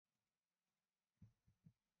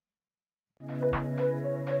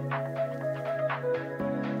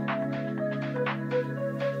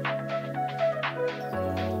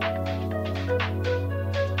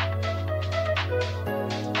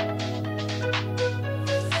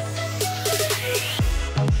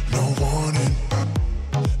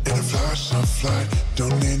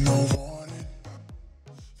Don't need no warning.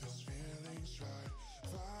 This feeling's right.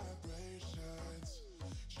 Vibrations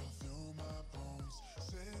show through my bones.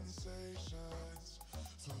 Sensations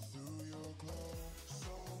flow through your glow.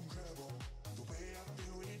 So incredible. The way I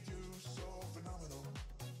feel with you, so phenomenal.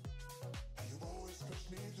 And you always push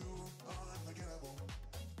me through, unforgettable.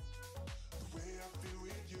 The way I feel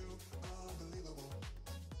with you, unbelievable.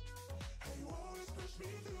 And you always push me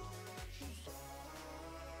through, electrified.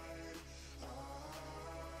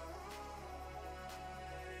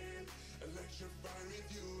 Electrified with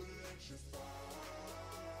you, electrified.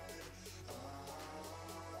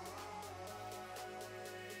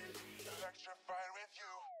 Electrified with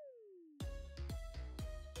you.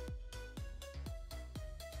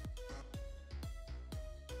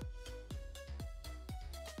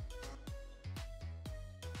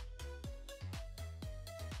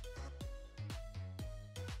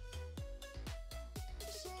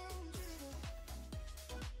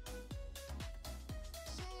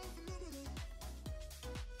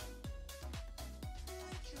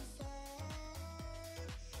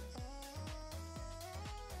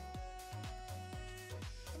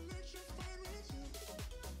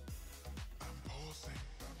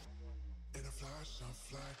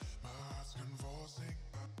 Flight, my heart's convulsing.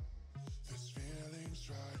 This feeling's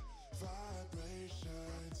right.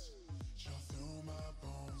 Vibrations show through my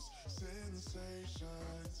bones.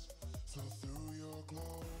 Sensations flow through your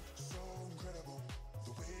glow. So incredible.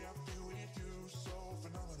 The way I feel with you, so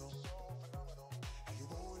phenomenal. And you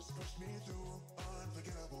always push me through,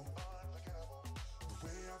 unforgettable. The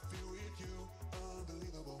way I feel with you,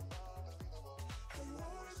 unbelievable. And you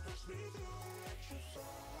always push me through, electrified.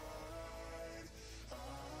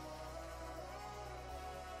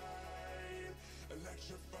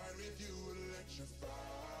 Electrified with you, electrified.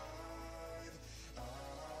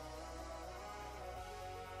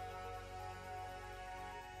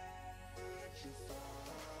 Electrified.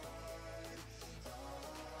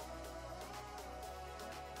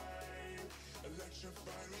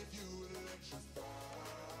 Electrified with you, electrified.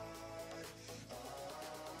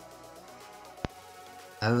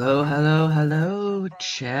 Hello, hello, hello,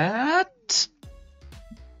 chat.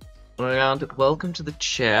 Welcome to the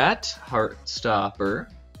chat, Heartstopper.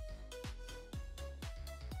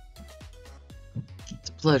 It's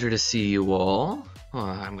a pleasure to see you all. Oh,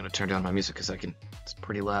 I'm gonna turn down my music because it's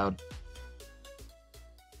pretty loud.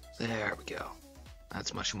 There we go.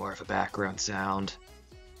 That's much more of a background sound.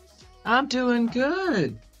 I'm doing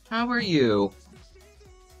good. How are you?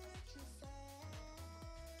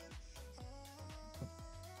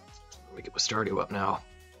 Let me get my Stardew up now.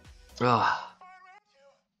 Ah.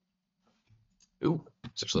 Ooh,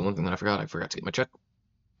 it's actually one thing that I forgot. I forgot to get my check.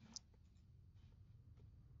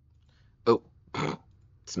 Oh,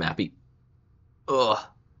 snappy. Ugh.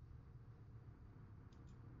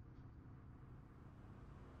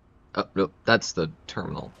 Oh, no, that's the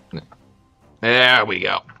terminal. There we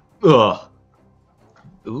go. Ugh.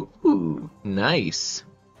 Ooh, nice.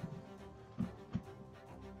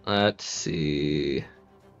 Let's see.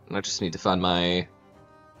 I just need to find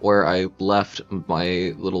where I left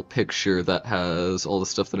my little picture that has all the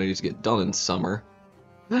stuff that I need to get done in summer.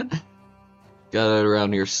 Got it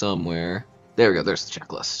around here somewhere. There we go, there's the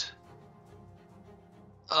checklist.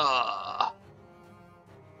 Oh.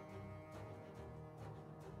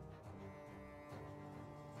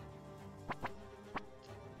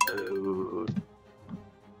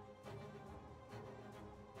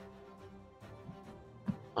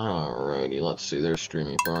 Alrighty, let's see, there's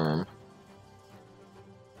Streamy Farm.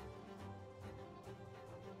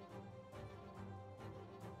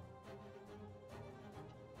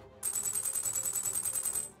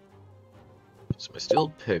 So my steel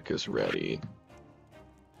pick is ready.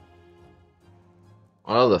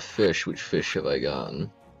 Oh, the fish. Which fish have I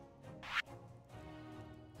gotten?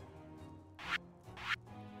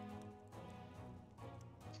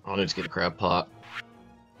 I'll need to get a crab pot.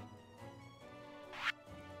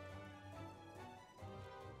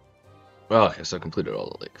 Well, okay, so I completed all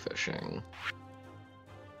the lake fishing.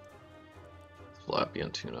 Tilapia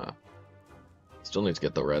and tuna. Still need to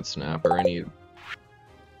get the red snapper. I need...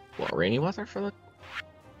 what, rainy weather for the...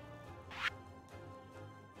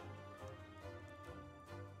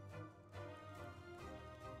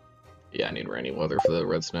 yeah, I need rainy weather for the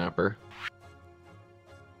red snapper.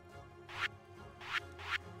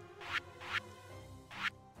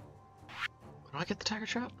 Do I get the tiger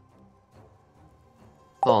trap?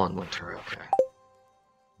 Fall and winter, okay.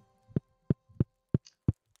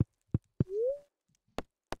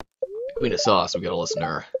 Queen of Sauce, we gotta listen to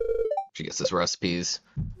her. She gets us recipes.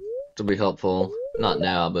 It'll be helpful. Not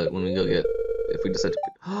now, but when we go get... If we decide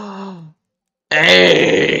to...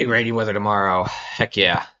 Hey! Rainy weather tomorrow. Heck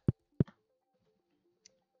yeah.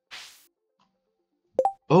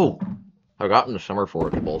 Oh! I've gotten the summer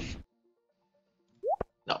forageables.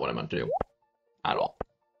 Not what I meant to do. At all.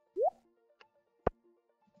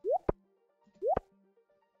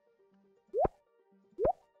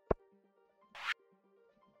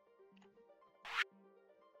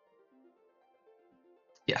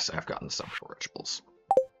 Yes, I've gotten some forageables.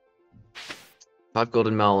 5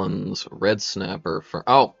 golden melons, red snapper for...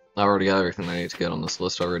 Oh! I already got everything I need to get on this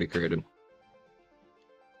list already created.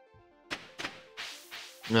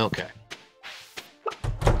 Okay.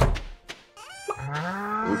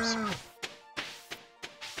 Oops.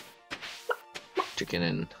 Chicken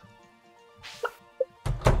in.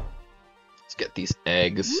 Let's get these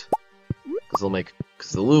eggs.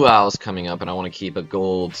 Because the luau's coming up and I want to keep a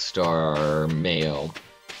gold star male.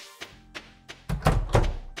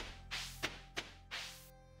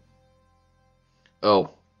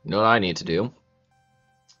 Oh, you know what I need to do?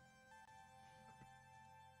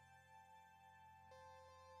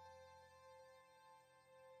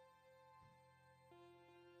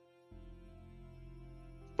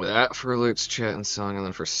 That for Luke's chat and song, and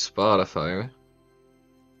then for Spotify.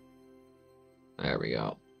 There we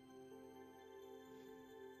go.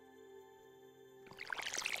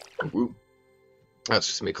 Ooh. That's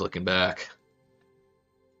just me clicking back.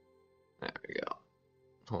 There we go.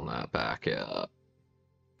 Hold that back up.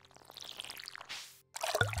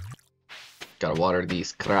 Gotta water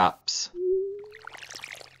these crops.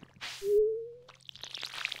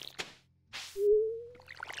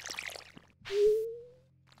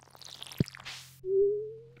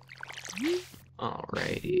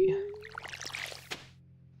 Alrighty.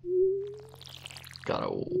 Gotta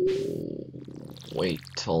wait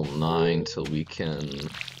till 9 till we can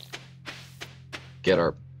get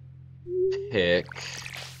our pick.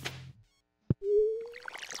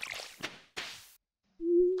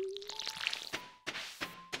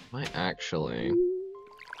 Might actually...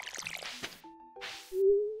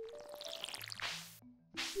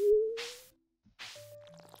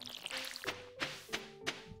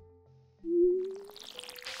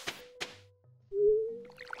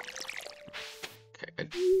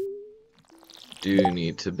 do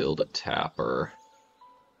need to build a tapper.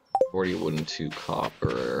 40 wooden, 2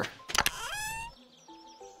 copper.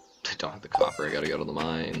 I don't have the copper, I gotta go to the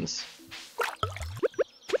mines.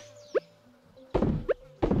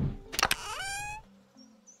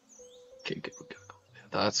 Okay, good, we gotta go.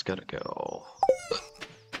 That's gotta go.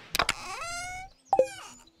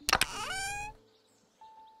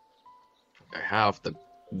 I have the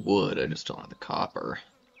wood, I just don't have the copper.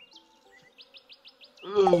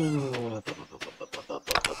 Let's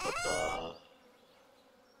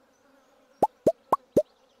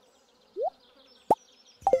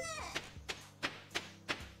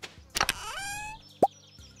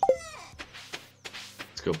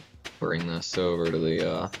go bring this over to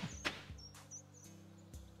the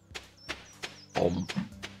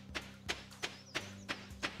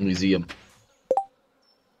museum.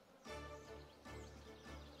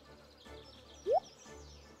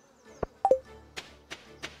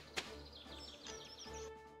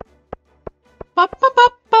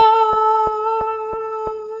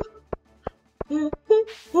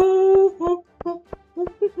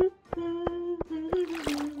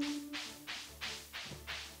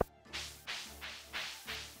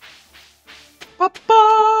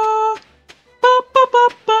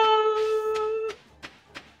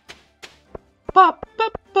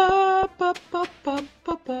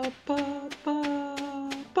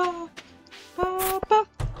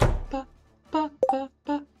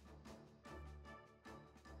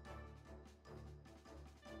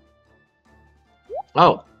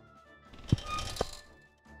 Oh!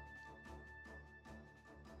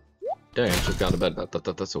 Dang, I just gone to bed.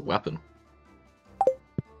 That's a weapon.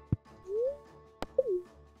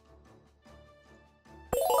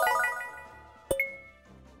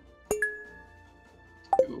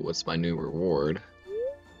 Ooh, what's my new reward?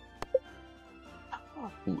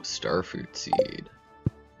 Ooh, starfruit seed.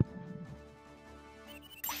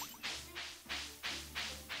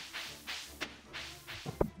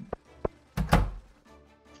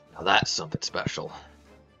 Now that's something special.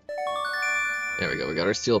 There we go, we got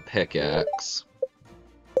our steel pickaxe.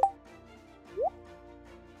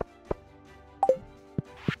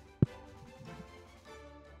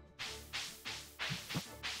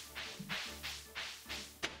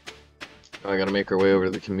 I gotta make our way over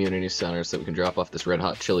to the community center so we can drop off this red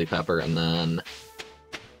hot chili pepper and then...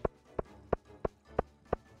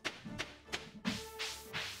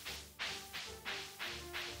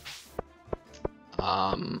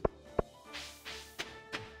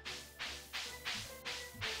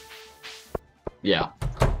 yeah.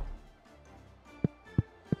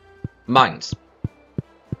 Mines.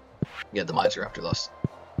 Yeah, the mines are after this.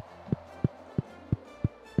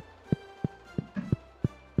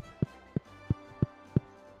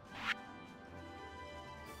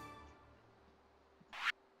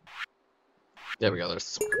 There we go, there's the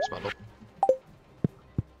smokers bundle.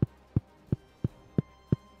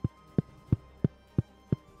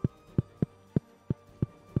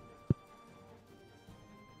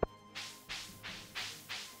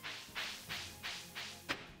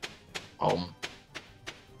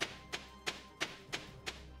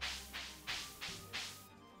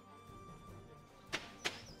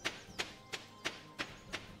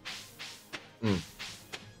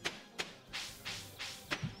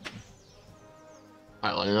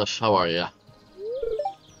 Hi, Linus, how are ya?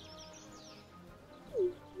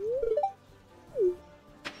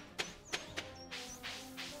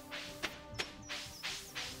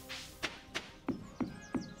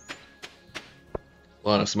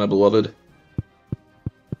 Linus, my beloved.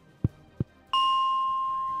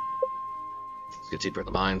 Let's get deeper in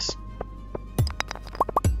the mines.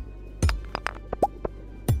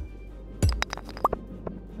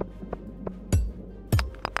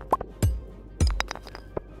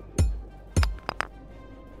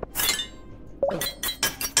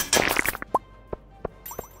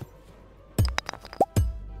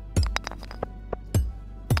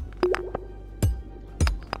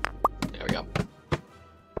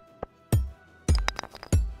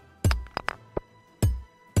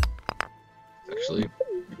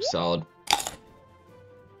 Solid.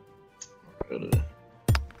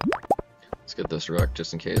 Let's get this wrecked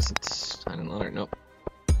just in case it's hiding ladder. Nope.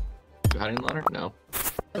 Do hiding ladder? No.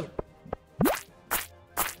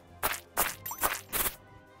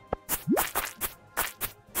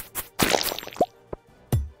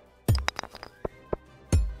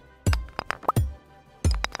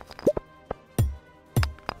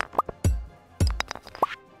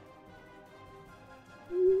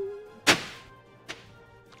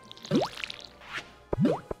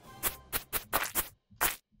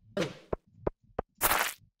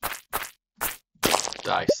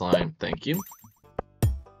 Die, slime. Thank you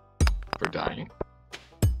for dying.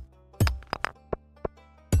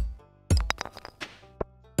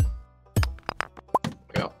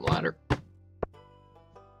 Yep, ladder.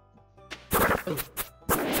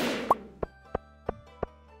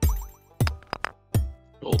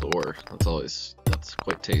 Gold ore. That's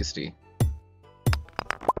quite tasty.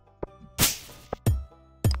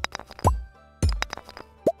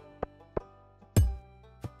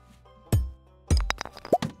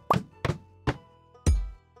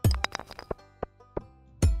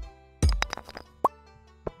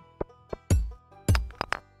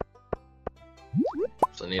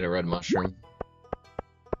 I need a red mushroom.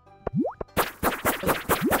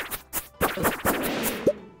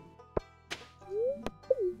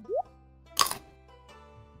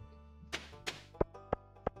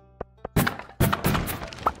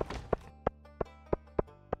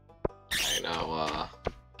 I know,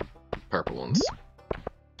 purple ones.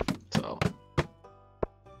 So.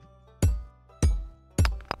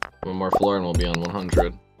 One more floor and we'll be on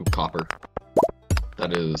 100. Copper.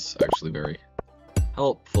 That is actually very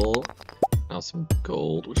helpful. Now some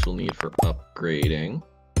gold, which we'll need for upgrading.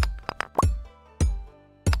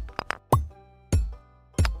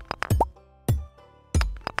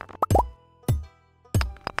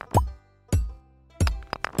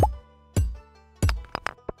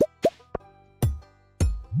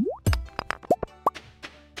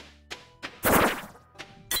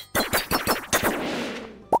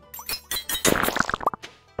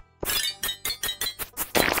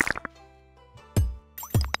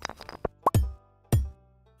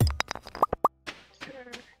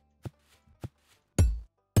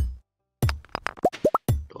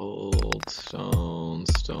 Gold, stone.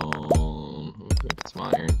 I think it's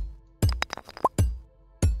my iron.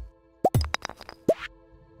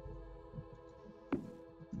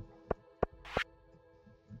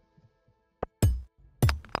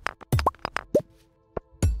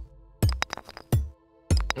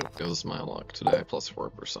 Oh, goes my luck today, plus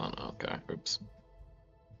 4%. Okay, oops.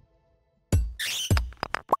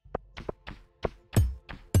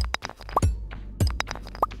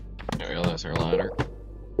 There we go, that's our ladder.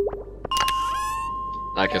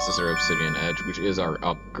 That gets us our obsidian edge, which is our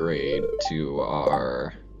upgrade to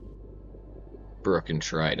our Brook and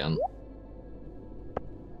Trident.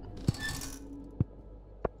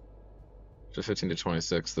 So 15 to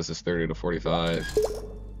 26, this is 30 to 45.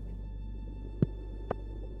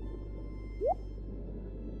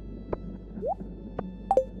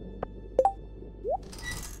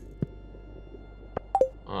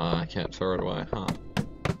 I can't throw it away, huh?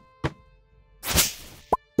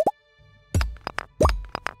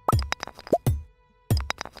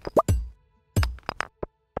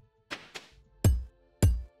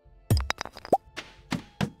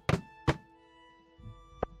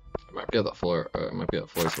 I might be at the floor. Might be at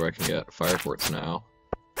floors where I can get fire quartz now.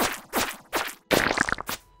 Not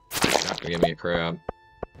gonna give me a crab.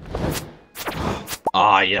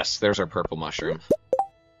 Ah, yes, there's our purple mushroom.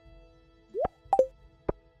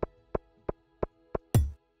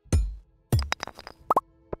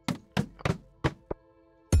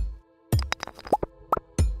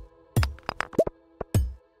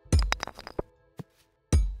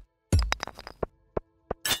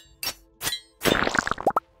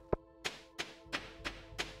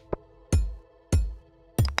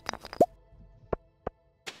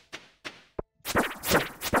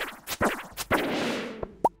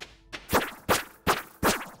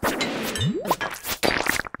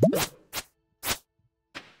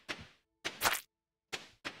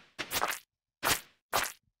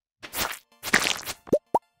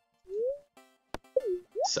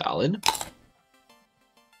 Salad.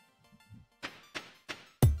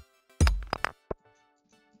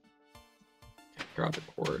 Grab the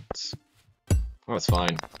quartz. Oh, it's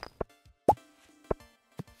fine.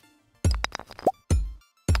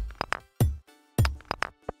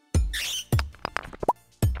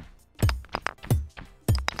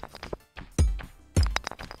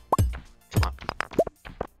 Come on.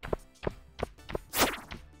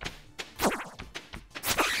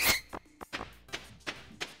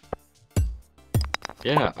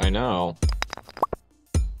 Yeah, I know.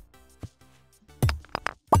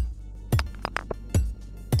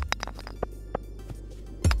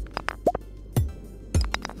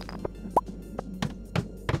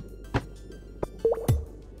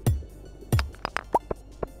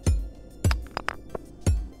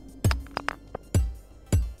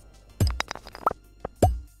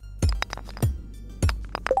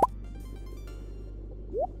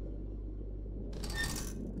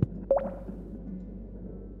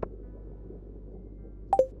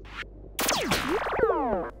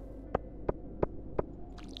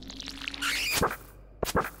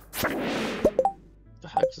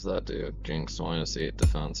 Does that do? Jinx minus 8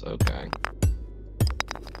 defense, okay.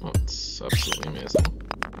 Oh, it's absolutely amazing.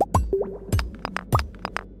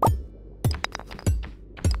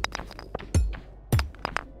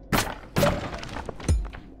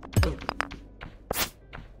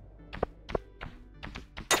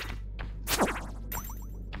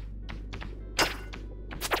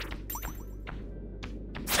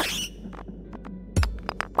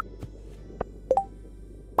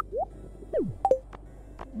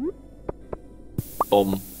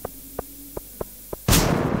 Boom.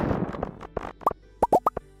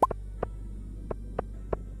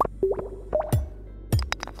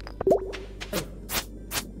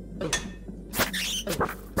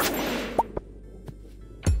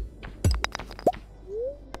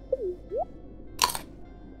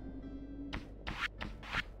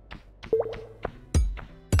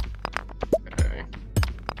 Okay.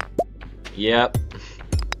 Yep.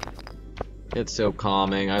 It's so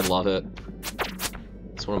calming. I love it.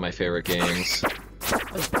 It's one of my favorite games.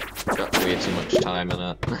 Got way too much time in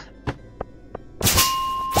it.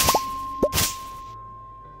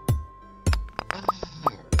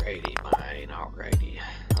 Alrighty, mine. Alrighty.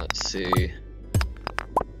 Let's see.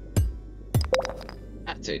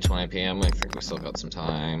 It's 8:20 p.m. I think we still got some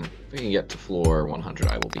time. If we can get to floor 100,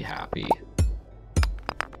 I will be happy.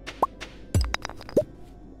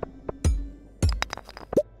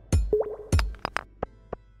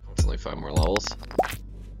 It's only 5 more levels.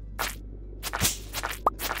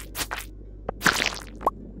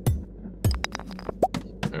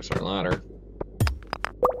 There's our ladder.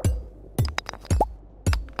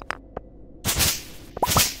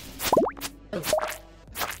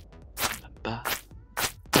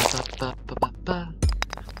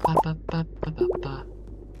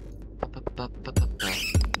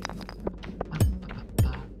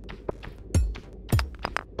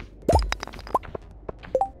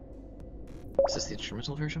 Is this the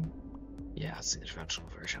instrumental version? Yeah, it's the instrumental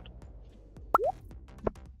version.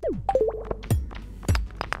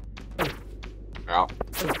 Ow.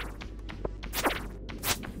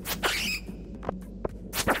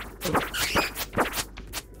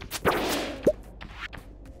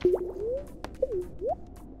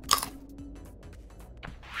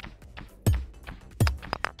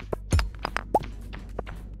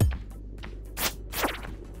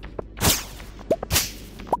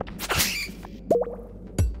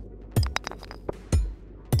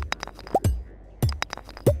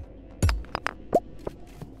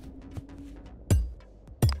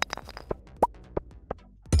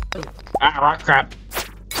 Ah, rock crap.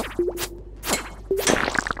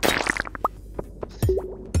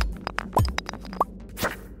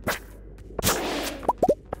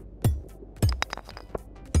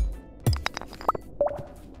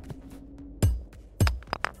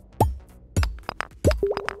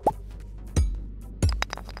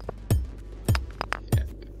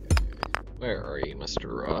 Where are you,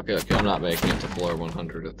 Mr. Rock? Okay, I'm not making it to floor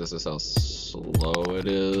 100 if this is how slow it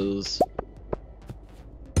is.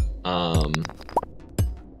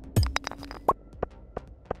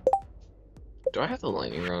 Do I have the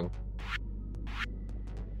lightning rod?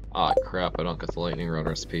 Ah, crap, I don't get the lightning rod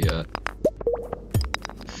recipe yet.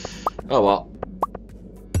 Oh well.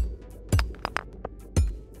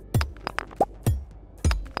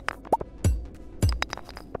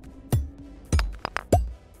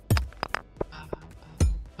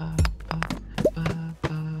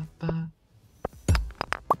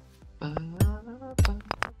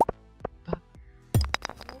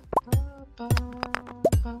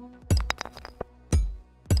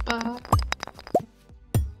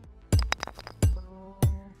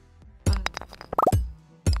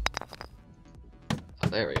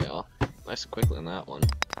 There we go. Nice and quickly on that one.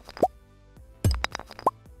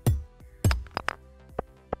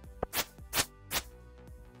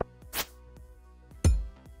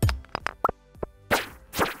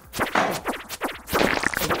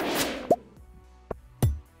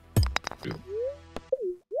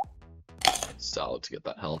 Solid to get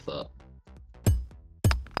that health up.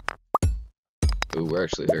 Ooh, we're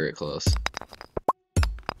actually very close.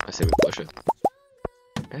 I say we push it.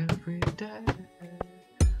 Every day.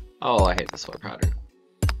 Oh, I hate this floor pattern.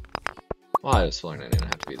 Why does floor 99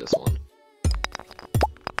 have to be this one?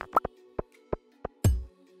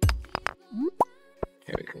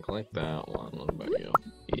 Okay, we can collect that one. What about you?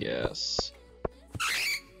 Yes.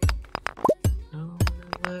 Nowhere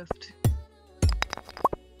left.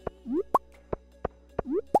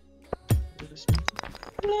 There's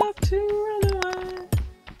nothing left to run away.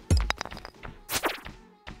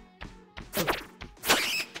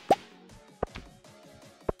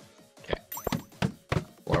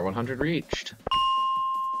 Floor 100 reached.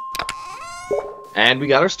 And we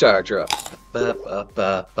got our star drop.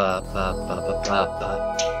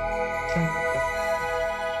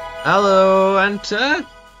 Hello, Anta.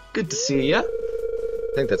 Good to see ya. I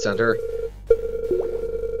think that's Enter.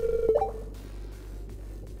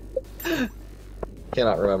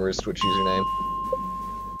 Cannot remember his Twitch username.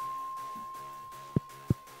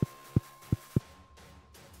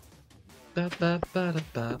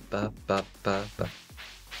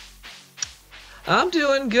 I'm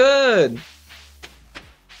doing good.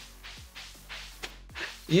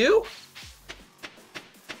 You?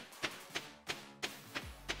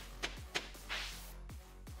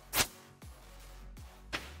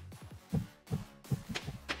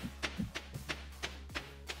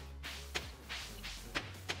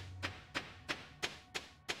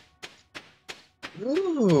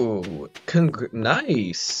 Ooh,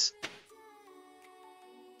 nice.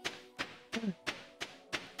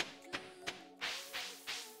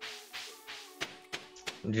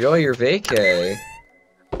 Enjoy your vacay.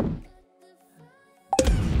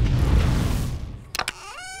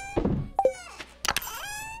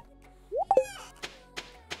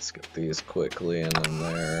 Let's get these quickly and then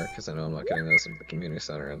there, because I know I'm not getting those in the community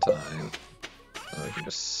center in time. I can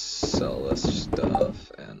just sell this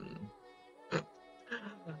stuff, and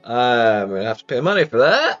I'm gonna have to pay money for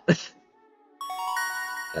that.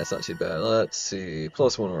 That's not too bad. Let's see,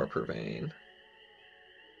 plus one more per vein.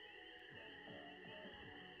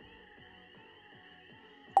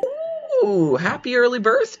 Ooh, happy early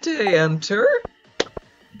birthday, Enter!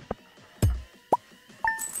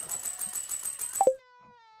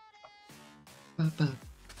 Got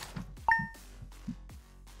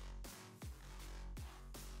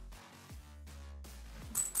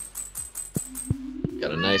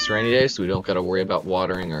a nice rainy day, so we don't gotta worry about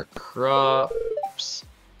watering our crops.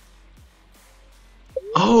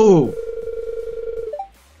 Oh!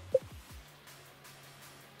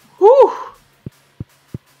 Whew!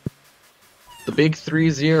 The big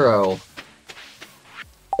 3-0.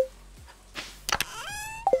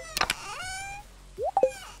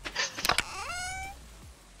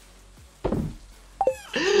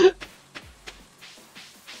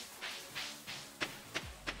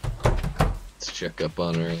 Let's check up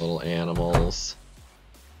on our little animals.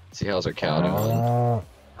 See how's our cow doing.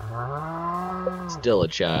 Still a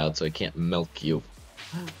child, so I can't milk you.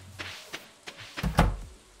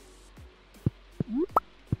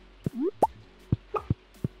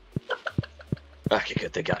 Okay,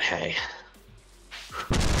 good, they got hay.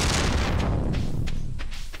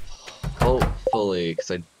 probably,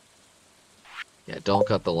 because yeah, don't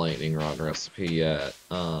got the lightning rod recipe yet.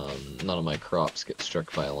 None of my crops get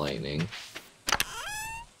struck by lightning.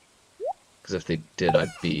 Because if they did, I'd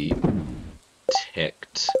be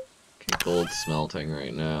ticked. Okay, gold smelting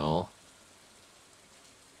right now.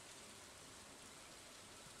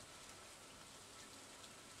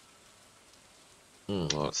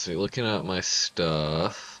 Let's see, looking at my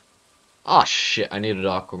stuff. Oh shit, I needed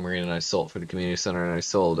aquamarine and I sold it for the community center and I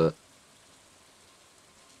sold it.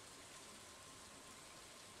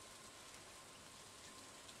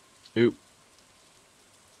 Oop.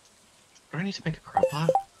 Do I need to make a crop pot?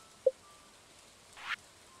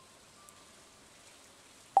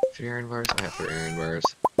 3 iron bars? I have 3 iron bars.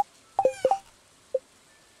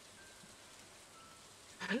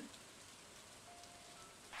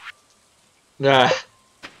 Nah.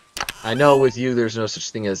 I know with you there's no such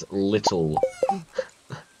thing as little.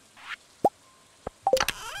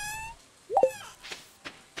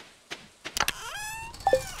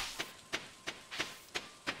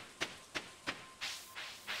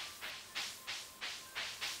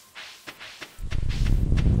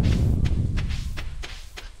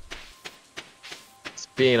 It's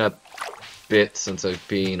been a bit since I've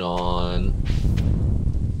been on.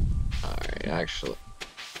 Alright, actually,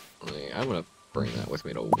 I'm gonna bring that with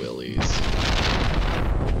me to Willie's.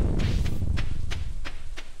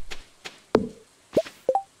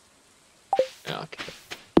 Okay,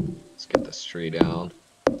 let's get this tree down.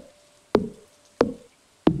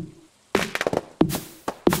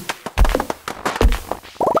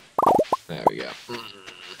 There we go.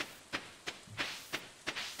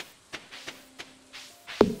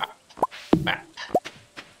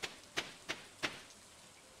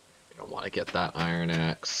 I get that iron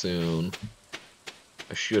axe soon.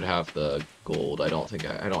 I should have the gold. I don't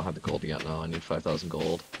have the gold yet. No, I need 5,000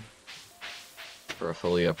 gold for a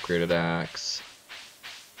fully upgraded axe.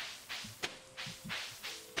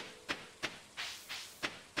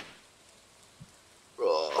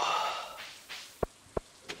 Ugh.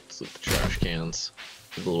 Let's loot the trash cans.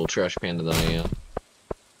 The little trash panda that I am.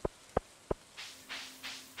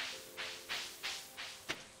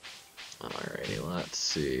 Alrighty, let's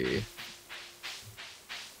see.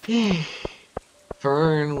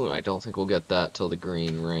 Fern, I don't think we'll get that till the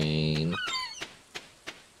green rain.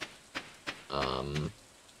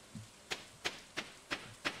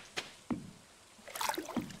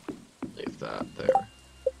 Leave that there.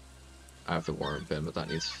 I have the worm bin, but that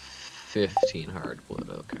needs 15 hardwood,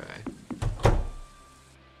 okay.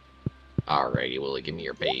 Alrighty, Willie, give me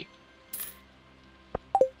your bait.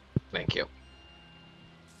 Thank you.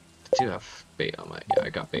 I do have bait on my, yeah, I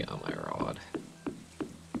got bait on my rod.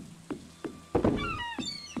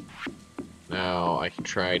 Now I can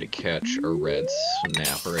try to catch a red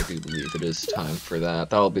snapper. I do believe it is time for that.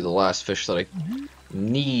 That'll be the last fish that I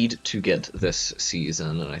need to get this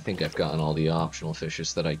season, and I think I've gotten all the optional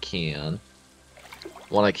fishes that I can.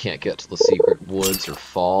 One I can't get to the secret woods or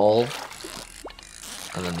fall,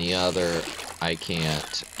 and then the other I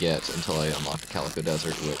can't get until I unlock the Calico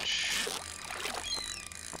Desert, which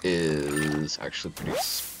is actually pretty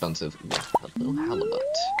expensive. Hello, halibut.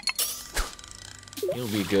 You'll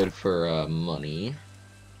be good for money.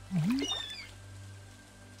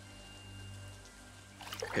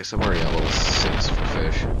 Okay, so I'm already at level 6 for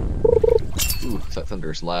fish. Ooh, that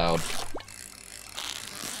thunder's loud.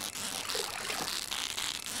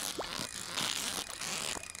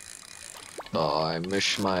 Oh, I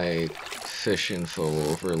missed my fish info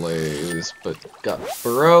overlays, but got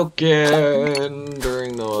broken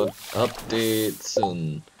during the updates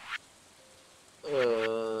and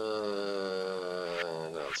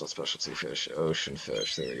no, it's not specialty fish, ocean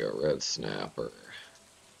fish. There we go, red snapper.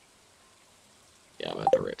 Yeah, I'm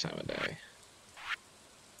at the right time of day.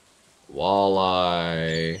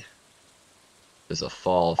 Walleye is a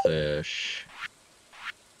fall fish.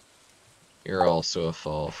 You're also a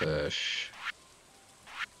fall fish.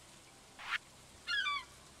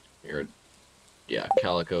 You're, yeah,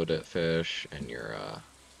 calico dit fish, and you're a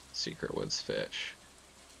secret woods fish.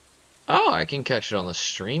 Oh, I can catch it on the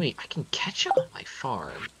stream. I can catch it on my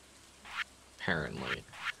farm. Apparently.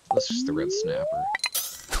 That's just the red snapper.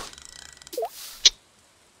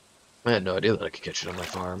 I had no idea that I could catch it on my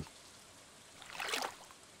farm.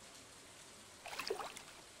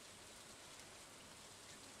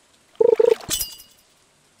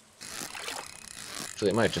 So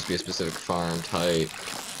it might just be a specific farm type.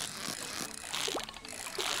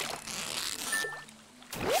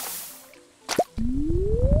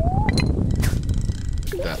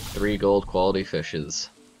 Got 3 gold quality fishes.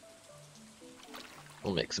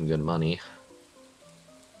 We'll make some good money.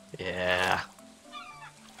 Yeah.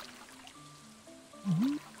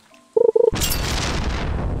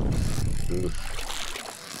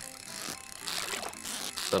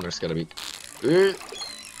 Thunder's gotta be... Where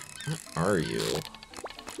are you?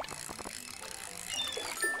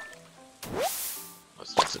 Oh,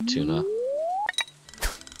 it's just a tuna.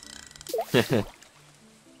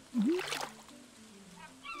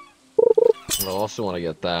 I also want to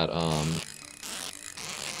get that,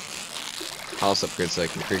 house upgrade so I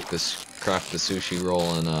can craft the sushi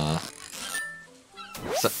roll and,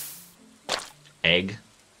 egg.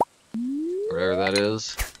 Whatever that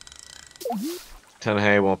is. 10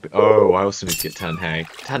 hay won't be. Oh, I also need to get 10 hay.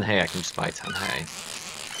 10 hay, I can just buy 10 hay.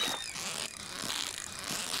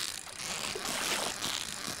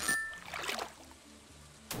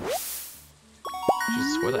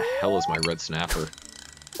 Jesus, where the hell is my red snapper?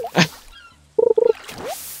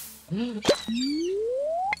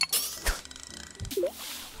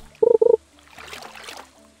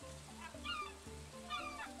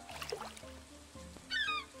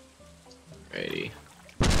 Alrighty.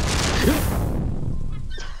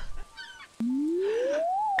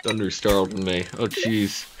 Thunder startled me. Oh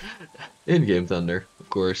jeez. In-game thunder, of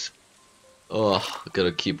course. Ugh,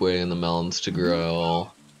 gotta keep waiting the melons to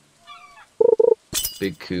grow.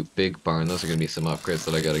 Big coop, big barn. Those are gonna be some upgrades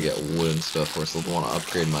that I gotta get wood and stuff for, so I'll want to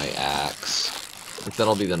upgrade my axe. I think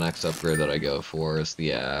that'll be the next upgrade that I go for, is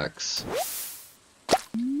the axe.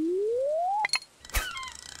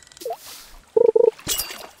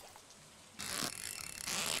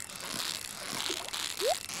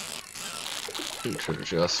 Ooh, treasure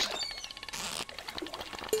chest.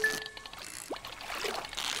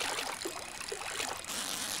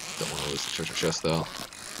 Don't want to lose the treasure chest though.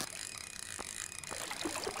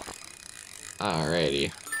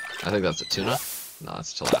 Alrighty. I think that's a tuna. No,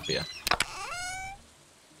 that's tilapia. Yeah,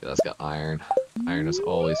 that's got iron. Iron is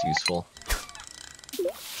always useful.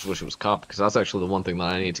 Just wish it was copper, because that's actually the one thing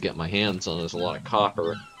that I need to get my hands on, is a lot of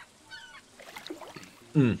copper.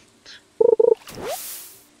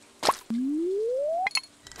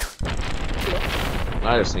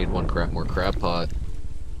 I just need one more crab pot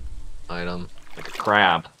item. Like a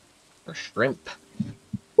crab. Or shrimp.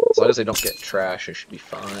 As long as I don't get trash, I should be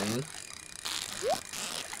fine.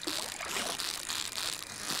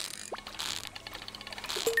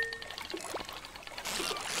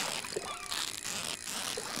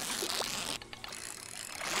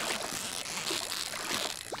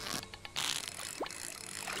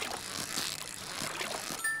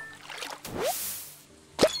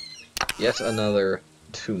 Yet another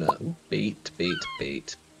tuna. Ooh, bait, bait,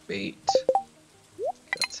 bait, bait.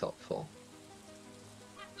 That's helpful.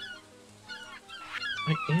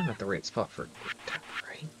 I am at the right spot for that,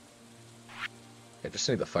 right? I just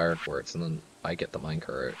need the fire quartz and then I get the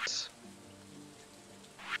minecarts.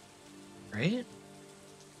 Right?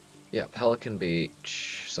 Yeah, Pelican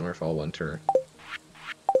Beach, summer, fall, winter.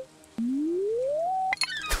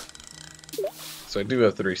 So I do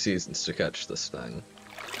have 3 seasons to catch this thing.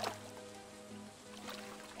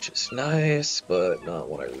 Which is nice, but not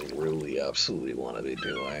what I really absolutely want to be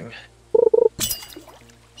doing.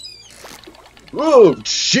 Whoa!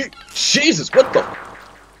 Jesus, what the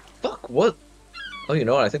fuck? What? Oh, you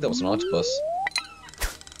know what? I think that was an octopus.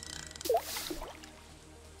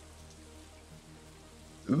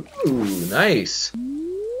 Ooh, nice!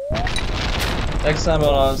 Next time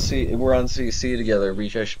we're on CC together, I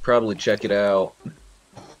should probably check it out.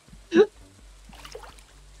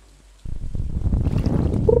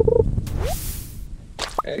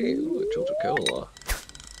 Hey, ooh, Coca-Cola.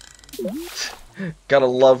 Gotta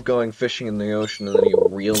love going fishing in the ocean and then you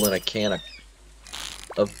reel in a can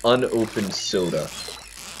of unopened soda.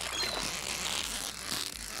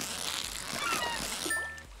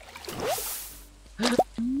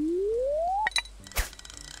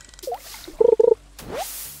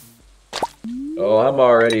 Oh, I'm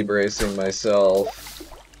already bracing myself.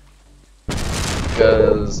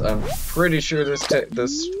 Because I'm pretty sure this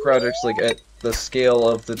project's like at the scale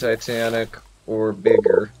of the Titanic or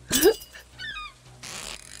bigger.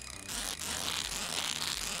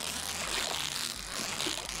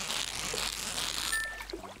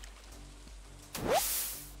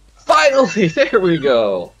 Finally, there we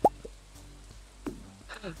go!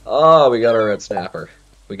 Oh, we got our red snapper.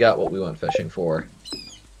 We got what we went fishing for.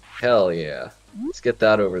 Hell yeah. Let's get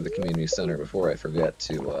that over to the community center before I forget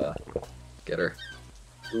to, get her.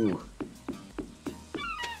 Ooh.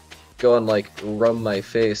 Go and, like, rub my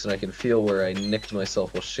face and I can feel where I nicked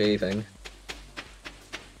myself while shaving.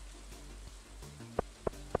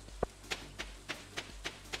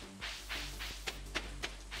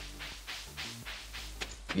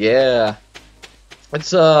 Yeah.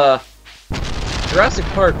 It's, Jurassic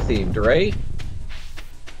Park themed, right?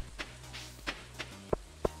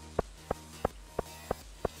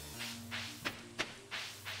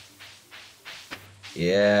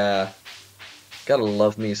 Yeah. Gotta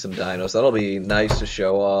love me some dinos. That'll be nice to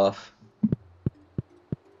show off.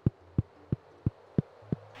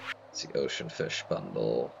 It's the ocean fish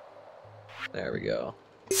bundle. There we go.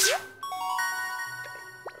 Let's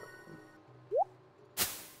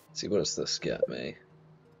see, what does this get me?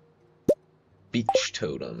 Beach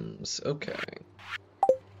totems. Okay.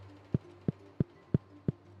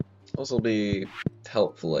 Those will be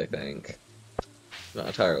helpful, I think. Not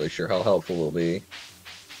entirely sure how helpful they'll be,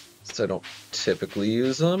 since I don't typically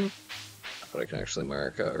use them. But I can actually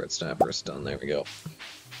mark red snapper is done. There we go.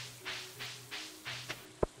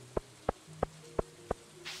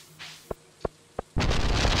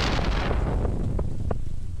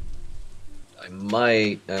 I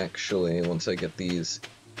might actually, once I get these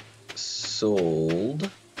sold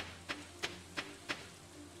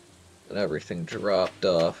and everything dropped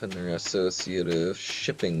off in their associative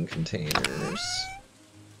shipping containers.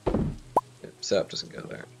 Sap doesn't go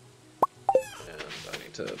there. And I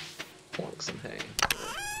need to plunk some hay.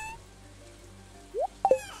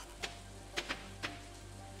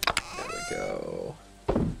 There we go.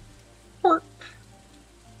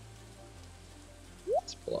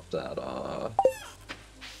 Let's pull up that off.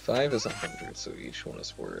 5 is 100, so each one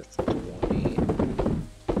is worth 20.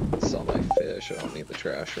 Sell my fish, I don't need the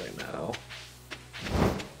trash right now.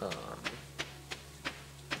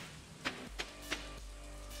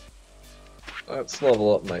 Let's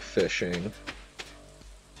level up my fishing.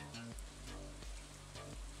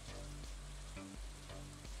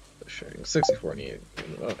 Fishing, 64 need.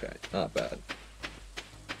 Okay, not bad.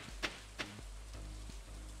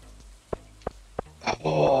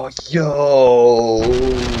 Oh, yo!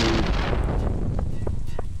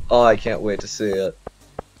 Oh, I can't wait to see it.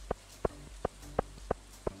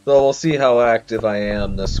 So we'll see how active I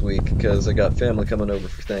am this week, because I got family coming over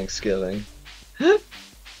for Thanksgiving.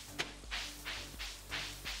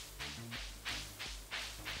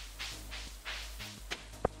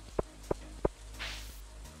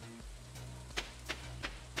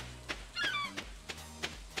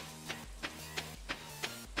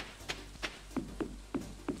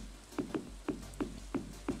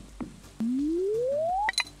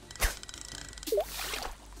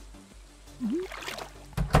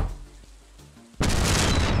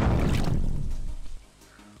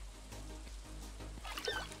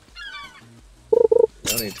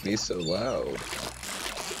 Don't need to be so loud.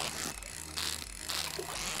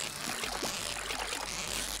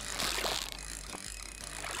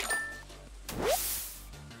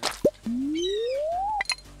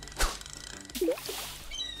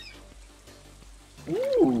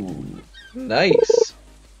 Ooh, nice.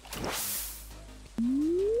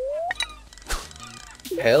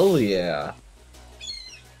 Hell yeah.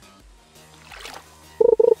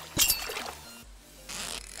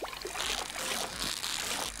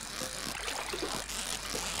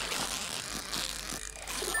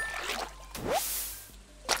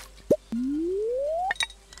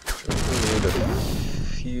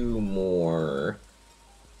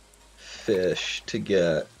 Fish to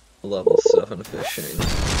get level 7 fishing.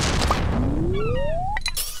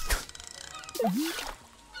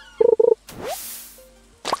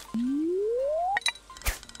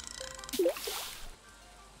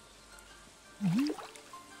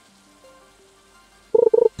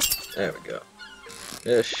 There we go.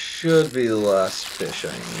 This should be the last fish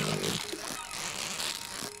I need.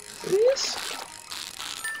 Please?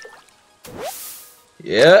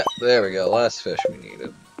 Yeah, there we go. Last fish we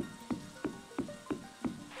needed.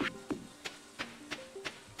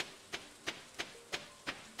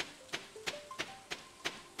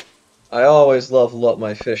 I always level up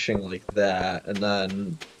my fishing like that, and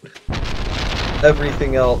then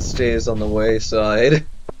everything else stays on the wayside.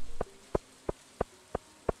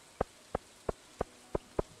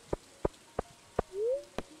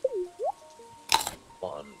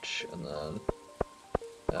 Lunch, and then...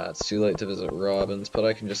 it's too late to visit Robin's, but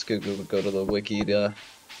I can just go to the wiki to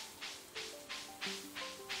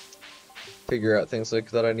figure out things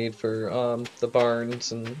like that I need for the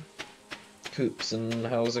barns and coops and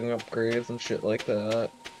housing upgrades and shit like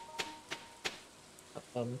that.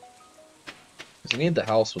 Cause you need the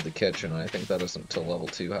house with the kitchen, and I think that isn't until level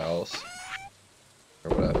 2 house.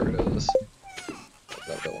 Or whatever it is.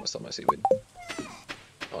 I don't want to sell my seaweed.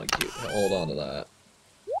 Oh, cute. Hold on to that.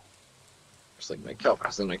 Just like my cow,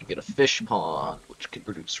 because then I can get a fish pond, which can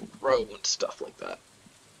produce roe and stuff like that.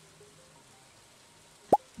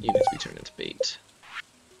 You need to be turned into bait.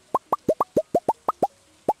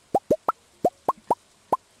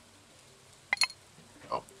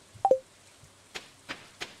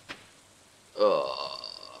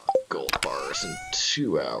 Gold bars. harvest in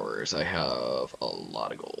 2 hours. I have a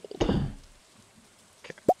lot of gold.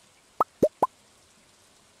 Okay.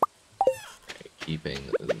 Okay, keeping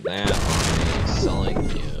that on me, selling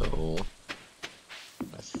you.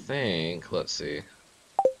 I think, let's see.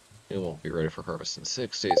 You won't be ready for harvest in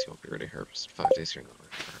 6 days, you won't be ready for harvest in 5 days, you're not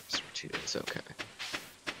ready for harvest for 2 days, okay.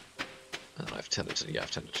 And I've tended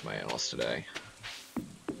to my animals today.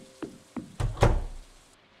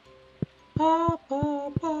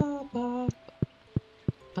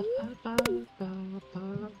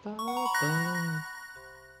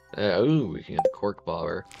 Ooh, we can get the cork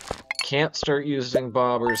bobber. Can't start using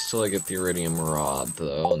bobbers till I get the iridium rod,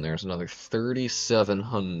 though, and there's another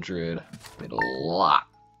 3,700. Made a lot.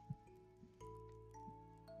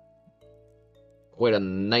 Quite a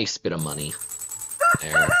nice bit of money.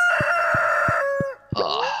 There.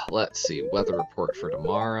 Let's see. Weather report for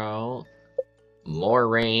tomorrow. More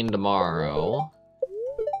rain tomorrow.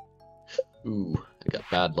 Ooh, I got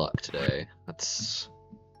bad luck today. That's...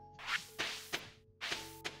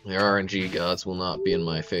 The RNG gods will not be in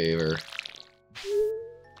my favor.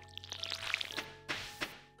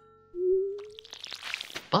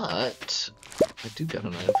 But I do got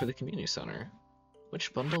an item for the community center.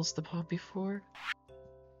 Which bundle's the poppy for?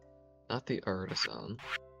 Not the artisan.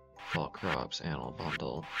 Fall crops, animal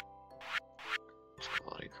bundle.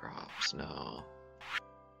 Quality crops, no.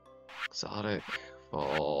 Exotic,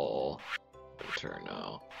 fall, winter,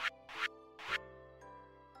 no.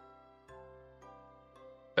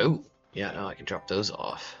 Oh, yeah, no, I can drop those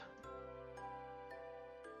off.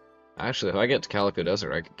 Actually, if I get to Calico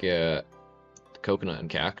Desert, I could get the coconut and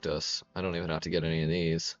cactus. I don't even have to get any of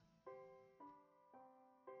these.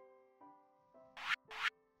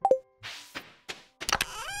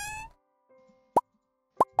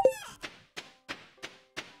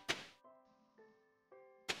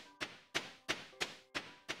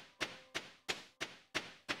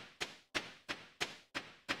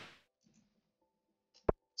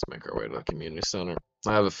 Let's make our way to the community center.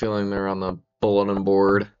 I have a feeling they're on the bulletin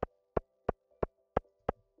board.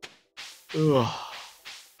 Ugh.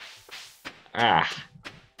 Ah.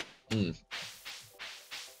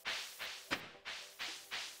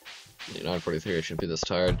 9:43, I shouldn't be this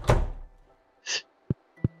tired.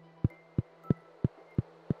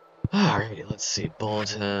 Alrighty, let's see.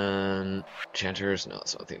 Bulletin. Enchanters? No,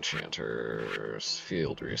 it's not the enchanters.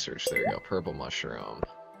 Field research, there you go. Purple mushroom.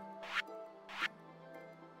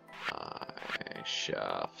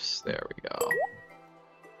 Chefs, there we go.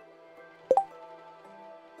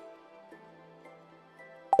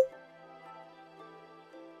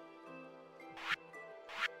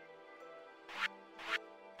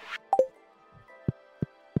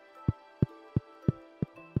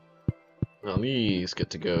 Now these get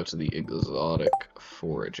to go to the exotic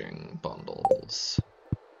foraging bundles.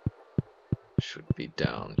 Should be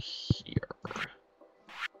down here.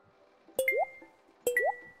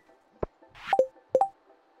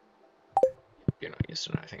 You're not used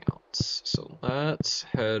to anything else. So let's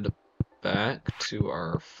head back to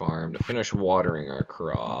our farm to finish watering our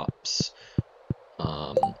crops.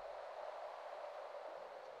 Well,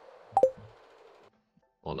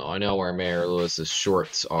 no, I know where Mayor Lewis's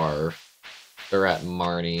shorts are. They're at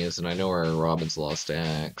Marnie's, and I know where Robin's lost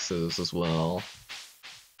axe is as well.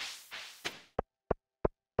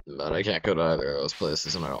 But I can't go to either of those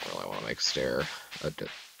places, and I don't really want to make a stair.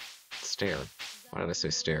 Stair? Why did I say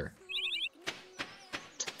stair?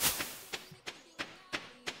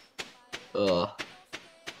 Ugh.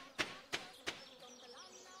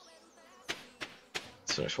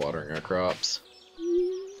 Let's finish watering our crops.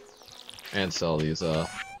 And sell these,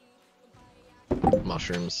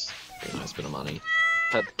 mushrooms. Get a nice bit of money.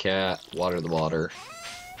 Pet the cat, water the water.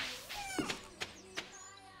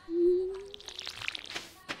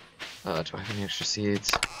 Do I have any extra seeds?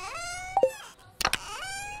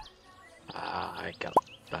 I gotta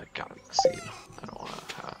make a seed. I don't wanna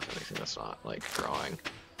have anything that's not, like, growing.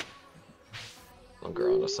 I'll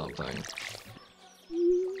grow into something.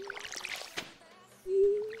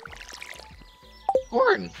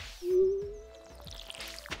 Corn!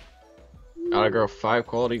 Gotta grow 5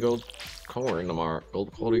 quality gold corn tomorrow.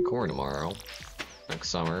 Gold quality corn tomorrow. Next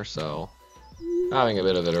summer, so having a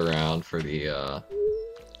bit of it around for the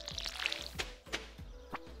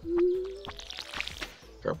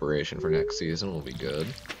preparation for next season will be good.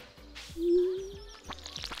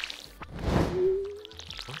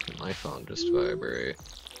 Why did my phone just vibrate?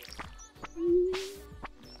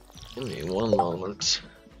 Give me one moment.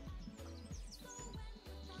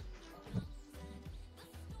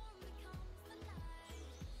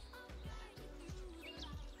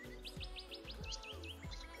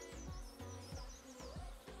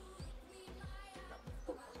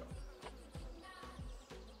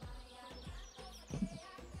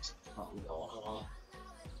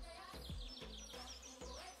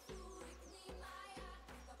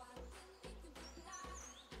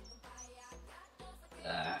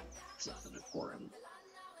 It's nothing important.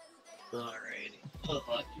 Alright. You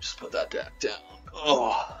just put that back down.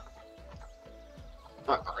 Oh.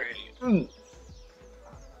 Alright.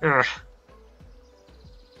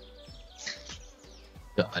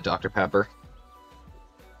 Dr. Pepper.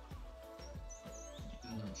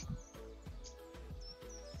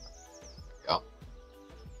 Yeah.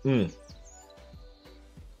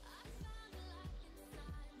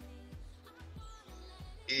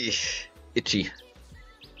 Itchy.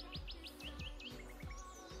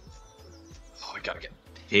 Oh, I gotta get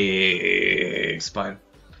pig spine.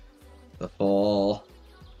 The fall.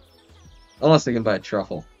 Unless I can buy a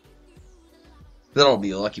truffle. Then I'll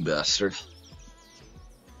be a lucky bastard.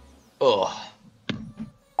 Oh.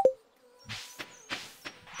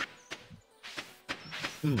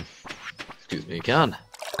 Excuse me again.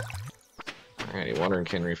 Alrighty, water and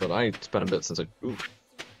can refill. I spent a bit since I. Ooh.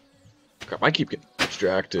 Crap, I keep getting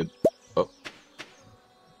distracted. Oh.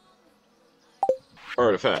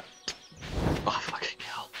 Artifact. Oh, fucking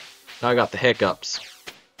hell. Now I got the hiccups.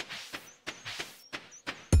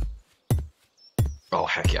 Oh,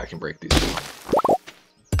 heck yeah, I can break these.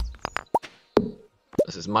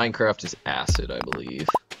 This is Minecraft is acid, I believe.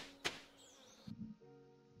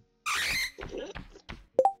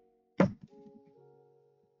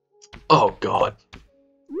 Oh, God.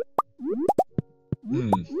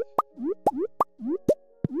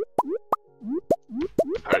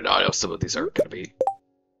 I don't know, I know some of these aren't gonna be.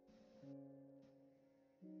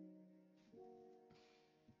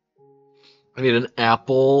 I need an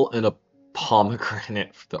apple and a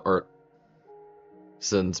pomegranate for the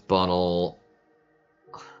artisan's bundle.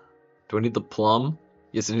 Do I need the plum?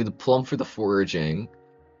 Yes, I need the plum for the foraging.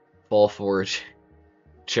 Fall foraging.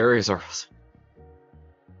 Cherries are...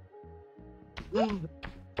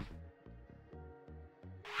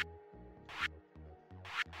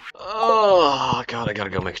 Oh, God, I gotta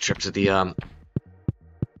go make a trip to the,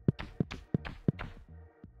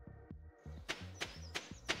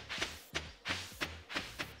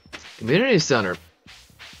 community center.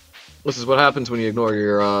 This is what happens when you ignore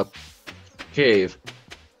your, cave.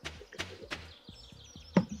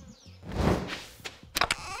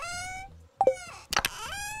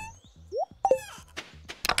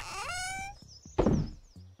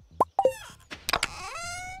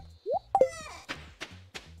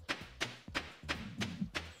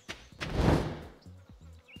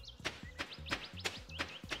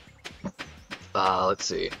 Let's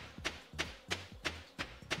see.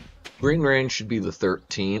 Green Range should be the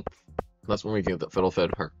 13th. That's when we get the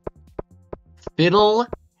Fiddlehead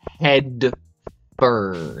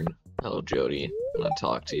Burn. Hello, Jody. I'm gonna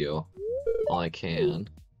talk to you while I can.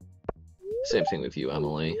 Same thing with you,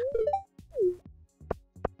 Emily.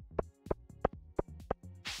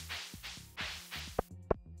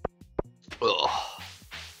 Ugh.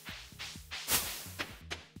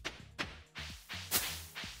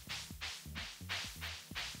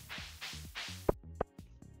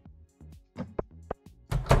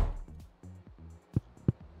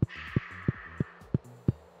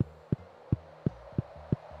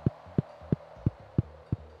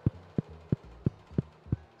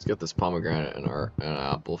 Let's get this pomegranate and an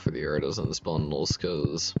apple for the artisan's bundles,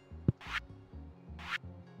 cause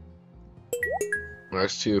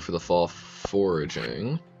there's 2 for the fall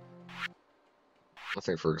foraging.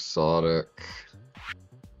 Nothing for exotic.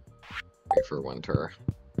 3 for winter.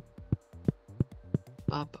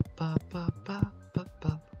 Oh,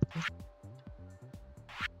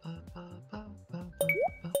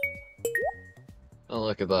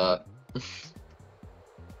 look at that.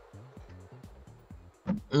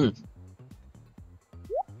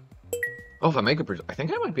 Oh, if I make a I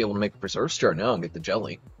think I might be able to make a preserve jar now and get the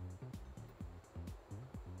jelly.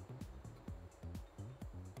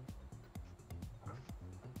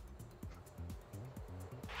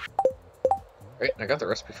 Right, I got the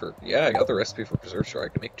recipe for... Yeah, I got the recipe for preserve jar. I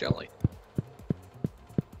can make jelly.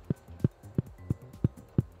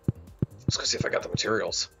 Let's go see if I got the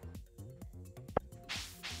materials.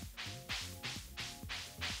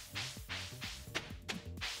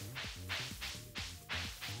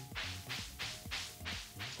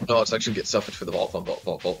 No, let's actually get stuff for the vault. Vault.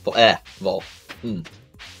 I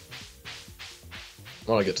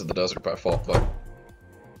want to get to the desert by fall, but...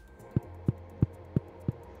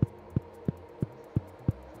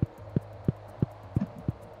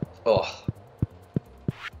 Oh.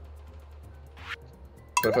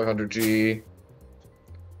 2500G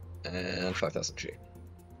and 5000G.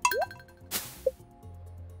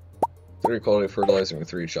 3 quality fertilizer and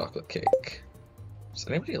 3 chocolate cake. Does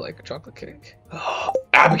anybody like a chocolate cake? Oh,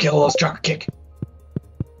 Abigail loves chocolate cake!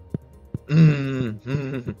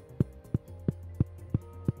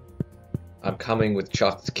 I'm coming with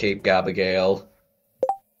Chuck's Cape Gabigail.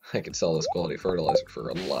 I could sell this quality fertilizer for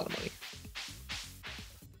a lot of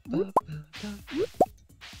money.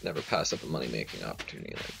 Never pass up a money-making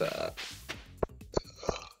opportunity like that.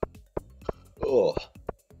 Oh.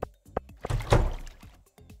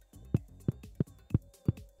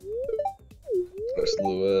 There's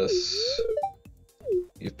Lewis.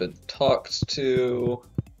 You've been talked to.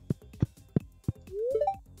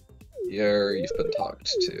 Yeah, you've been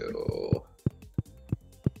talked to.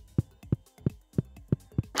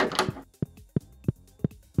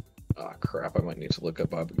 Ah, crap, I might need to look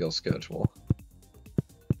up Abigail's schedule.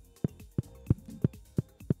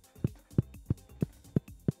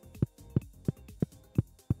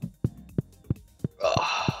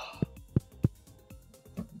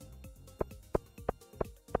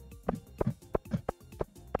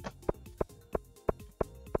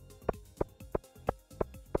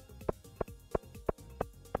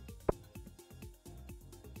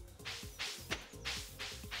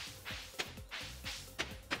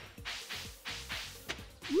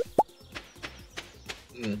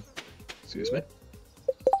 Excuse me.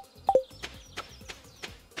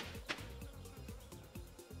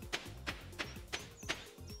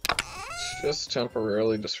 Just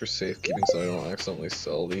temporarily, just for safekeeping, so I don't accidentally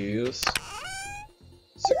sell these.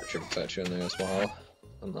 Secret chicken statue in there as well.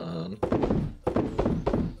 And then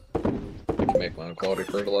I can make my own quality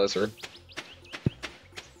fertilizer.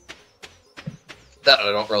 That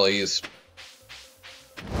I don't really use.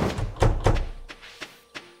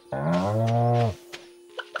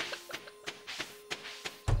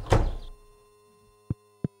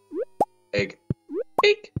 Egg.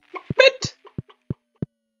 Egg. Bit!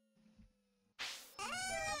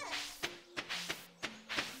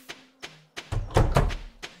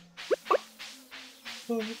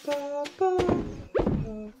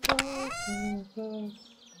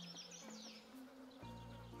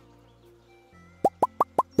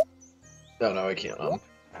 No, I can't,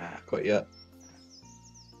 quite yet.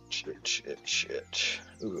 Shit.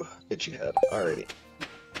 Ooh, itchy head. Alrighty.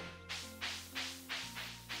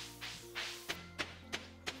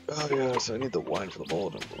 Oh yeah, so I need the wine for the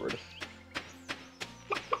bulletin board.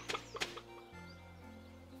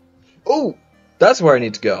 Oh! That's where I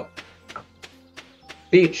need to go!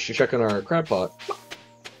 Beach, you're checking our crab pot. So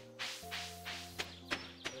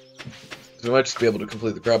we might just be able to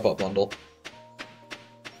complete the crab pot bundle.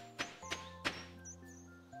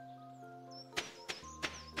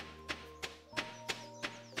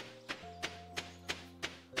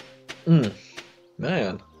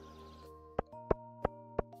 Man.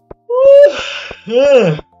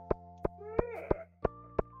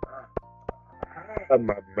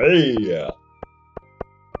 Mamma mia.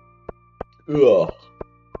 Ugh.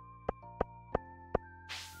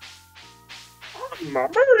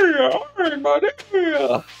 Mamma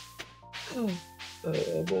mia.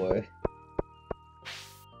 Oh boy.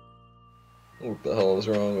 What the hell is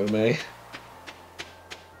wrong with me?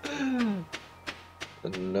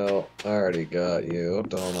 No, I already got you,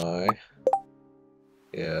 don't I?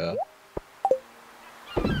 Yeah.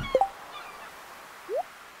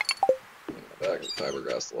 Back in the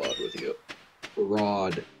fiberglass log with you.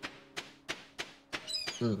 Rod.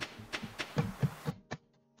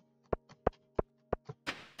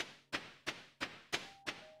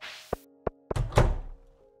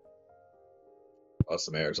 That's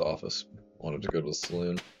the mayor's office. Wanted to go to the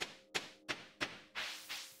saloon.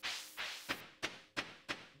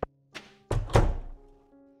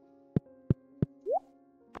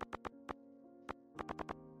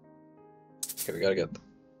 Okay, we gotta get.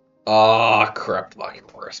 Ah, crap! The volume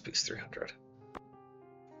recipe's 300.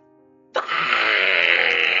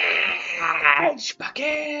 Fudge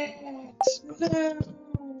buckets! No.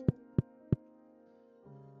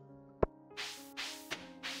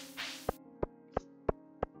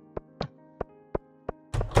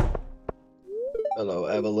 Hello,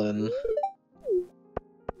 Evelyn.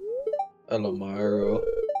 Hello, Mario.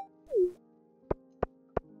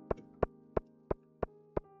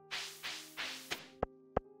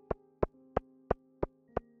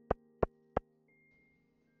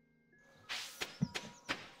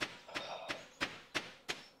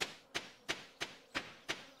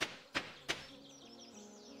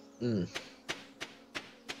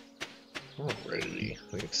 Alrighty,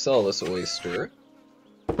 we can sell this oyster.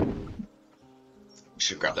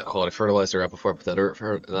 Should grab that quality fertilizer up before I put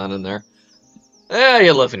that in there. Yeah,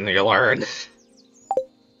 you live and you learn. Let's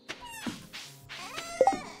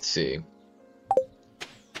see.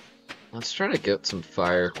 Let's try to get some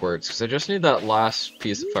fire quartz, because I just need that last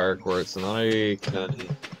piece of fire quartz, and then I can...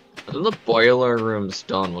 And then the boiler room's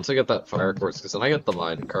done once I get that fire quartz, because then I get the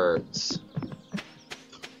mine carts.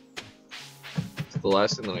 the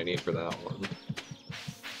last thing that I need for that one.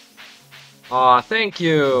 Aw, thank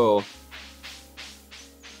you!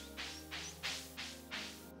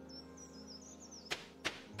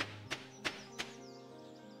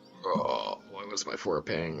 Oh, why was my 4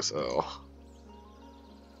 ping so?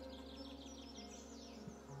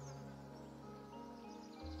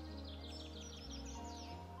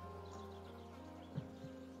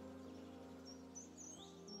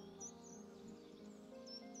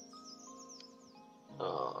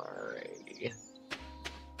 Alrighty.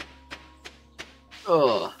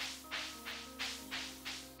 Ugh.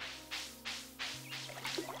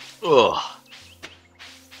 Ugh.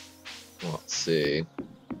 Let's see.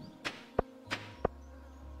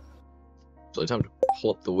 So time to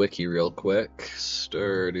pull up the wiki real quick.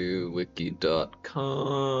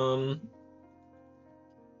 StardewWiki.com.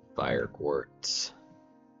 Fire quartz.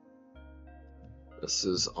 This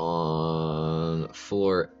is on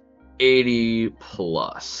floor 80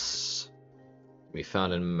 plus. We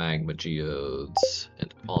found in magma geodes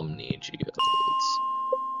and omni geodes.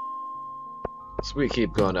 So we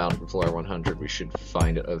keep going down from floor 100. We should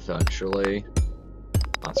find it eventually.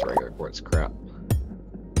 That's regular quartz crap.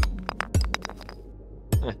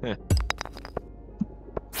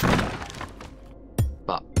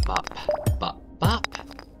 Bop, bop, bop, bop.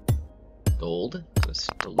 Gold. That's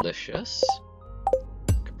delicious.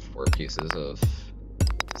 Got 4 pieces of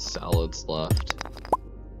salads left.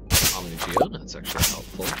 Omnigeo, that's actually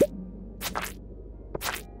helpful.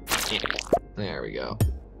 Yeah. There we go.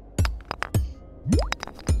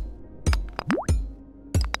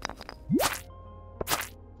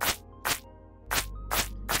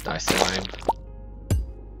 Die slime.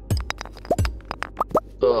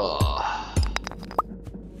 Ugh.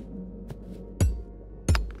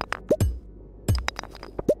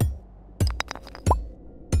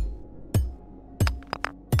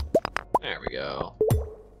 There we go.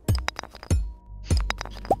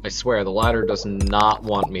 I swear, the ladder does not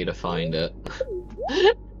want me to find it.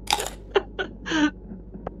 And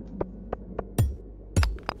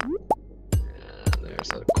there's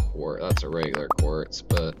a quartz. That's a regular quartz,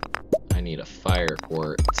 but I need a fire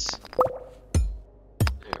quartz.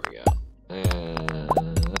 There we go.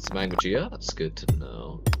 And that's Magmagia. That's good to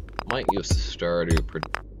know. Might use the Stardew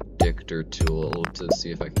predictor tool to see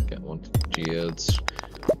if I can get one of the geodes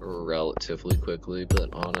relatively quickly, but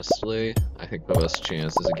honestly, I think the best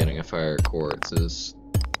chances of getting a fire quartz is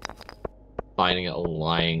finding it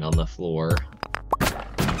lying on the floor.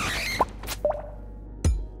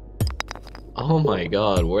 Oh my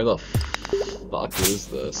god, where the fuck is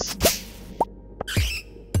this?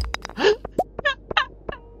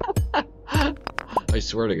 I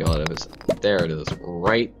swear to god, it was there. It is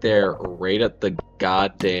right there, right at the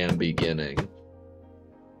goddamn beginning.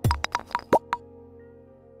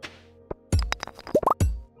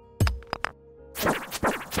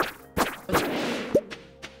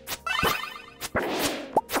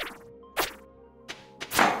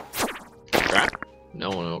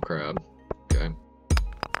 No crab. Okay.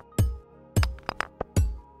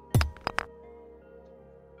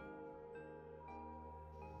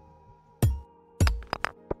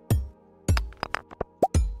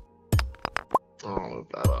 I'll move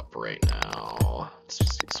that up right now. Let's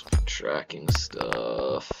just use some tracking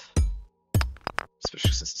stuff.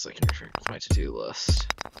 Especially since it's like interfering with my to-do list.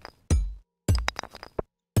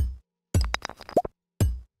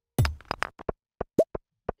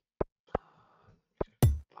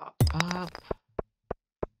 Up.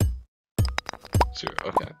 0,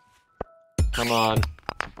 okay. Come on.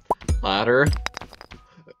 Ladder.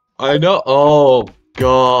 I know. Oh,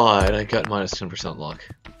 God. I got minus 10% luck.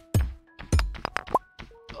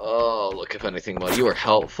 Oh, look, if anything, well, you were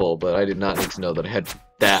helpful, but I did not need to know that I had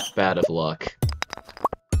that bad of luck.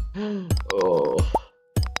 Oh.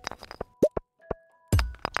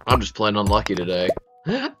 I'm just plain unlucky today.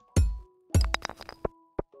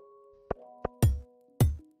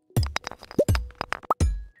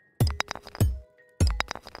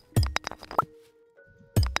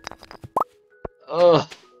 Ugh.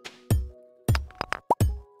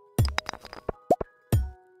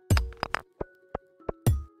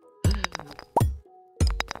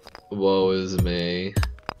 Woe is me.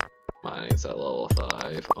 Mining's at level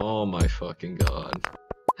 5. Oh my fucking god.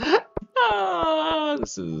 Ah,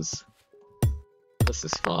 this is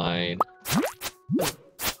fine.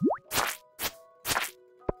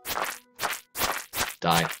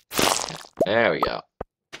 Die. There we go.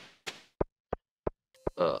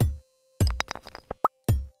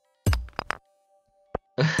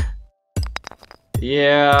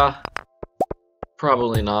 Yeah,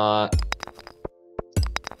 probably not.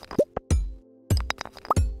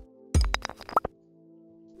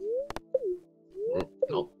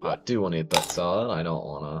 do want to eat that salad. I don't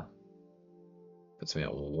want to. Puts me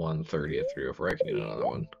at 130 at 304. I can eat another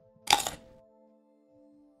one.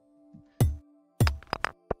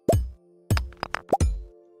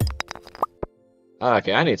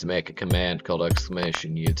 Okay, I need to make a command called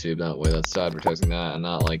exclamation YouTube. That way that's advertising that and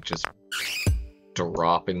not like just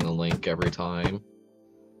dropping the link every time.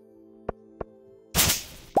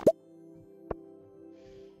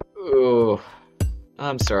 Ooh,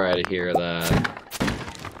 I'm sorry to hear that.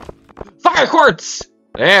 Fire quartz!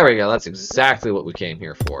 There we go, that's exactly what we came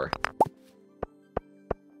here for.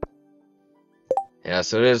 Yeah,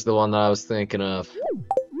 so it is the one that I was thinking of.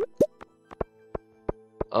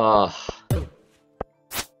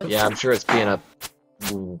 Yeah, I'm sure it's being a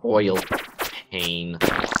royal pain.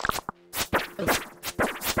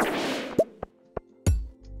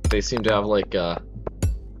 They seem to have like a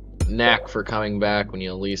knack for coming back when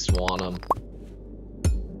you least want them.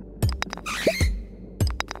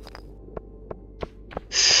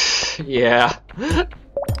 Yeah.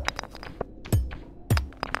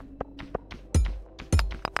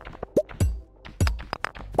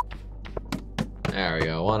 There we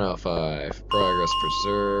go, 105. Progress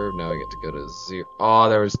preserved. Now I get to go to 0. Oh,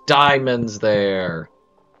 there was diamonds there.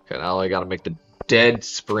 Okay, now I gotta make the dead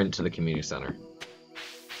sprint to the community center.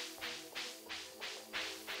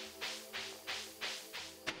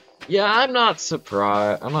 Yeah, I'm not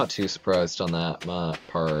surprised. I'm not too surprised on that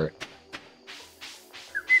part.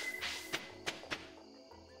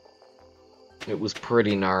 It was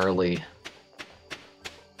pretty gnarly.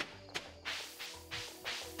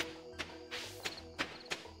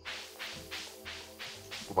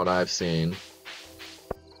 What I've seen.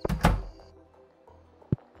 Come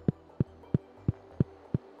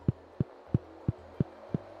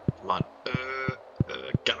on.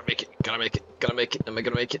 Gotta make it. Gotta make it. Gotta make it. Am I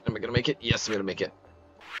gonna make it? Am I gonna make it? Yes, I'm gonna make it.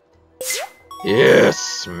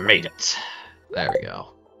 Yes, made it. There we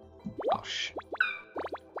go. Oh, shit.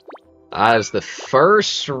 That is the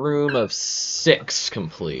first room of 6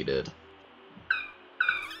 completed.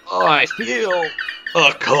 Oh, I feel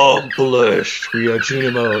accomplished. We are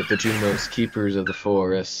Junimo, the Junimos, keepers of the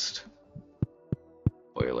forest.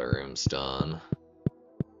 Boiler room's done.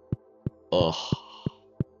 Oh.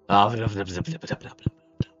 There we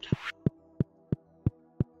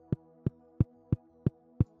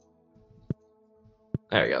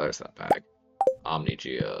go, there's that bag. Omni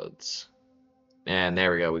Geodes. And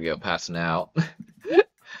there we go passing out. At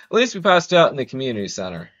least we passed out in the community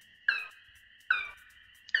center.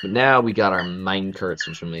 But now we got our mine carts,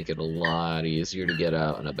 which will make it a lot easier to get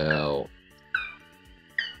out and about.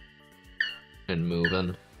 And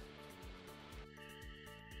moving.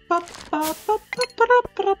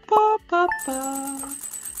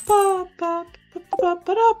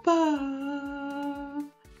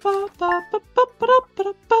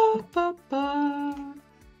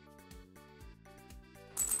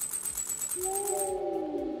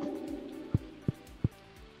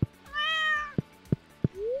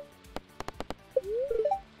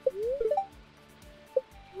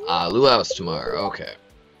 Luau's tomorrow, okay.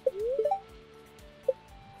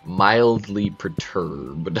 Mildly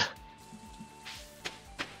perturbed.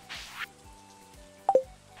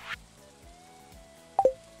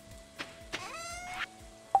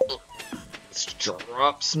 Let's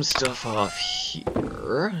drop some stuff off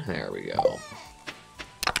here. There we go.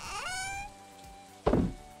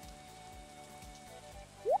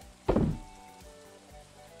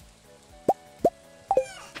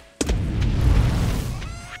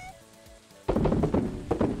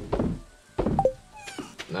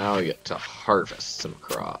 Now we get to harvest some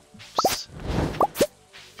crops.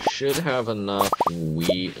 Should have enough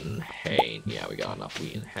wheat and hay. Yeah, we got enough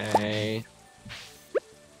wheat and hay.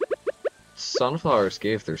 Sunflowers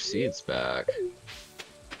gave their seeds back.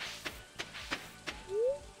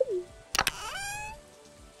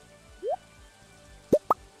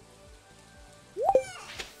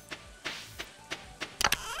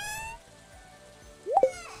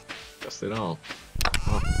 Guess they don't.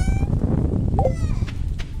 Huh.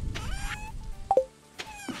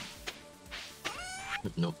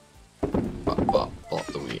 Nope. Bought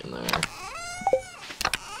the wheat in there.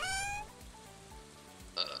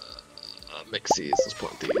 Mix these, let's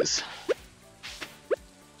plant these.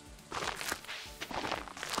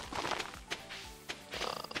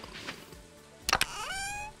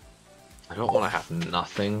 I don't want to have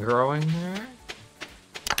nothing growing there.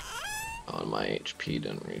 Oh, my HP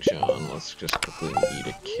didn't reach on. Let's just quickly eat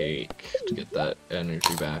a cake to get that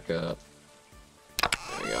energy back up.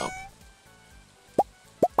 There we go.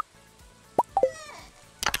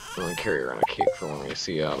 I'm gonna carry around a cake for when we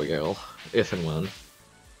see Abigail, if and when.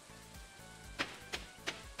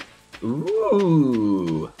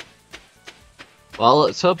 Ooh. Well,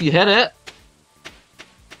 let's hope you hit it.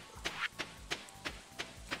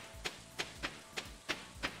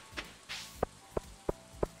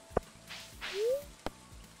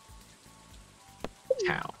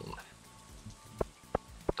 Town.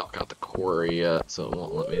 Don't got the quarry yet, so it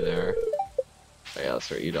won't let me there. Oh, yeah,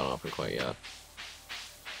 that's right, you don't open quite yet.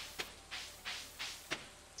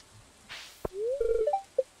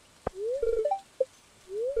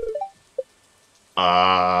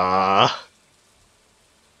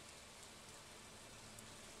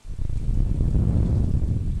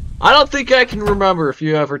 I don't think I can remember if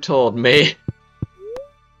you ever told me.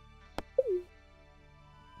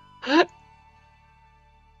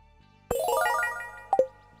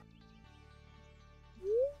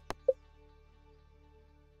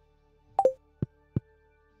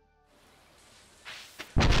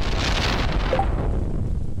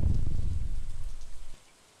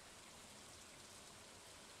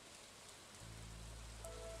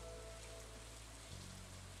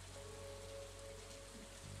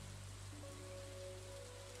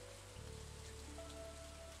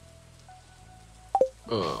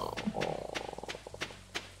 Oh.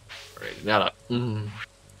 Right, now that.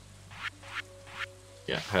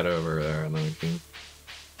 Yeah, head over there and then we can.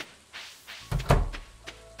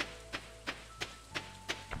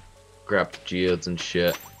 Grab the geodes and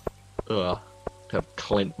shit. Ugh. Have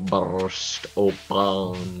Clint burst open.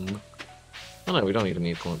 Oh no, we don't even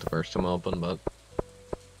need Clint to burst him open, but.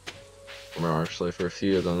 Actually, for a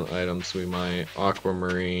few of the items, we might.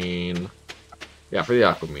 Aquamarine. Yeah, for the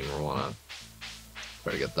Aquamarine, we'll wanna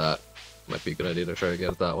try to get that. Might be a good idea to try to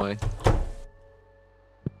get it that way.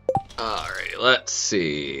 Alright, let's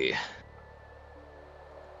see.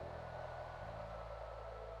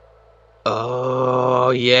 Oh,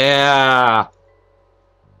 yeah!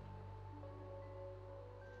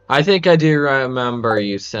 I think I do remember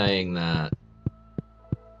you saying that.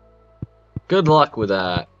 Good luck with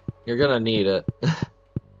that. You're gonna need it.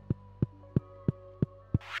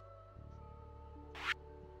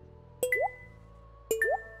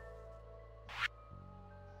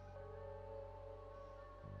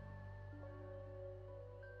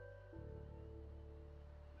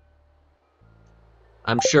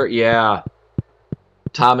 I'm sure, yeah.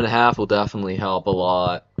 Time and a half will definitely help a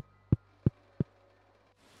lot.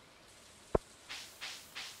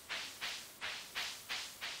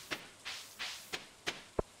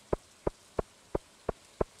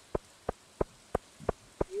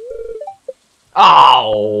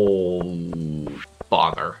 Oh,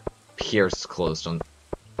 bother. Pierce closed on.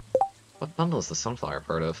 What bundle is the sunflower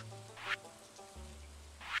part of?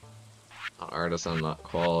 Not artisan, not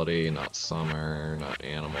quality, not summer, not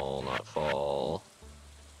animal, not fall.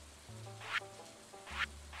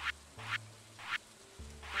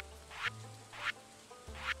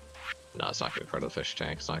 No, it's not going to be part of the fish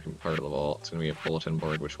tank. It's not going to be part of the vault. It's going to be a bulletin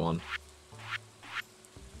board. Which one?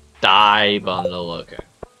 Die bundle. Okay.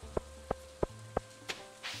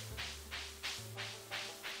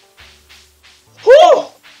 Whew!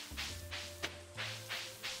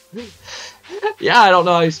 Yeah, I don't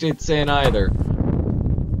know how you stayed sane either.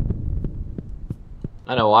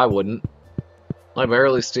 I know I wouldn't. I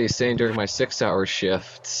barely stay sane during my 6-hour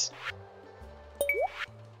shifts.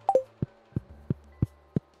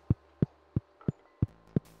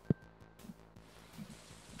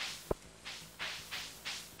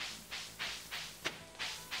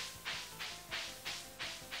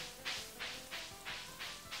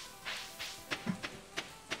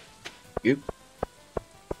 Oop.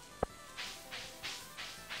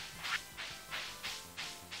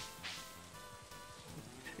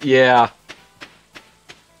 Yeah.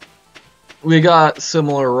 We got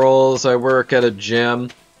similar roles. I work at a gym.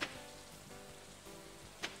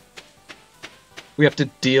 We have to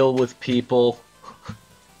deal with people.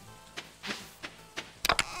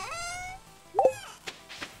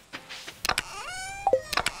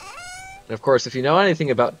 And of course, if you know anything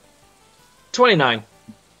about 29.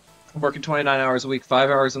 I'm working 29 hours a week, 5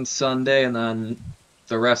 hours on Sunday, and then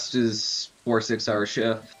the rest is 4 6-hour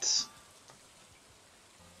shifts.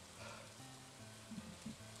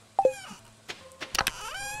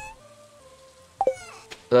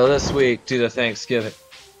 So this week, due to Thanksgiving.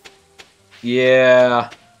 Yeah.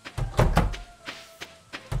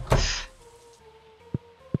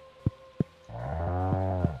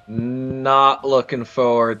 Not looking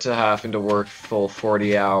forward to having to work full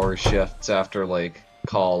 40-hour shifts after, like,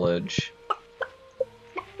 college.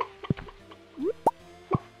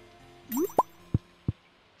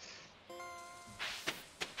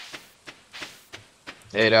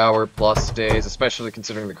 8-hour plus days, especially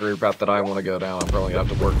considering the career path that I want to go down. I'm probably gonna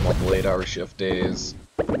have to work multiple 8-hour shift days.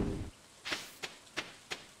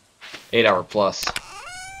 8-hour plus.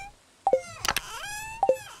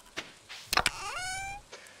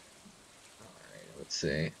 Alright, let's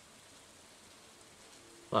see.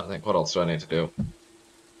 I think, what else do I need to do?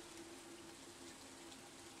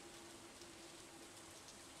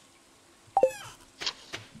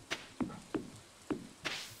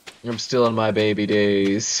 I'm still in my baby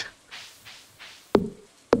days.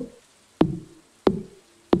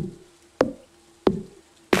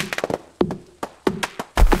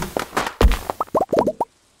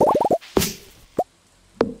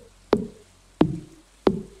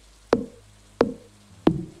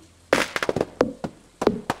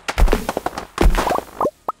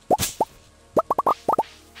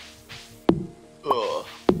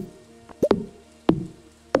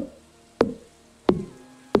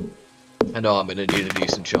 I know I'm gonna need a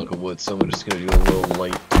decent chunk of wood, so I'm just gonna do a little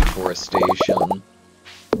light deforestation.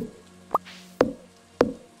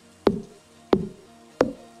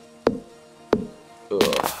 Ugh.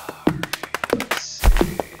 Let's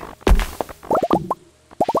see.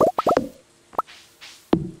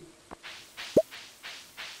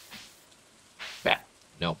 Bat.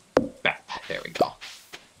 No. Bat. There we go.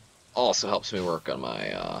 Also helps me work on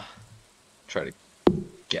my, try to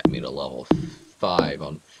get me to level 5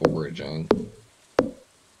 on foraging.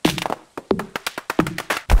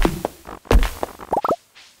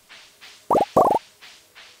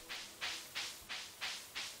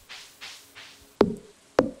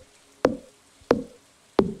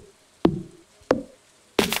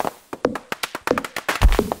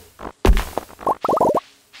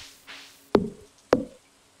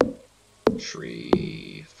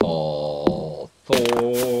 Tree fall for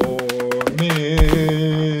me.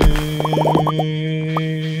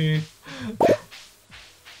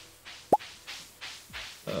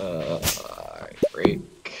 Break.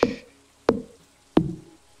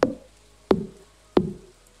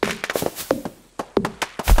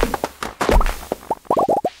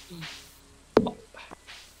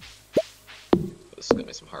 This is gonna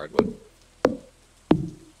be some hardwood.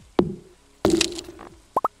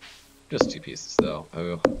 Just 2 pieces though.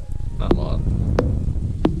 Oh, not a lot.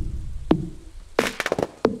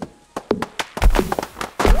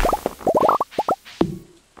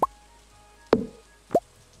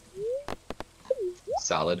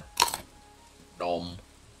 Salad. Nom.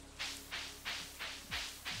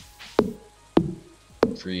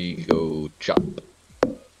 3, go chop.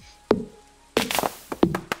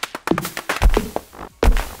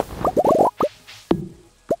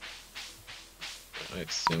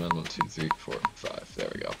 Alright, zoom in. 1, 2, 3, 4, 5. There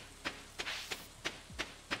we go.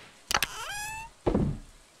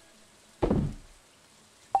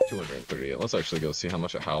 $238. Let's actually go see how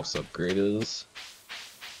much a house upgrade is.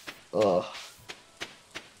 Ugh.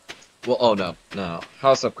 Well, oh no, no.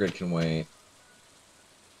 House upgrade can wait.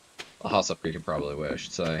 A house upgrade can probably wait, I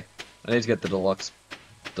should say. I need to get the deluxe,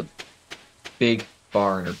 the big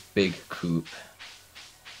barn or big coop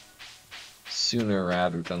sooner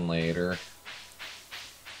rather than later.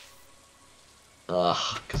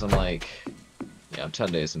 Ugh, because I'm like, yeah, I'm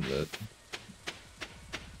 10 days into it.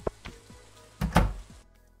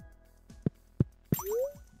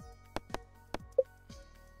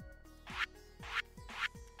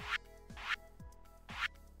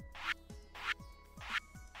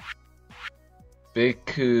 Big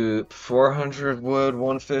coop, 400 wood,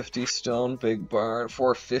 150 stone, big barn,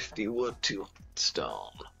 450 wood, 2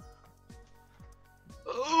 stone.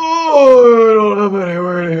 Oh, I don't have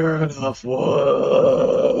anywhere near enough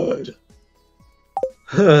wood.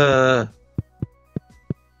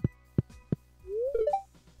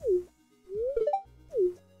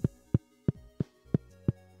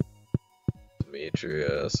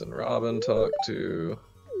 Demetrius and Robin talked to.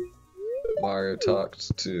 Mario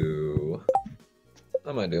talked to. How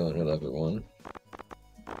am I doing with everyone?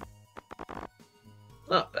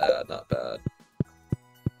 Not bad, not bad.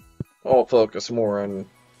 I'll focus more on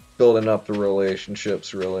building up the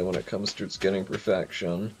relationships, really, when it comes to getting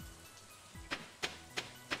perfection.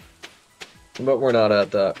 But we're not at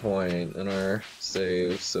that point in our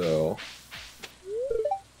save, so...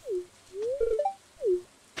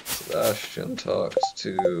 Sebastian talks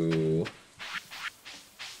to...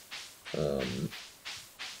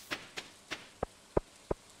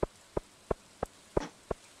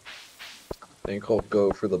 I think I'll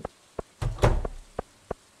go for the... I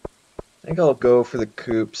think I'll go for the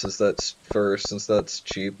coop since that's first, since that's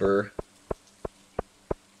cheaper.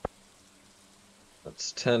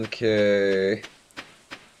 That's 10k.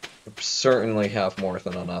 certainly have more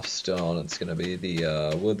than enough stone. It's gonna be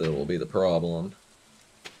the wood that will be the problem.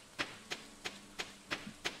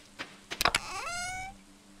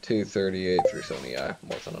 238, 370, yeah,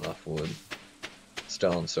 more than enough wood.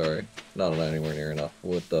 Stone, sorry. Not anywhere near enough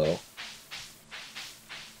wood, though.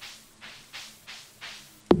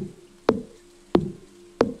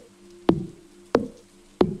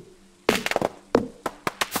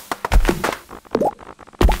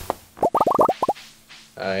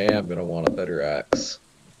 I am gonna want a better axe.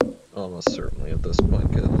 Almost certainly at this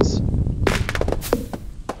point, because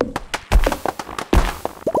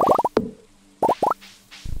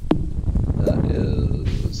that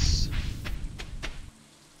is...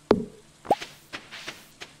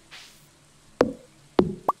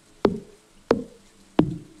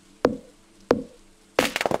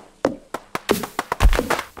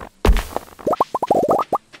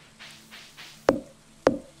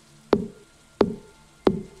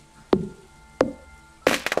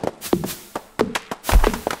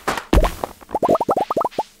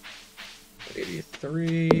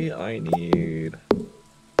 I need...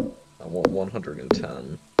 I want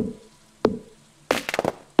 110.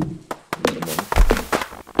 Minimum.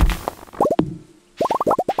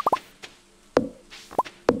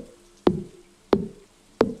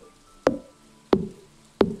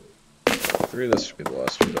 Three of this should be the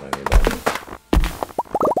last two that I need then.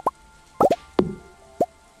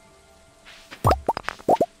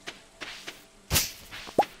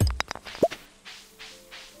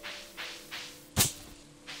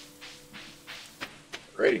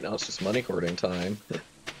 Great, now it's just money hoarding time.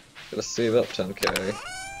 Gotta save up 10k.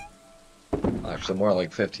 Actually, more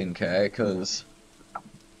like 15k, because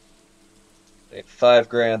I need 5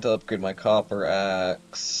 grand to upgrade my copper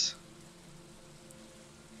axe.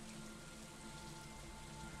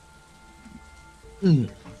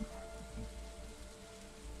 Can't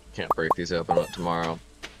break these open tomorrow.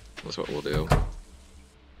 That's what we'll do.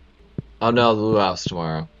 Oh no, the Blue House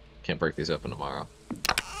tomorrow. Can't break these open tomorrow.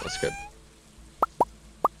 That's good.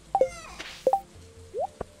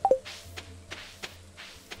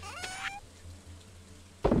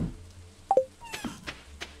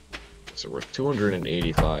 So we're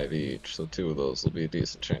 285 each, so 2 of those will be a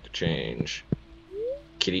decent chunk of change.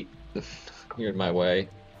 Kitty, you're in my way.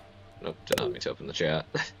 Nope, did not mean to open the chat.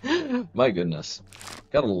 My goodness.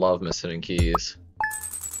 Gotta love missing keys.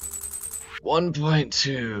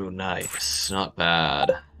 1.2, nice. Not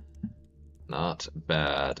bad. Not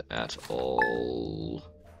bad at all.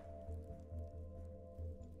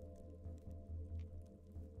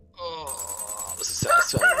 Oh, this is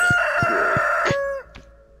satisfying.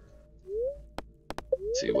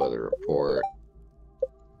 See weather report.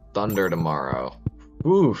 Thunder tomorrow.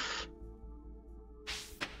 Oof.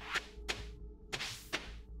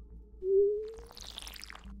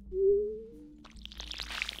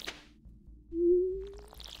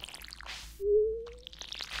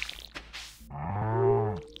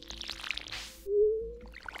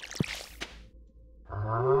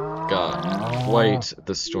 God, quite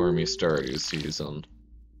the stormy Stardew season.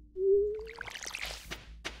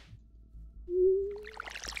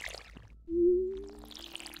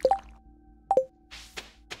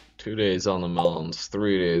 Two days on the melons,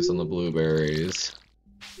 3 days on the blueberries.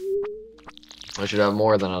 I should have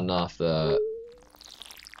more than enough that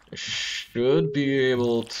I should be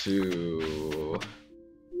able to...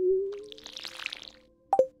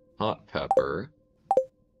 Hot pepper.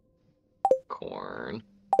 Corn.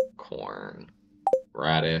 Corn.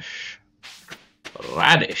 Radish.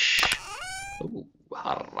 Radish! Ooh,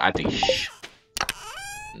 radish.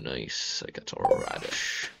 Nice, I got a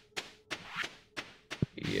radish.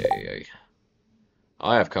 Yay.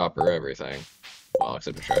 I have copper everything. Well,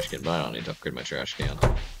 except a trash can, but I don't need to upgrade my trash can.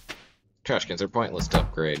 Trash cans are pointless to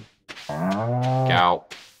upgrade. Cow.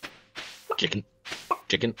 Chicken.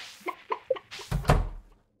 Chicken.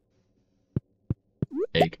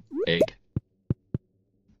 Egg. Egg.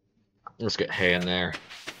 Let's get hay in there.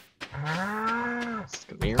 It's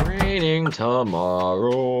gonna be raining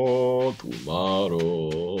tomorrow.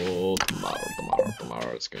 Tomorrow.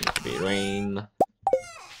 It's going to be rain.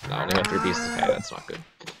 No, I only have 3 pieces of hay, that's not good.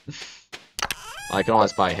 I can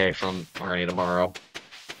always buy hay from Arnie tomorrow.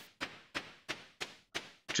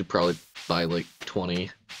 Should probably buy like 20.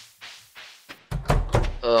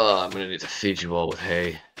 I'm gonna need to feed you all with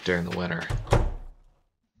hay during the winter.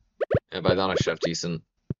 And by then I should have decent...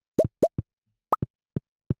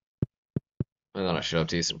 By then I should have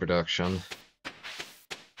decent production.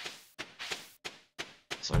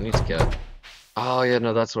 So I need to get... Oh yeah,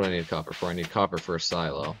 no, that's what I need copper for. I need copper for a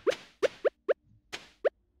silo.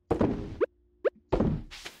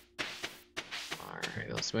 Alright,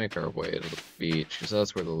 let's make our way to the beach, because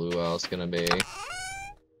that's where the luau's gonna be. I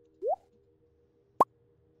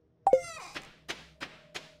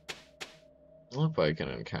hope I can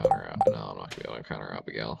encounter... No, I'm not gonna be able to encounter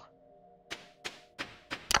Abigail.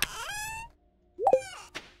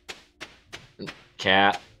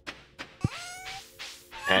 Cat.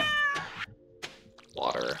 Pet.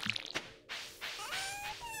 Water.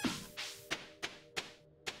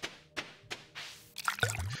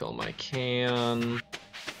 Fill my can.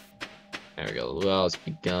 There we go, the luau's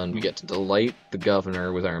begun. We get to delight the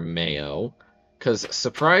governor with our mayo. Because,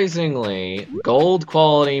 surprisingly, gold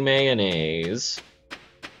quality mayonnaise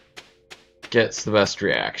gets the best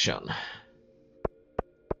reaction.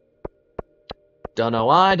 Don't know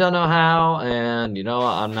why, don't know how, and you know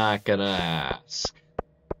what, I'm not gonna ask.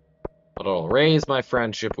 But it'll raise my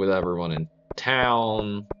friendship with everyone in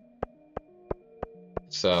town.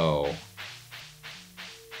 So...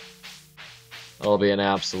 it'll be an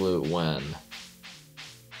absolute win.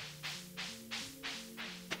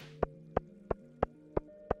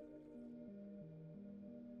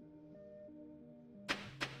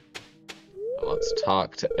 Let's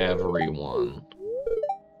talk to everyone.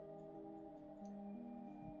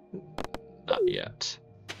 Not yet.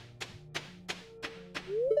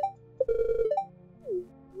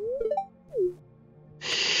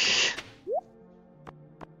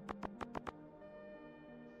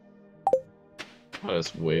 That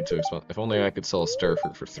is way too expensive. If only I could sell a star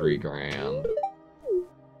fruit for $3 grand.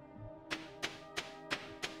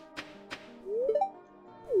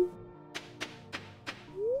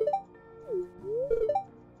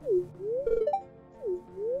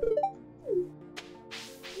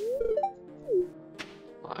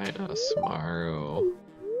 Linus, Maru,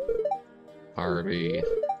 Barbie.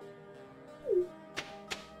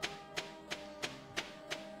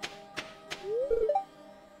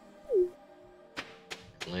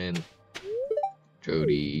 Lynn,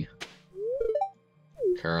 Jody,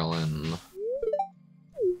 Carolyn,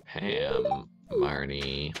 Pam,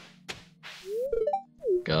 Marnie,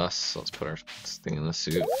 Gus. Let's put our thing in the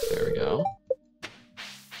soup. There we go.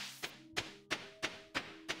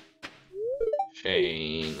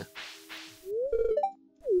 Shane,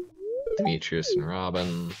 Demetrius and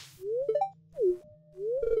Robin,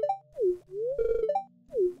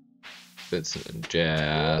 Vincent and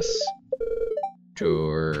Jess,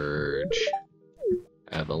 George,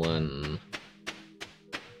 Evelyn,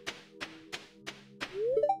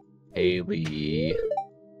 Haley,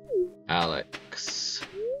 Alex,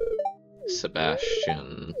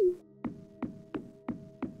 Sebastian,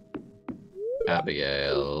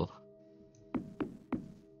 Abigail,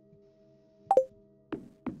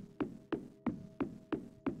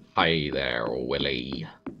 hi there, Willie.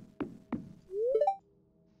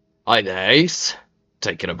 Hi there, Ace.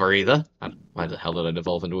 Taking a breather. Why the hell did I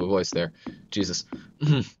devolve into a voice there? Jesus.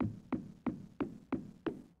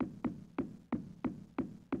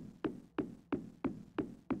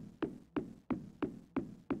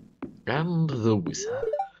 And the wizard.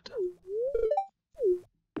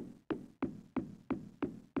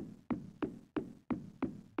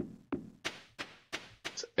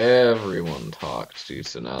 So everyone talked to,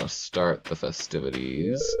 so now start the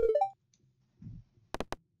festivities.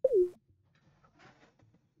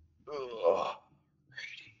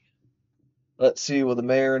 Let's see, will the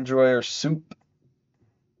mayor enjoy our soup?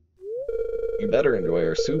 You better enjoy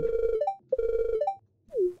our soup.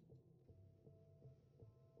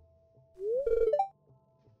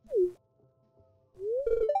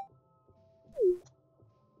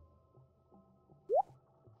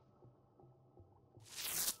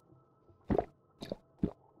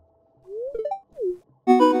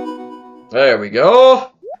 There we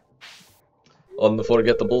go!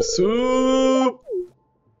 Unforgettable soup!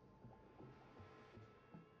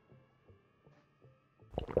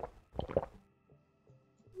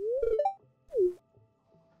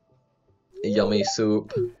 Yummy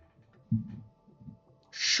soup.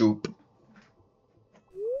 Soup.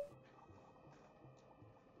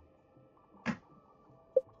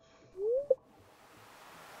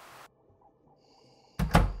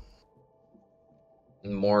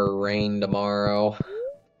 More rain tomorrow.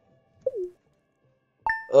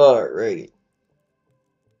 Alrighty.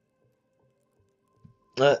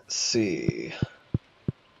 Let's see.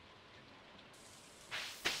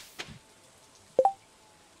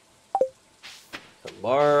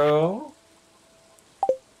 Tomorrow.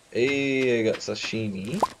 Hey, I got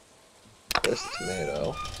sashimi. There's the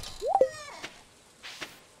tomato.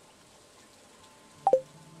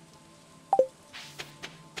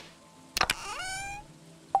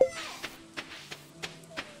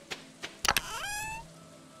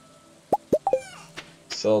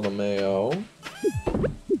 sell the mayo. Pet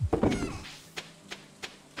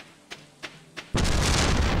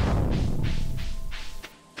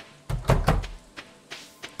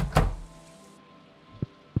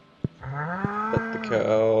the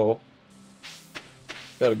cow.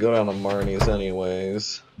 Gotta go down to Marnie's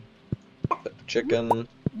anyways. Pet the chicken.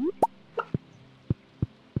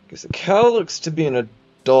 Because the cow looks to be an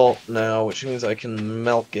adult now, which means I can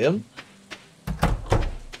milk him.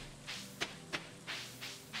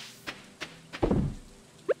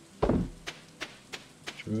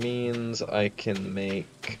 Which means I can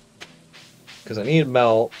make... Because I need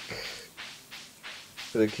milk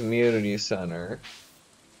for the community center.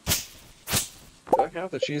 Do I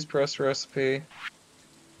have the cheese press recipe?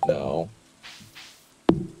 No.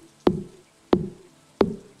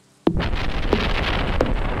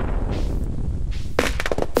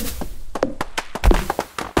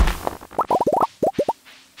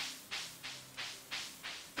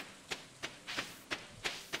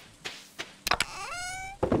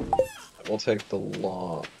 We'll take the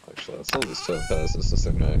law. Actually, let's sell these topaz. This is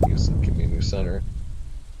something I can use in the community center.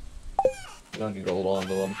 I don't need to hold on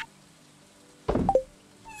to them.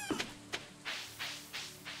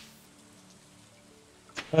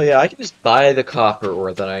 Oh yeah, I can just buy the copper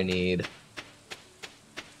ore that I need.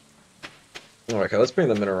 Okay, let's bring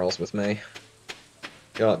the minerals with me.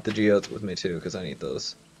 Got the geodes with me too, because I need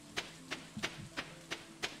those.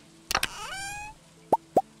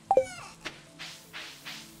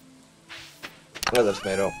 Oh, the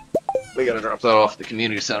tomato. We gotta drop that off at the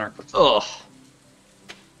community center. Ugh.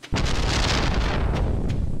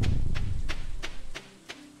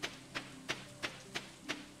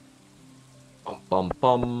 Bum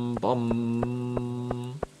bum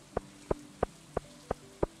bum.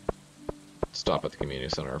 Stop at the community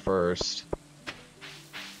center first.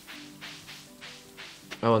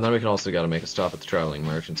 Oh, and then we can also gotta make a stop at the traveling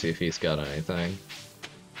merchant, see if he's got anything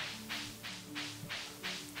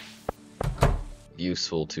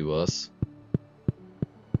useful to us.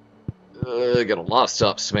 Got a lot of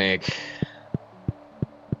stops to make.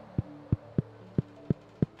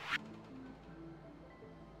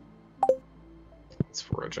 It's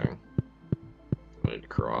foraging. I need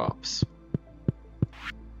crops.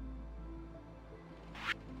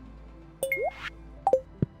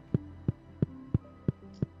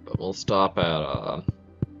 But we'll stop at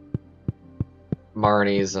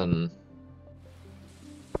Marnie's and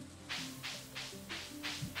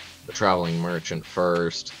the traveling merchant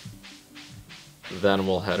first. Then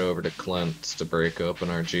we'll head over to Clint's to break open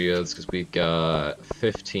our geodes, because we've got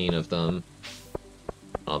 15 of them.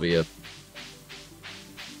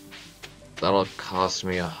 That'll cost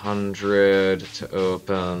me 100 to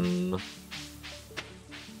open.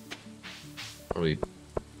 That'll be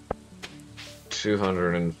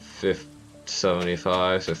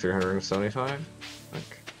 275, so 375?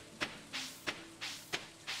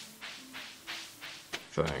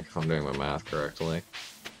 I think, if I'm doing my math correctly.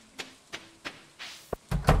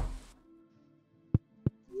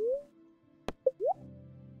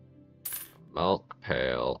 Milk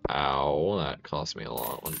pail. Ow, that cost me a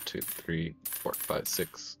lot. 1, 2, 3, 4, 5,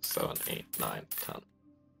 6, 7, 8, 9, 10.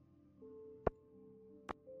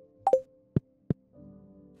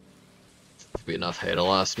 Should be enough hay to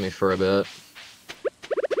last me for a bit.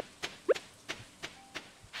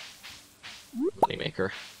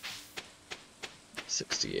 Moneymaker.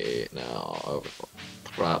 68 now. Over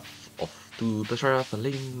off to the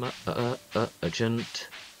traveling merchant.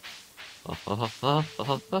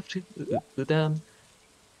 Off to them.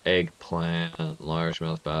 Eggplant,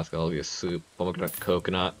 largemouth basket, I'll get soup, pomegranate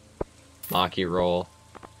coconut, maki roll.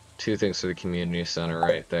 2 things for the community center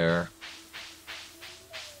right there.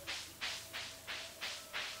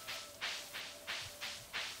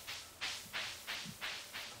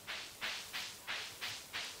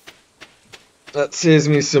 That saves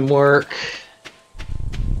me some work.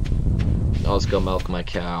 I'll just go milk my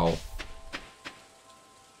cow.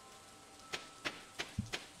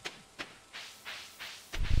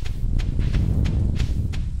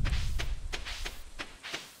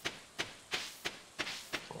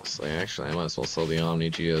 Actually, I might as well sell the Omni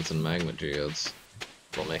Geodes and Magma Geodes.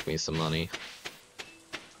 It'll make me some money.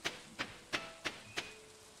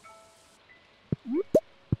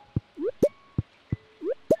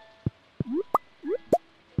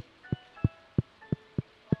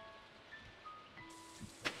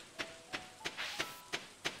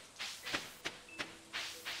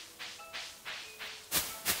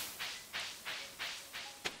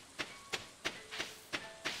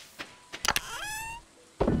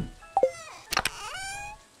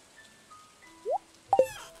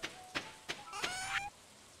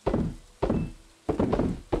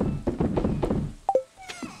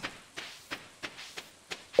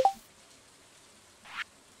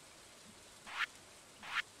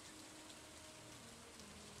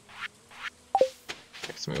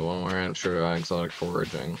 Gets me one more answer to exotic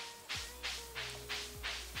foraging.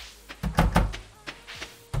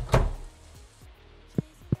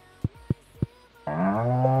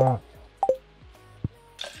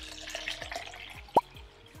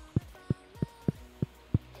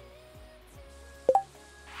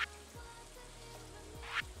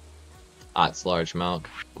 Ah, it's large milk.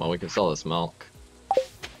 Well, we can sell this milk.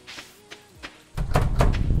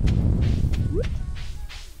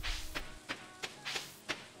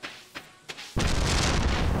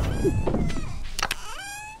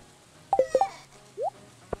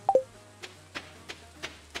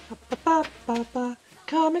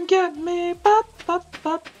 Come and get me.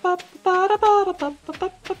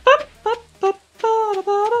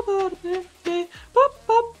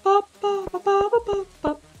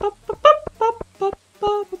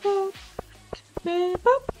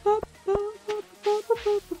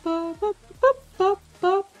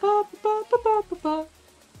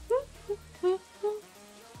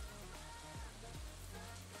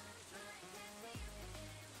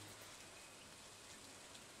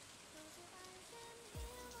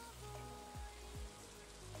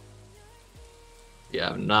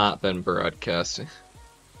 Yeah, I've not been broadcasting.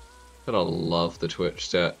 But I love the Twitch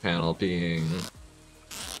stat panel being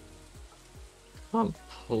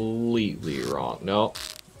completely wrong. No.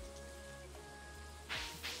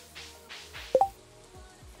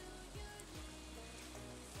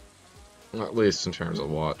 At least in terms of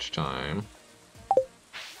watch time.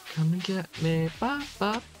 Come and get me. Ba,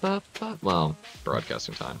 ba, ba, ba. Well,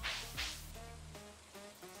 broadcasting time.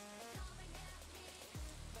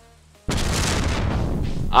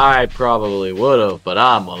 I probably would've, but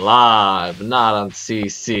I'm alive, not on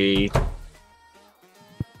CC.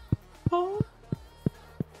 Oh.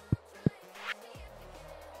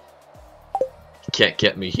 Can't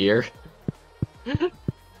get me here.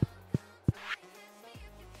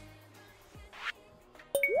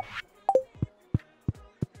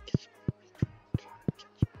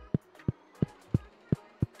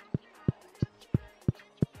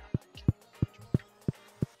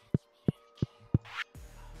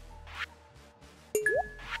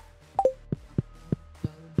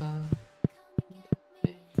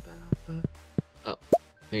 Oh,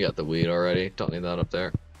 you got the weed already. Don't need that up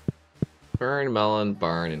there. Burn, melon,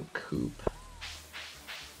 barn, and coop.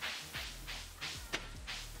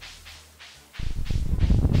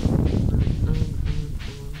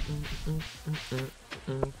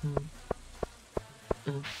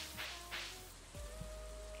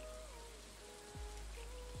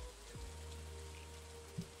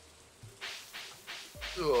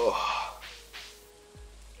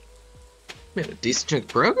 Made a decent chunk of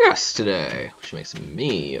progress today, which makes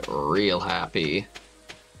me real happy.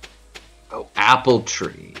 Oh, apple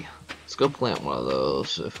tree. Let's go plant one of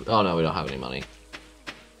those. Oh no, we don't have any money.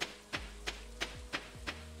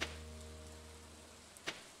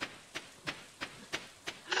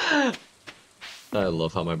 I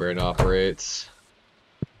love how my brain operates.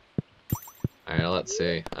 Alright, let's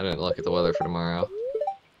see. I didn't look at the weather for tomorrow.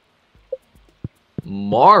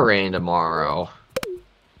 More rain tomorrow.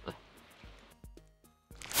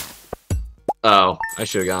 Oh, I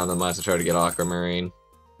should have gone to the mines to try to get aquamarine.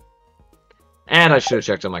 And I should have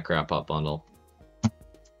checked on my crab pot bundle.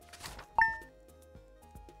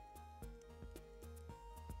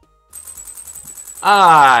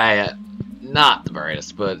 Not the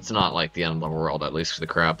brightest, but it's not like the end of the world, at least for the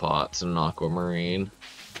crab pots and an aquamarine.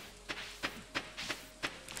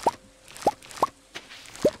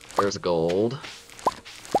 There's gold.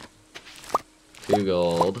 2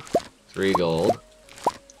 gold. 3 gold.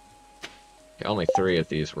 Okay, only 3 of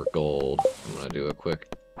these were gold. I'm gonna do a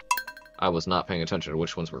quick... I was not paying attention to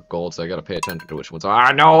which ones were gold, so I gotta pay attention to which ones are...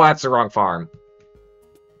 Ah, no, that's the wrong farm!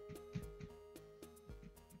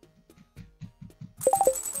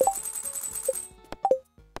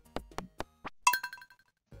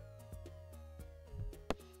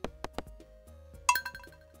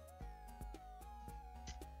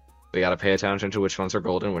 We gotta pay attention to which ones are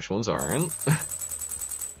gold and which ones aren't.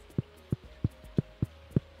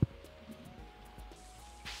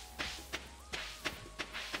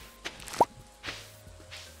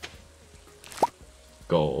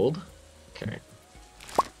 Gold. Okay.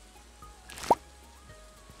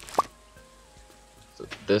 So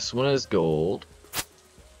this one is gold.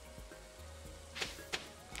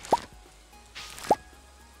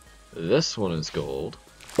 This one is gold.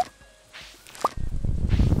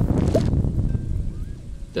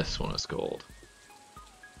 This one is gold.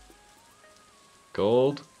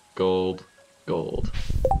 Gold, gold, gold.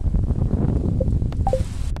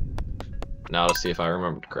 Now to see if I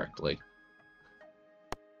remembered correctly.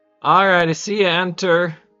 Alright, I see you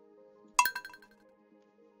enter.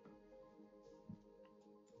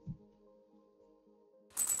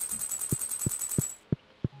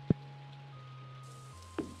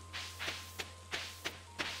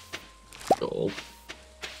 Gold.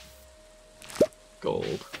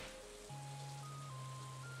 Gold.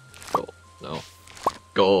 Gold. No.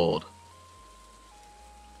 Gold.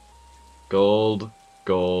 Gold.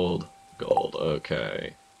 Gold. Gold.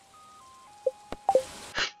 Okay.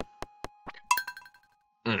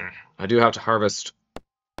 I do have to harvest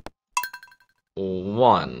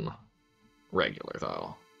one regular,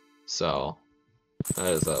 though. So,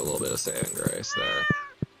 that is that little bit of saving grace there.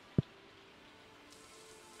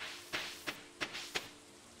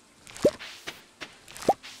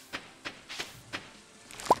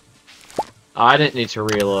 I didn't need to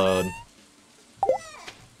reload.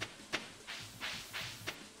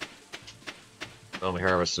 Only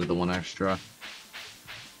harvested the one extra.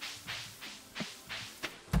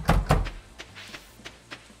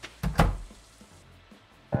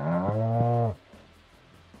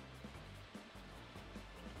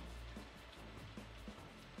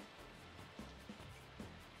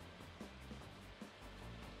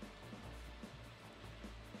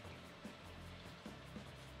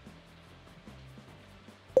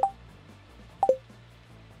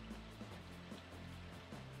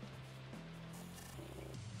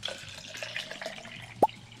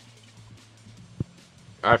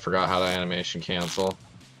 I forgot how to animation cancel.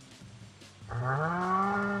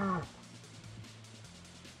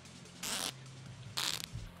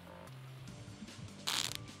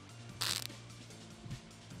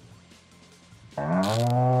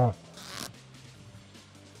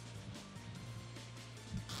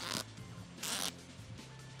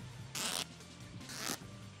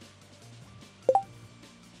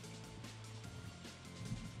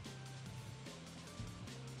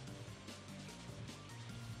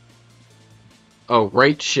 Oh,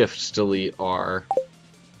 right shift delete R.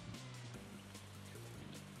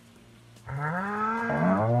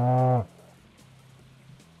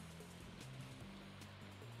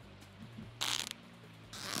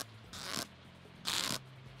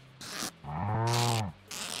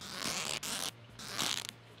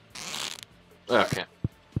 Okay.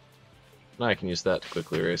 Now I can use that to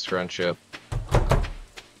quickly erase friendship.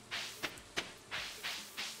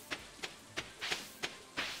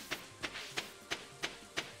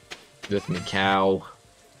 With me cow.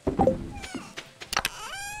 Okay,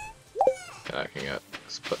 I can get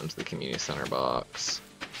this put into the community center box.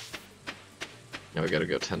 Now we gotta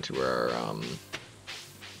go tend to our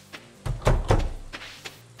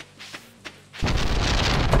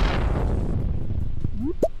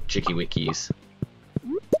Chicky Wikis.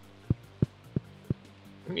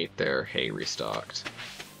 Meet their hay restocked.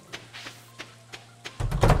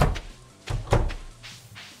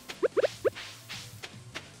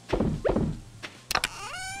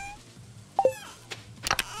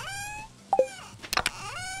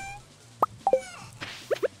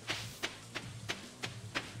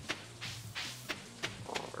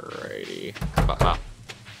 Alrighty. Bop, bop.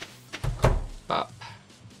 Bop.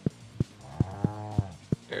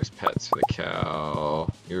 There's pets for the cow.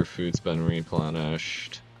 Your food's been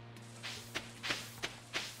replenished.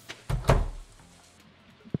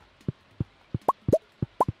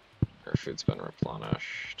 Her food's been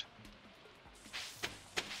replenished.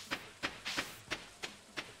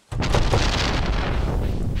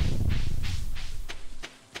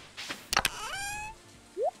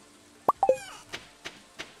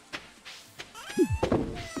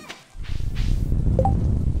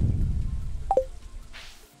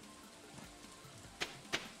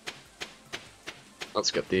 Let's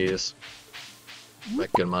get these.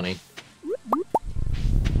 Make good money.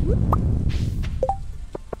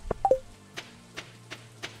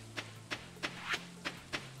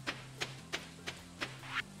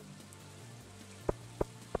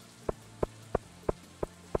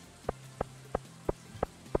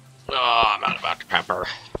 Oh, I'm out of Dr. Pepper.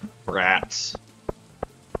 Rats.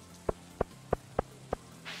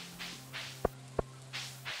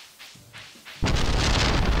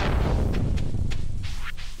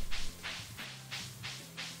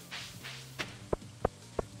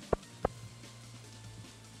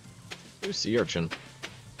 Ooh, sea urchin.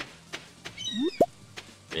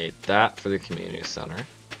 Need that for the community center.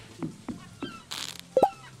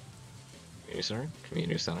 Community center?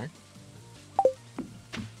 Community center.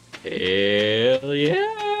 Hell yeah!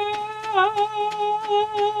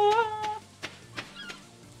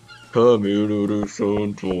 Community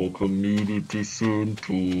center, community center.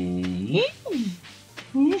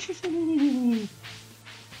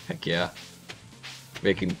 Heck yeah.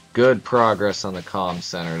 Making good progress on the comm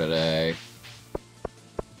center today.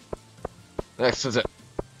 Next is at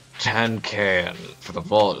 10k, and for the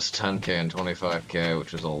vault it's 10k and 25k,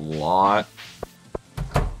 which is a lot.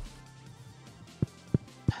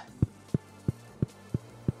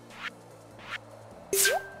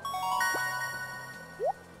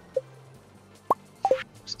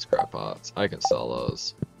 Scrap pots. I can sell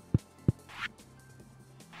those.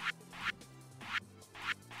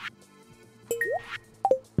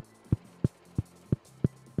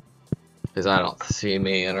 Because I don't see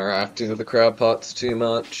me interacting with the crab pots too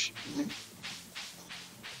much.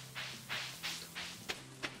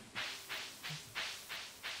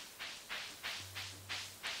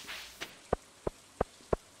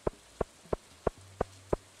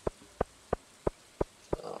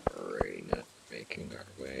 Alright, making our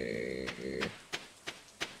way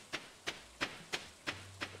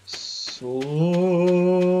slowly,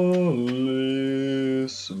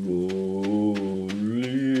 slowly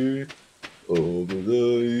over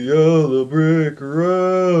the yellow brick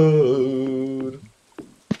road.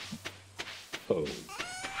 Oh.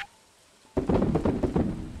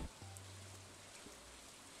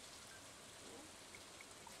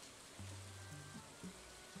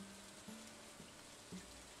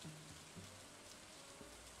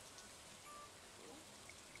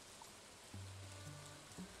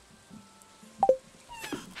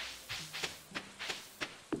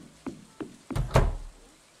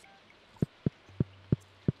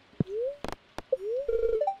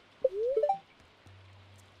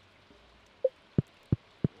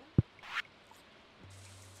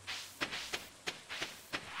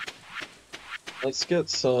 Let's get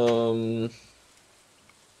some...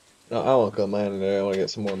 No, I won't go mining today. I want to get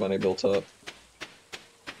some more money built up.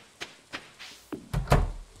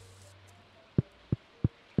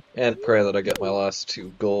 And pray that I get my last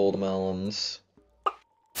 2 gold melons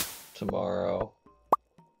tomorrow.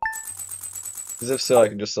 Because if so, I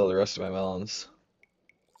can just sell the rest of my melons.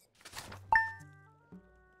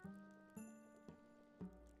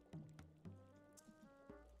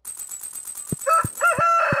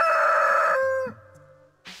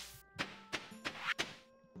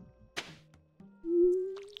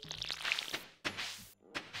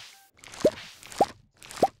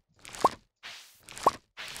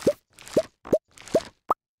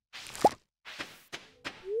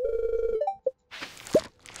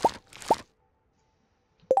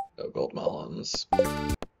 No gold melons.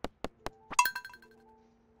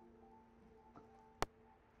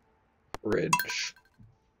 Ridge.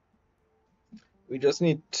 We just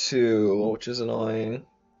need 2, which is annoying.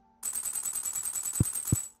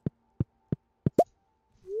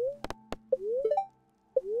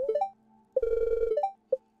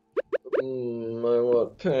 I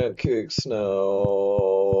want pancakes now.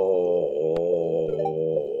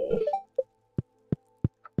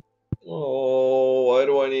 Oh, why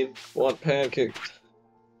do I want pancakes?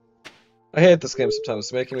 I hate this game sometimes.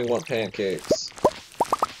 It's making me want pancakes.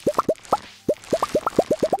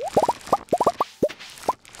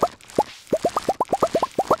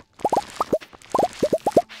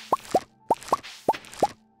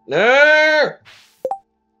 No!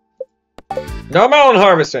 No melon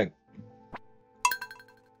harvesting!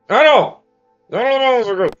 I know! No melons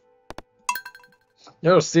are good!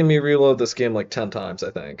 You'll see me reload this game like 10 times,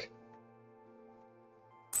 I think.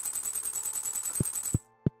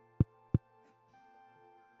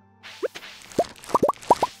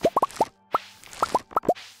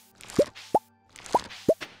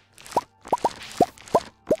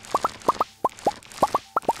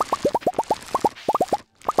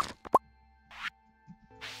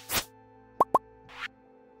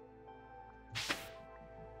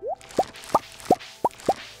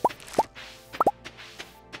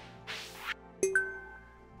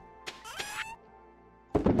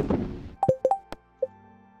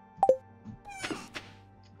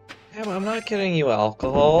 Damn, I'm not getting you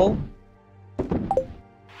alcohol.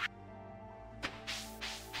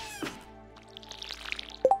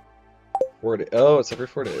 Oh, it's every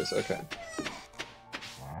 4 days, okay.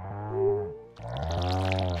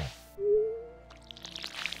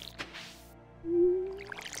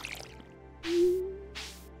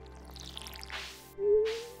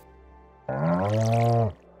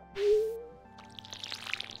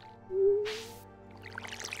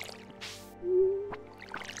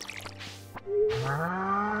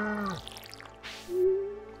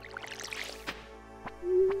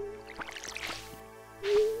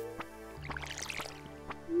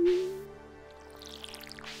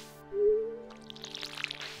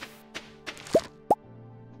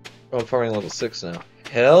 Oh, I'm farming level 6 now.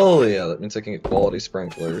 Hell yeah, that means I can get quality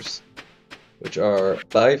sprinklers. which are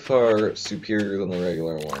by far superior than the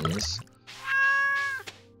regular ones.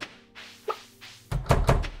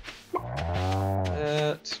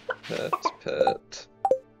 Pet.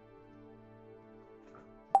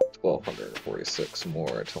 1,246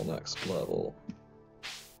 more till next level.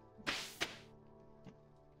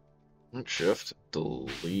 Shift,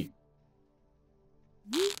 delete.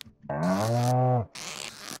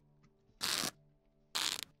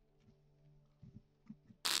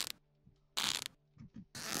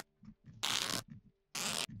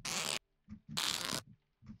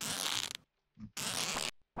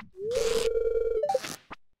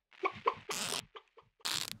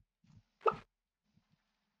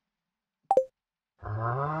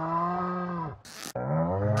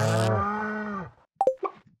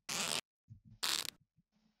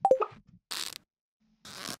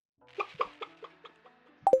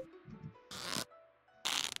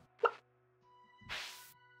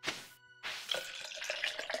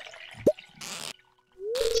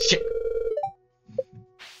 Shit.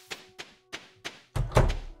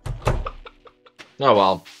 Oh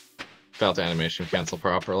well. Failed the animation cancel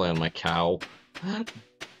properly on my cow.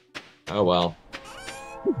 Oh well.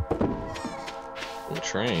 The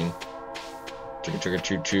train. Chugga chugga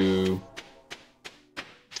choo choo.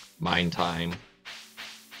 Mine time.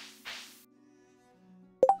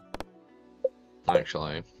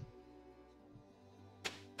 Actually.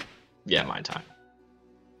 Yeah, mine time.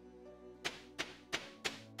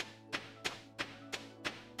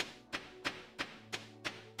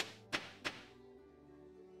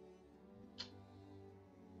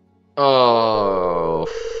 Oh,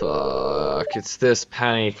 fuck. It's this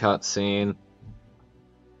penny cutscene.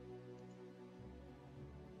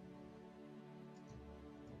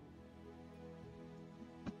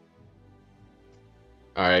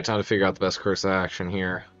 Alright, time to figure out the best course of action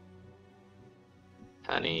here.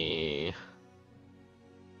 Penny.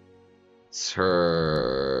 It's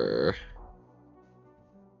her...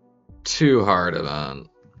 too hard event.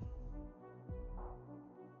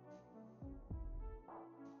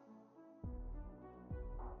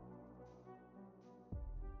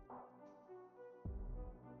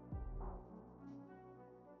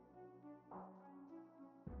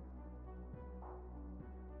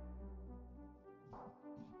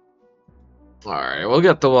 Alright, we'll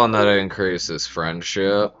get the one that increases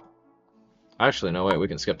friendship. Actually, no, wait, we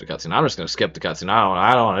can skip the cutscene. I'm just gonna skip the cutscene.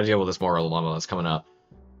 I don't want to deal with this moral dilemma that's coming up.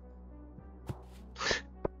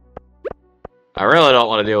 I really don't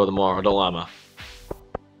want to deal with the moral dilemma.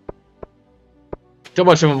 Too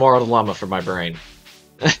much of a moral dilemma for my brain.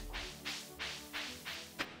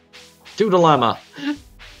 Too dilemma.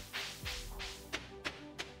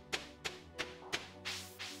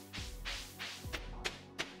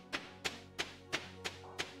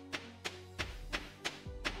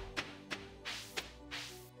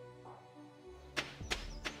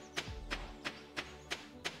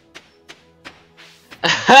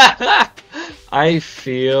 I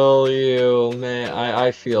feel you, man.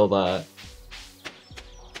 I feel that.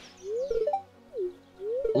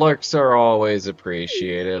 Lurks are always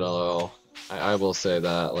appreciated, although I will say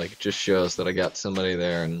that, like, it just shows that I got somebody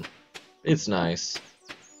there, and it's nice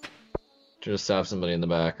to just have somebody in the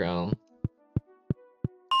background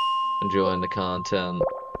enjoying the content,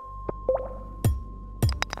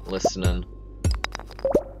 listening.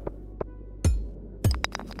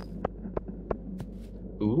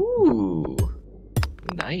 Ooh,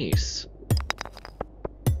 nice.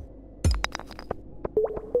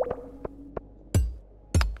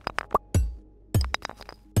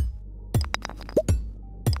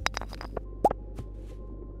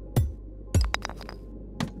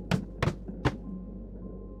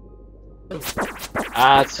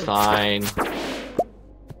 That's fine.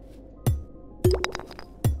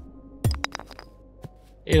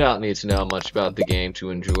 You don't need to know much about the game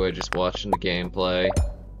to enjoy just watching the gameplay.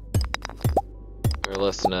 Or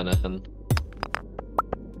listening in.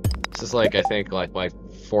 This is like, I think, like my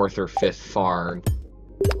 4th or 5th farm.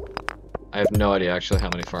 I have no idea actually how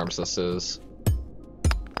many farms this is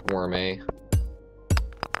for me.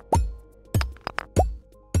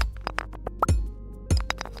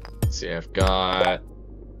 Let's see, I've got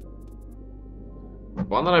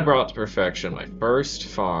one that I brought to perfection, my first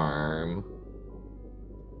farm.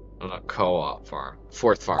 Oh, not co-op farm.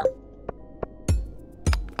 4th farm.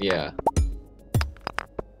 Yeah.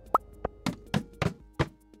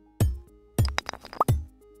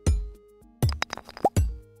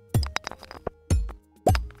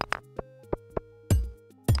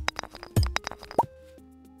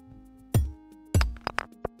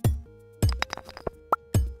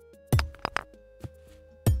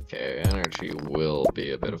 Okay, energy. She will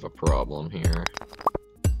be a bit of a problem here.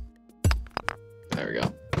 There we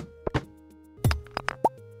go.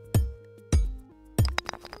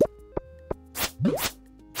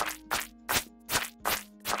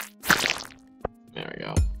 There we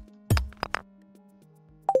go.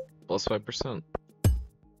 Plus 5%.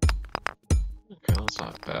 Okay, that's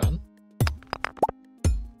not bad.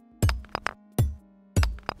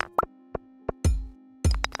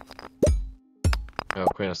 Oh,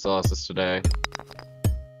 Queen of Solaces today.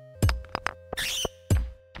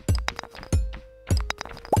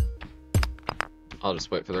 I'll just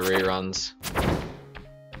wait for the reruns.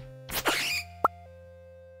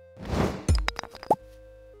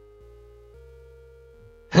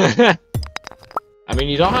 I mean,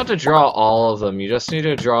 you don't have to draw all of them, you just need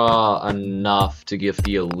to draw enough to give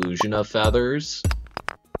the illusion of feathers.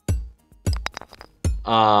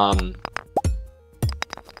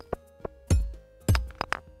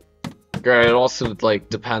 Great, it also,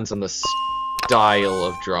 like, depends on the style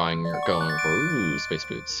of drawing you're going for. Ooh, space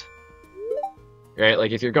boots. Right,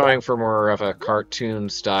 like, if you're going for more of a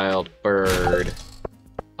cartoon-styled bird,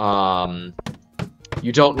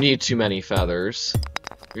 you don't need too many feathers.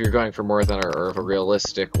 If you're going for more than of a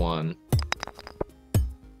realistic one,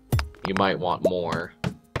 you might want more.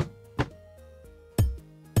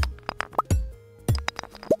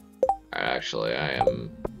 Actually, I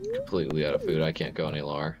am completely out of food. I can't go any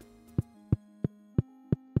lower.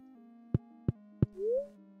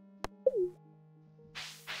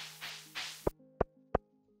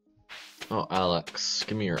 Oh, Alex,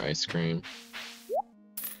 give me your ice cream.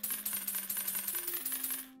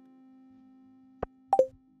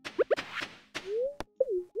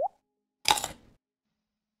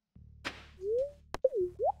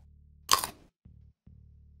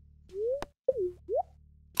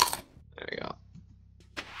 There we go.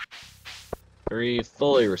 3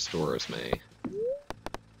 fully restores me.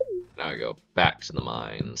 Now I go back to the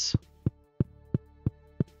mines.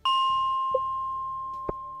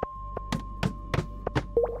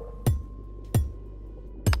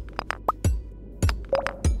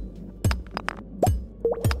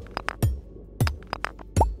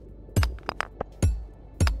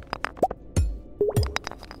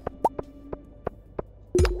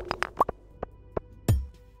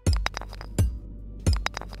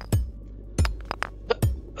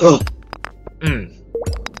 Ugh. Get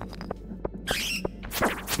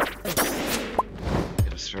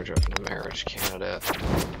a Stardew from a marriage candidate.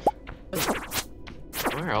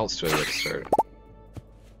 Where else do I get started?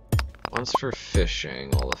 One's for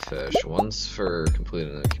fishing, all the fish. One's for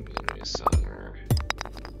completing the community center.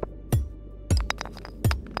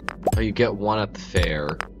 Oh, you get one at the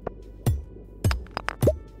fair.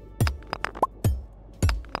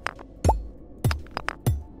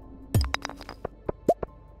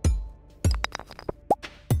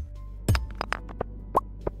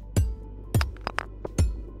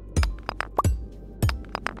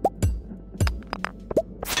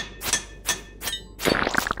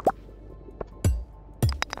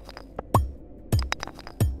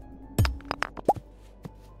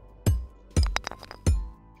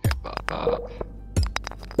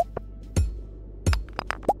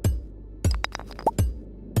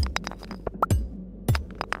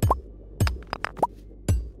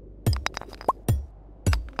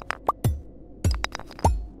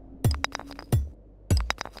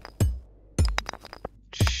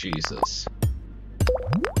 Jesus.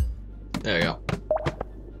 There you go.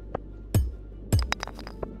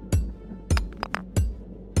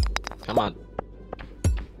 Come on.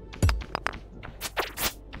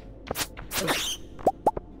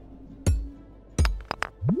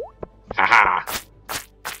 Haha.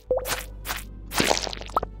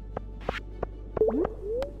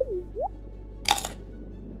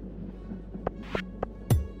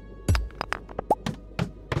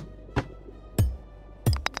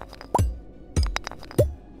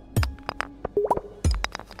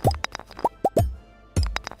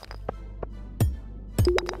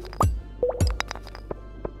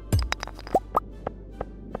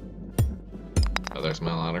 Oh, there's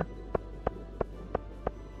my ladder.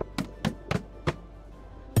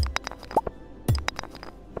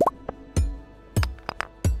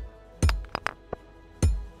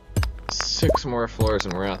 Six more floors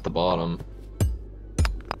and we're at the bottom.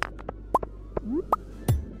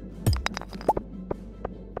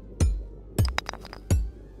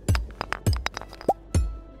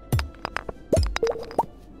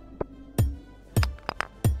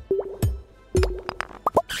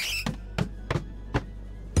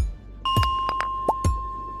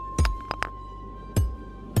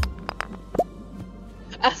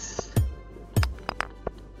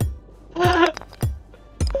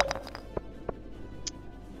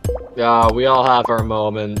 Yeah, we all have our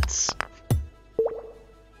moments.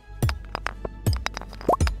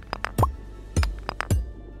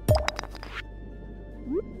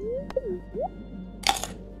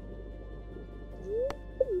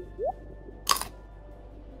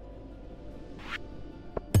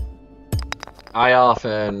 I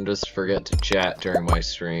often just forget to chat during my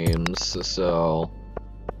streams, so...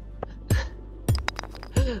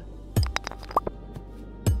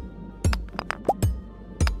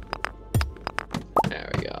 There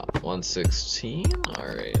we go. 116?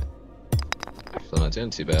 Alright. Actually, not doing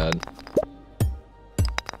too bad.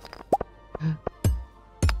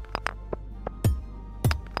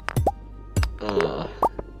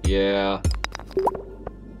 Yeah.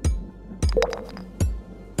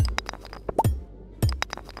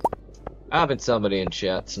 Having somebody in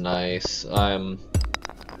chat's nice. Oh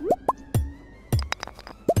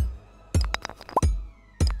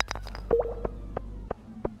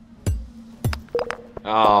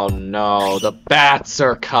no, the bats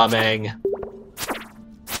are coming!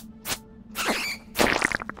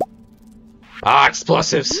 Ah,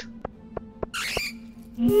 explosives!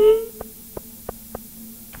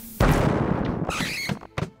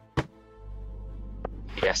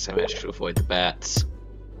 Yes, I managed to avoid the bats.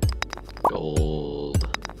 Gold.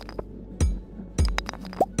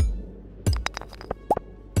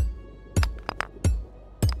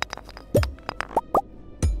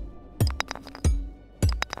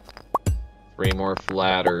 Three more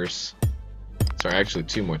ladders. Sorry, actually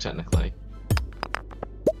 2 more technically.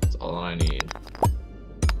 That's all I need.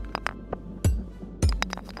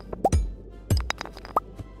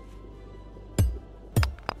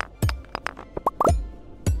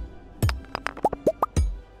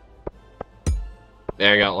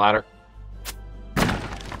 There you go, ladder.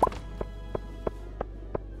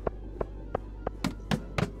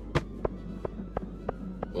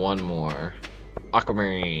 One more.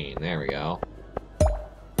 Aquamarine, there we go.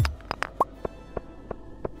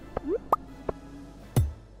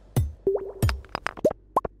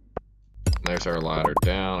 There's our ladder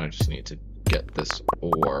down. I just need to get this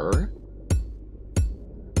ore.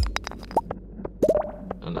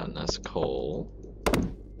 And then that's coal.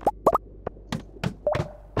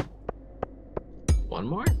 One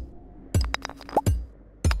more?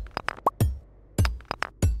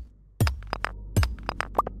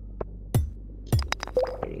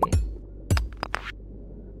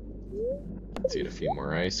 Let's eat a few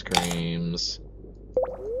more ice creams.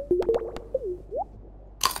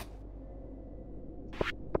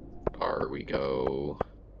 There we go.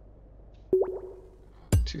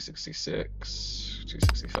 266,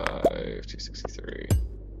 265, 263.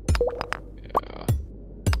 Yeah.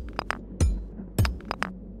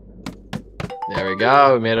 There we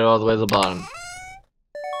go, we made it all the way to the bottom.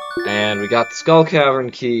 And we got the Skull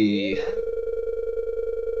Cavern key.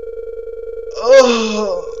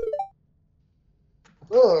 Oh!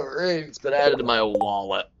 Alright, it's been added to my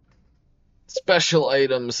wallet. Special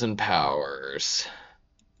items and powers.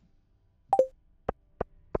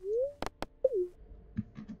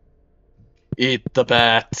 Eat the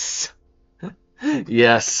bats.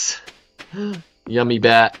 Yes. Yummy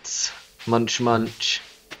bats. Munch munch.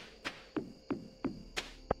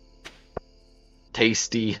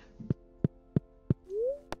 Tasty.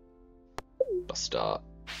 Bus stop.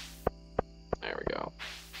 There we go.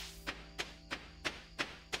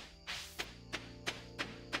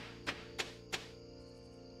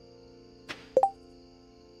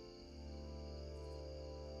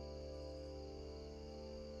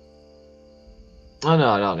 Oh no,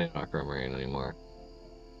 I don't need Aquamarine anymore.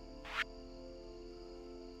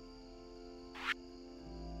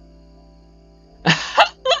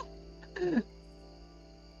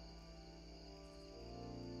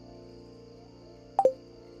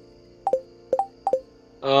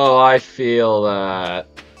 Oh, I feel that.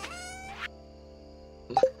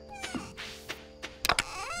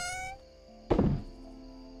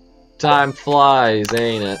 Time flies,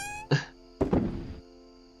 ain't it?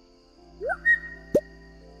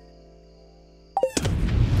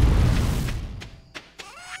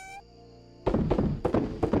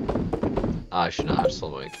 I should not have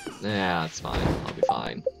slow wake. Yeah, that's fine. I'll be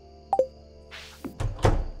fine.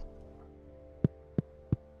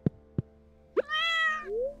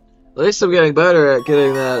 At least I'm getting better at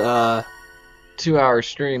getting that 2-hour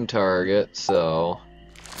stream target, so...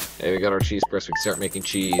 Hey, we got our cheese press, we can start making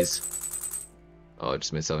cheese. Oh, I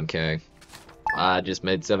just made 7k. I just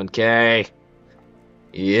made 7k!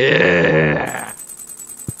 Yeah!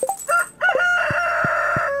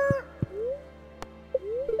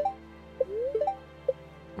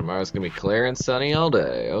 Tomorrow's gonna be clear and sunny all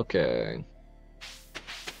day, okay.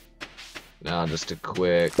 Now just a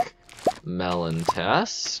quick melon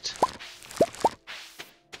test.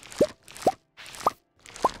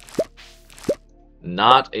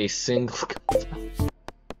 Not a single.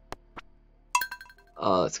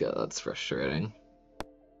 Oh, that's frustrating.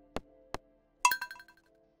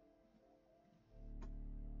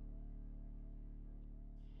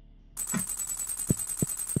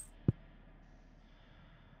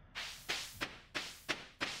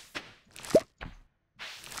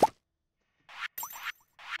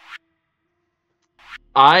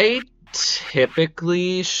 I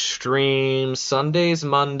typically stream Sundays,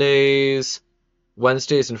 Mondays,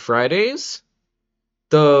 Wednesdays, and Fridays.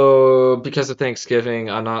 Though, because of Thanksgiving,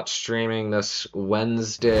 I'm not streaming this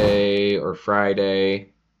Wednesday or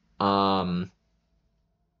Friday. Next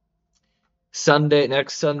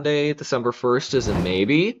Sunday, December 1st, is a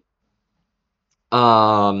maybe.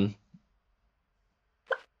 And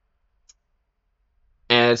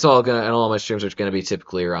it's all gonna, and all my streams are gonna be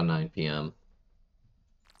typically around 9 p.m.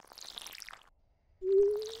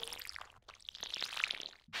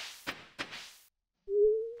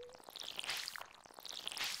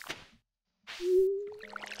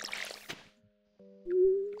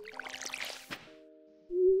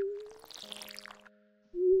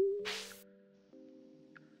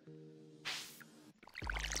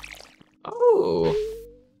 Oh.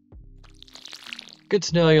 Good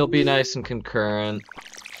to know you'll be nice and concurrent.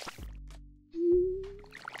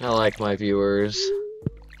 I like my viewers.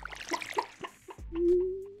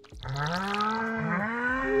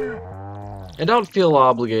 And don't feel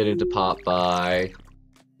obligated to pop by.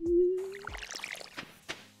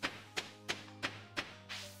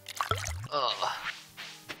 Ugh.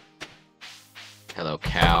 Hello,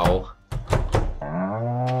 cow.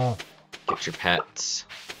 Get your pets.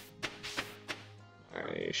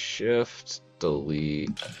 Alright, shift, delete,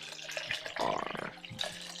 R.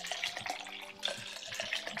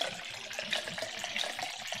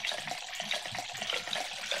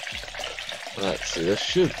 Let's see, this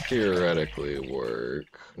should theoretically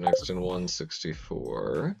work. Next in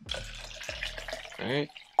 164. Alright,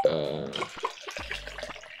 huh.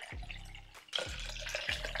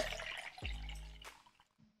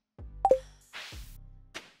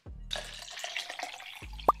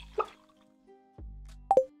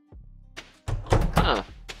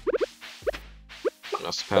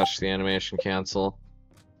 Must patch the animation cancel.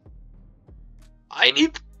 I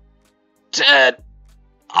need 10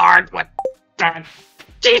 hard with the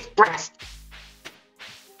teeth breast.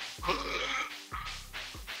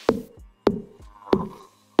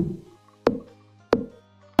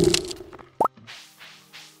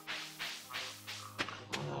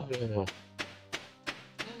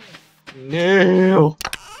 No.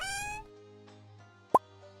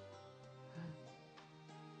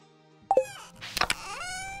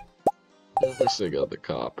 At least I got the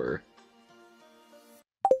copper.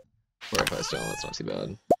 Or if I still, that's not too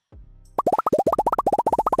bad.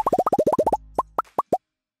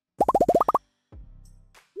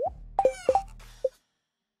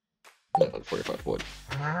 No, 45 wood.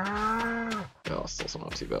 Oh, it's also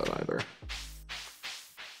not too bad either.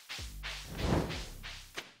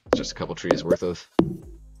 Just a couple trees worth of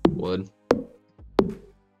wood.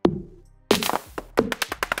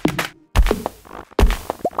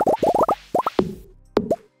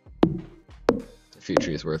 A few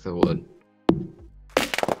trees worth of wood.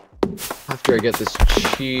 After I get this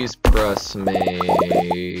cheese press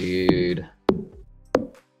made,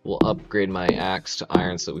 we'll upgrade my axe to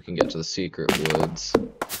iron so we can get to the secret woods.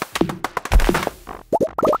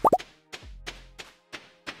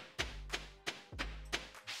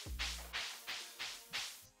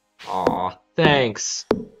 Aw, thanks.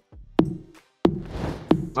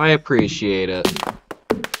 I appreciate it.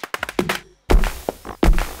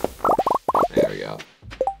 There we go.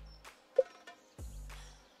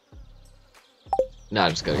 Now I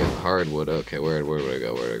just gotta get the hardwood. Okay, where do I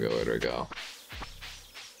go? Where do I go?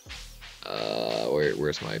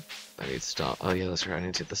 Where's my... I need stump. Oh yeah, that's right, I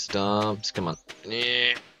need to get the stumps. Come on.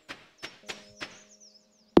 Yeah.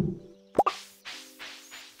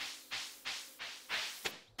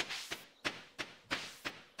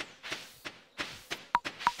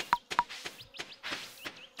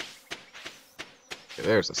 Okay,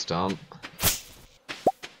 there's a stump.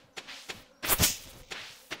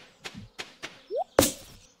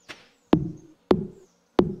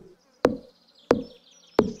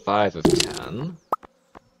 Five of 10.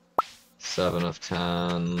 7 of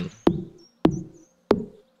 10.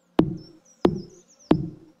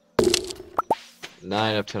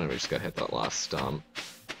 9 of 10. We just gotta hit that last stump.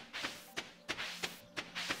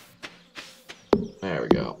 There we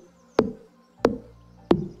go.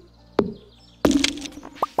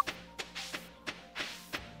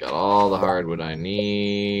 hardwood I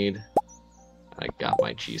need. I got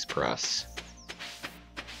my cheese press.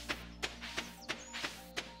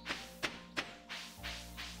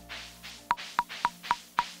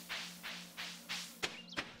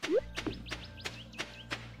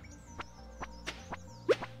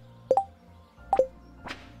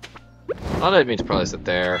 Oh, I didn't mean to probably sit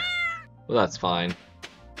there. Well, that's fine.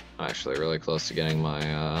 I'm actually really close to getting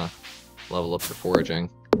my level up for foraging.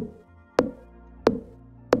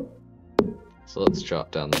 So let's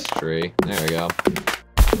chop down this tree. There we go.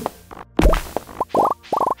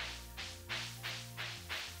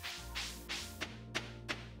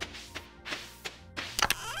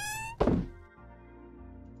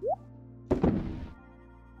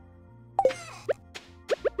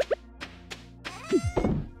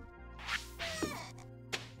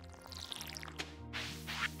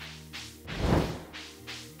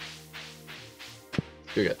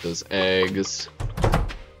 We got those eggs.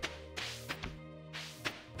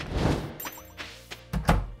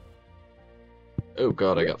 Oh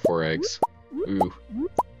god, I got 4 eggs. Ooh.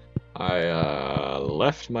 I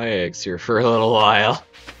left my eggs here for a little while.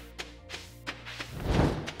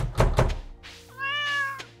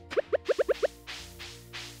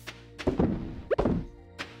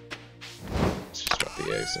 Let's just drop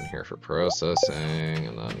the eggs in here for processing,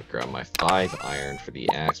 and then grab my 5 iron for the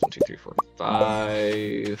axe. 1, 2, 3, 4,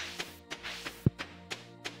 5.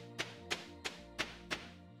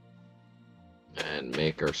 And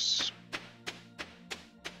make our sprint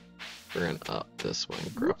up this way.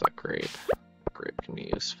 Grab that grape. Grape can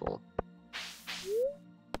be useful.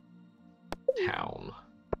 Town.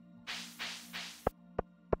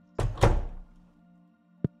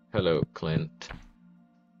 Hello, Clint.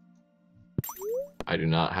 I do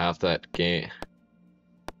not have that game.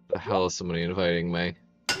 The hell is somebody inviting me?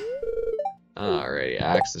 Alrighty,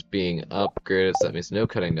 axe is being upgraded, so that means no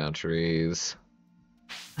cutting down trees.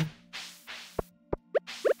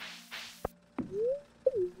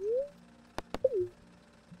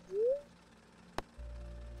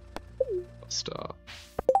 Stop.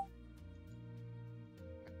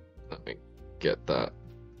 Let me get that.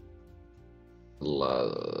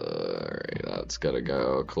 Alright, that's gotta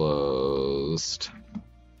go closed.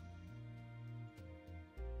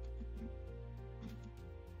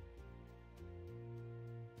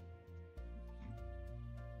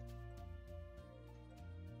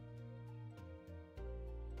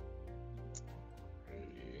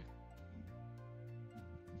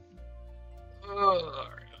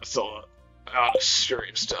 Alright, that's all out of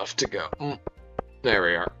stream stuff to go. There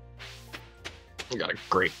we are. We got a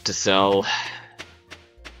grape to sell.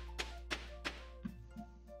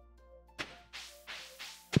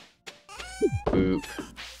 Boop.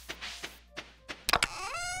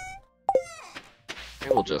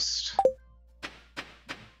 Maybe we'll just...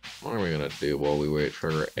 What are we gonna do while we wait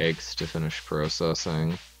for our eggs to finish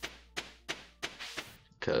processing?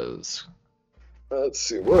 Because... Let's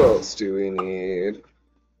see, what else do we need?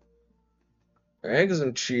 Our eggs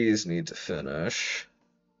and cheese need to finish.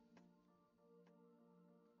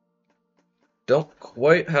 Don't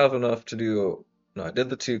quite have enough to do... No, I did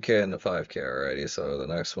the 2K and the 5K already, so the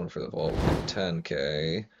next one for the vault will be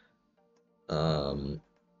 10K.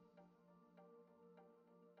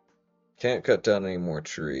 Can't cut down any more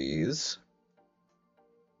trees.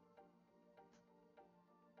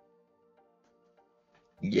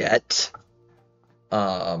 Yet.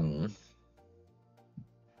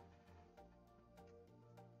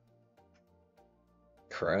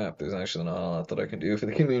 Crap, there's actually not a lot that I can do for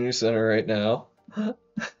the community center right now.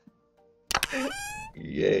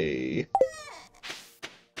 Yay.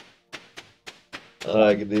 All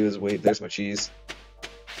I can do is wait. There's my cheese.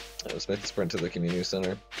 Let's make the sprint to the community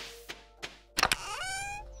center.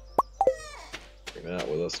 Bring that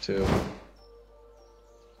with us too.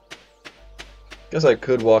 Guess I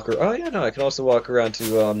could walk around. Oh yeah, no, I can also walk around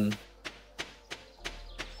to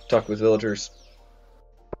talk with villagers.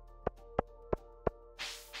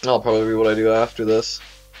 That'll probably be what I do after this.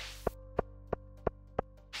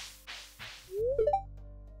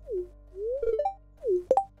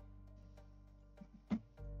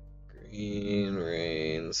 Green,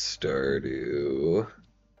 Raine, Stardew.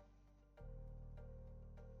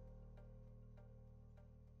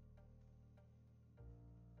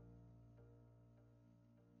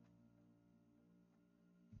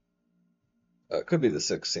 It could be the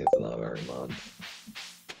 16th of every month.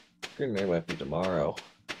 Green May might be tomorrow.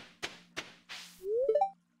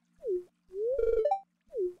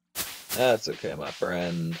 That's okay, my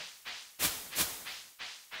friend.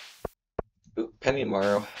 Ooh, Penny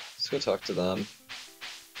tomorrow. Let's go talk to them.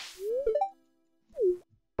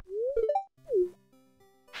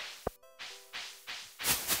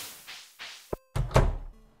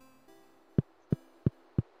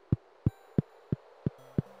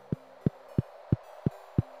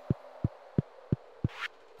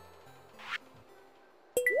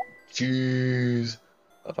 Jeez.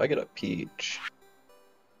 If I get a peach.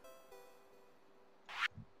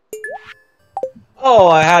 Oh,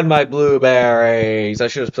 I had my blueberries. I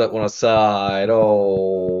should have put one aside.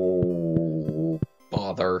 Oh,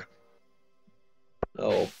 bother.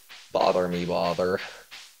 Oh, bother me, bother.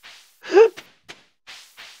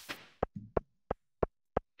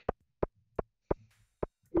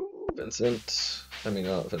 Vincent. I mean,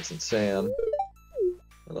 not Vincent, Sam.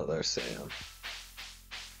 Oh, there's Sam.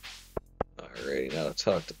 Alrighty, now to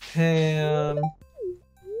talk to Pam.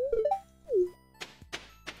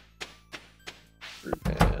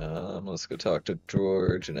 Pam. Let's go talk to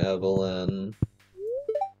George and Evelyn.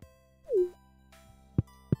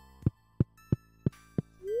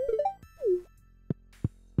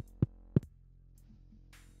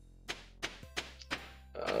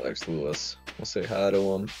 There's Lewis. We'll say hi to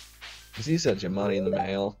him. Because he sent you money in the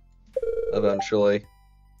mail. Eventually.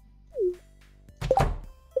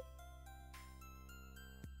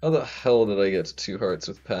 How the hell did I get to 2 hearts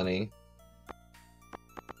with Penny?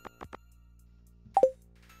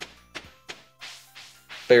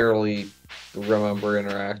 Barely remember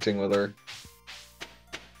interacting with her.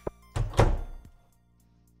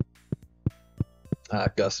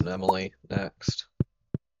 Gus and Emily next.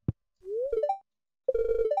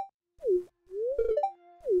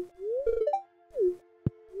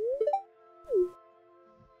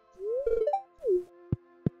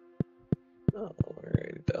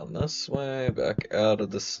 Alright, down this way, back out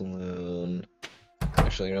of the saloon.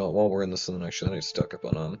 Actually, you know what, while we're in the saloon, actually, I need to stock up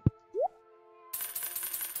on them.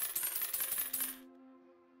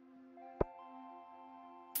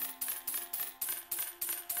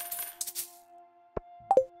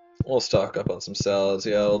 We'll stock up on some salads.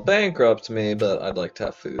 Yeah, it'll bankrupt me, but I'd like to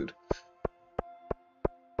have food.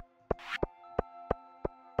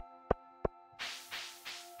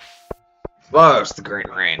 Well, it's the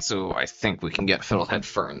Great Rain, so I think we can get Fiddlehead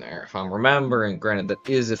Fern there. If I'm remembering, granted, that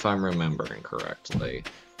is if I'm remembering correctly.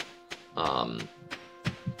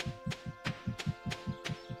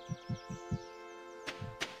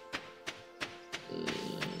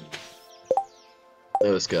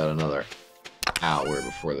 Those got another hour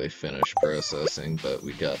before they finish processing, but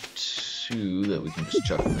we got 2 that we can just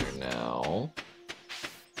chuck in there now.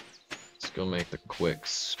 Let's go make the quick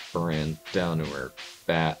sprint down to our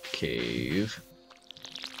bat cave.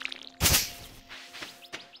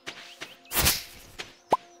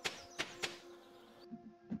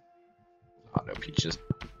 Oh, no peaches.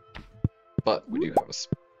 But we do have a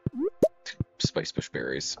spice bush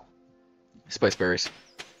berries. Spice berries.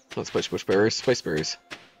 Not spice bush berries, spice berries.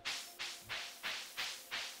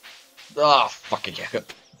 Ah, oh, fucking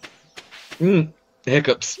hiccup.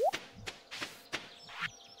 Hiccups.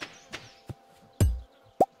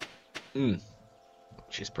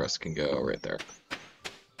 Cheese press can go right there.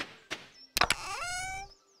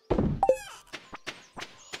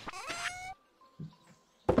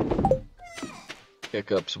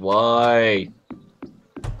 Hiccups, why?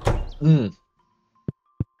 When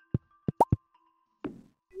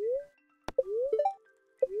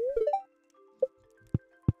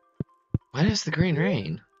is the Green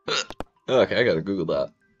Rain? Okay, I gotta Google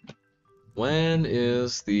that. When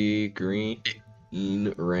is the Green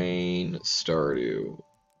Rain Stardew?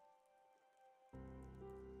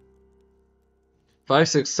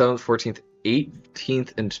 5th, 6th, 7th, 14th,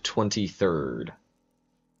 18th, and 23rd.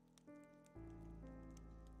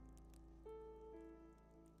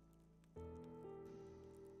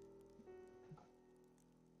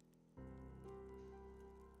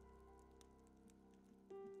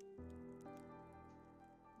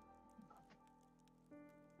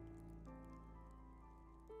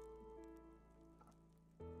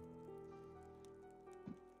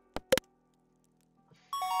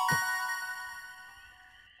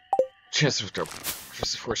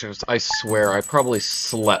 I swear, I probably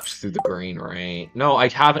slept through the Green Rain. No, I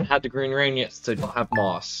haven't had the Green Rain yet, so I don't have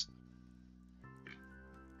moss.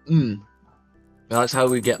 That's how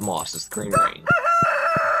we get moss, is the Green Rain.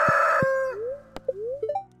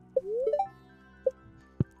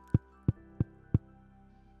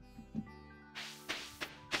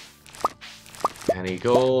 Any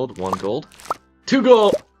gold, 1 gold, 2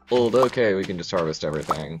 gold! Okay, we can just harvest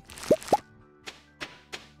everything.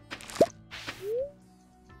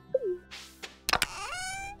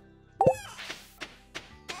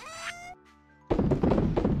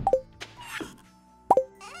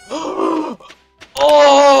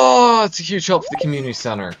 Oh, it's a huge help for the community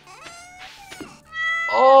center.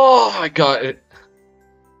 Oh, I got it.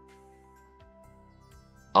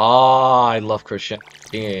 Ah, I love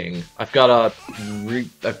crocheting. I've got a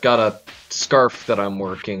scarf that I'm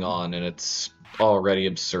working on, and it's already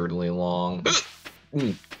absurdly long. I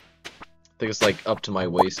think it's like up to my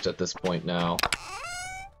waist at this point now.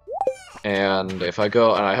 And if I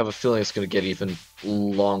go, and I have a feeling it's going to get even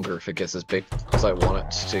longer if it gets as big as I want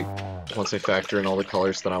it to, once I factor in all the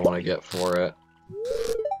colors that I want to get for it.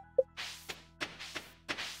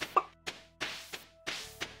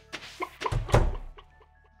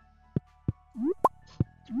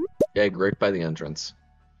 Egg right by the entrance.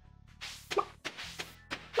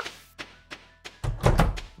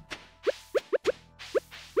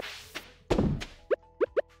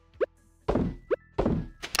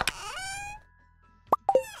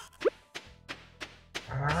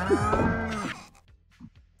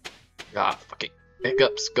 Ah, fucking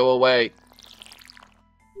hiccups, go away.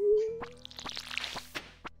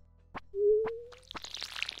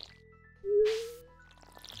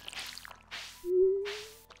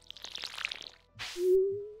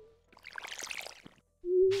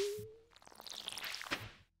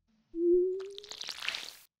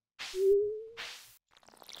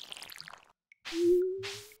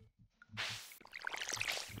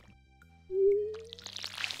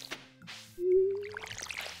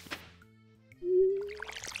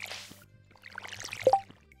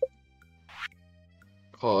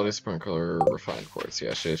 Quality sprinkler, refined quartz.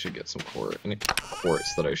 Yeah, I should get some quartz. Any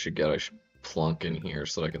quartz that I should get, I should plunk in here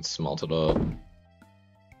so that I can smelt it up.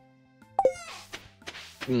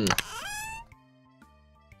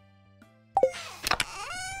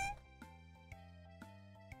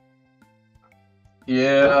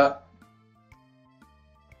 Yeah.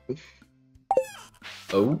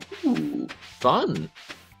 Oh, fun.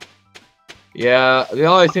 Yeah, the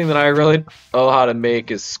only thing that I really know how to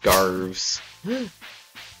make is scarves.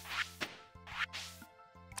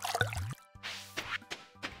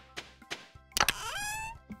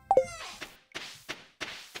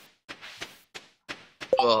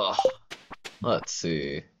 Ugh. Let's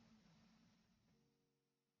see.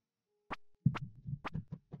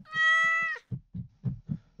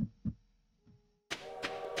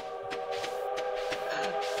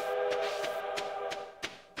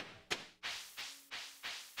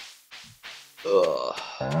 Ugh.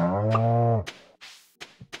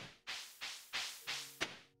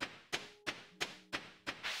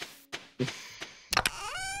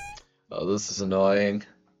 Oh, this is annoying.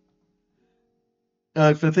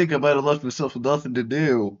 I think I might have left myself with nothing to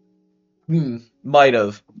do. Might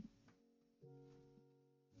have.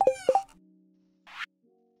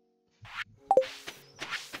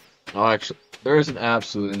 Oh, actually, there isn't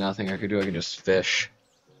absolutely nothing I could do. I can just fish.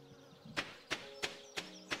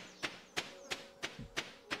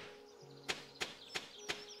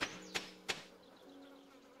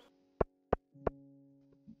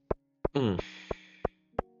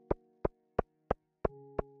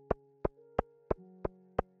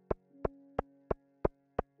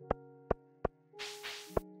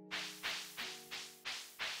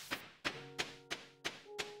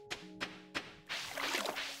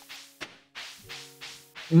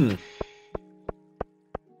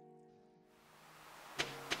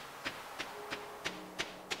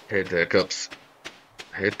 Hate the hiccups.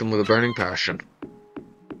 Hate them with a burning passion.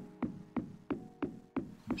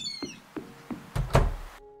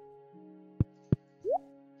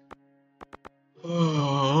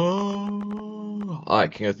 I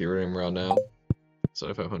can get the iridium rail now.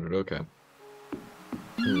 7500, okay.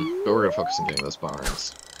 But we're gonna focus on getting those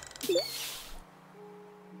barns.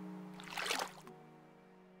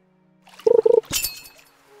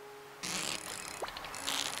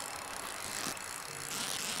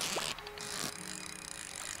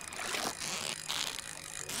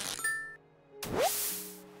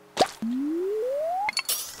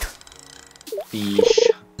 Fish.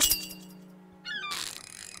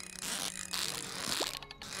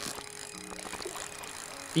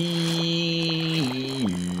 Fish.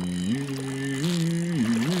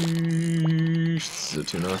 This is a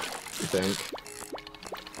tuna, I think.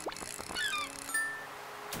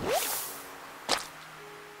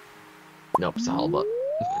 Nope, it's a halibut.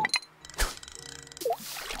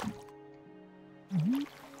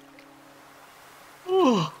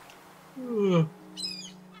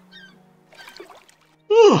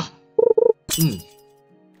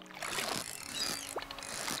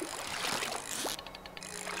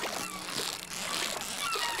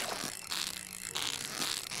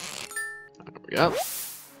 There we go.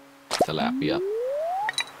 Tilapia.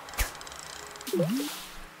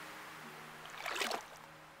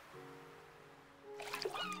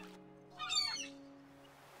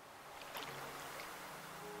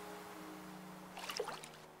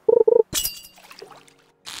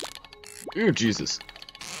 Ooh, Jesus.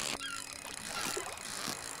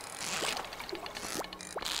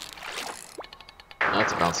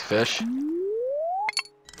 That's a bouncy fish.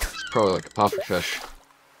 It's probably like a puffer fish,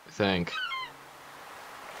 I think.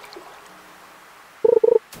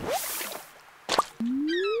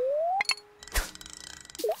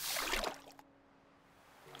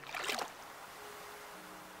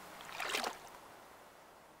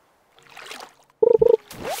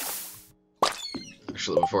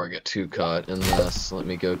 Actually, before I get too caught in this, let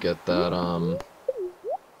me go get that,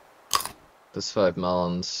 this 5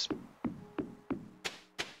 melons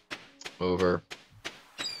over.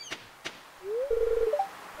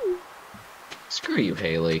 Screw you,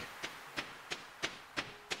 Haley.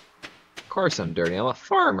 Of course I'm dirty, I'm a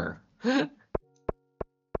farmer.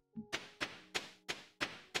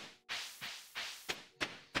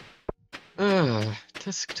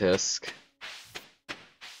 Tisk tisk.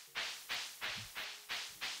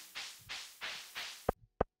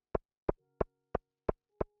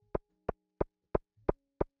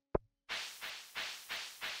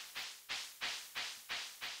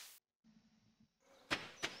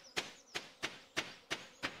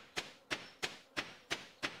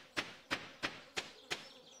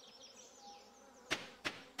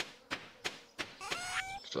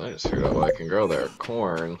 So I just figured out what I can grow there.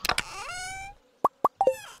 Corn.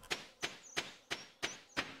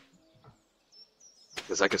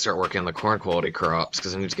 Because I could start working on the corn quality crops,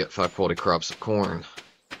 because I need to get 5 quality crops of corn.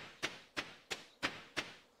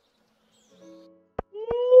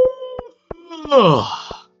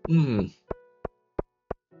 Oh. Mm.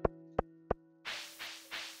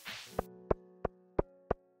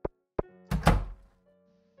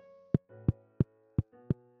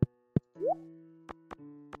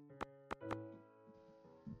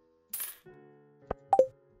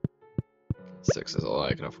 Six is all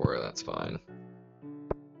I can afford, that's fine.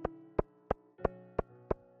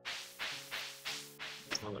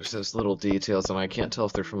 Oh, there's those little details, and I can't tell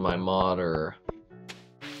if they're from my mod or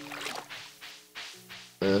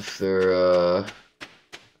if they're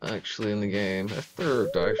actually in the game. If they're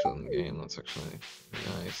actually in the game, that's actually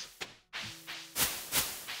nice.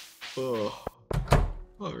 Oh,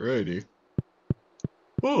 alrighty.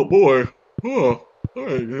 Oh boy. Oh,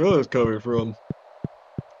 alright, where that's coming from.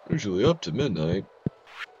 Usually up to midnight.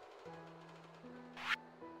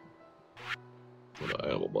 What an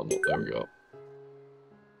animal bundle, there we go.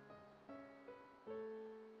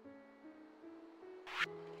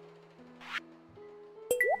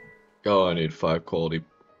 Oh, I need 5 quality.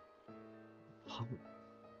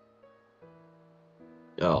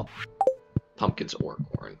 Oh. Pumpkins or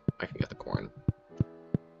corn. I can get the corn.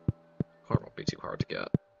 Corn won't be too hard to get.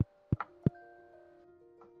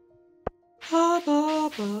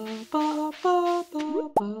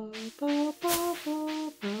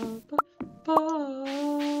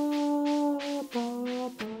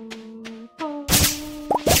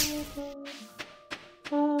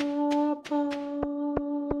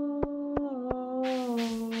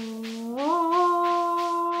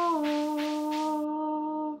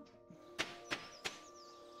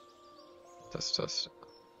 Test.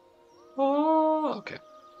 Oh, okay.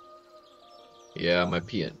 Yeah, my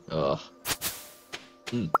peeing. Ugh.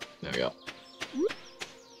 There we go.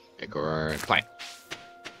 Acorn. Fine.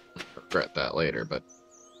 Regret that later, but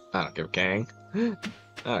I don't give a gang. I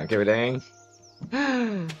don't give a dang.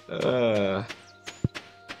 Alright,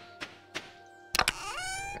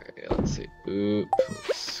 let's see. Boop.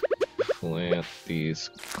 Let's plant these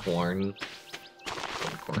corn.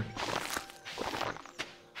 Corn.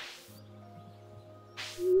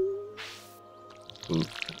 Boop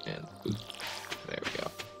and boop. There we go.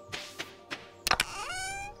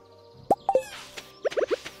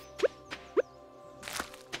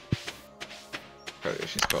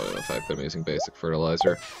 She's probably the fact that I'm using basic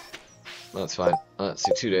fertilizer. That's fine. Let's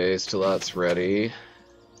see, 2 days till that's ready.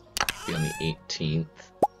 Be on the 18th.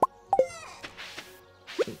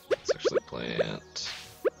 Let's actually plant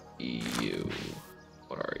EU.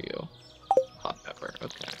 What are you? Hot pepper.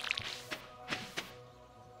 Okay.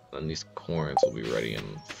 And these corns will be ready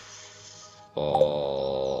in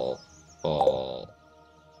fall. Oh,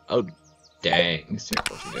 dang. These take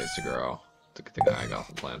 14 days to grow. It's a good thing I got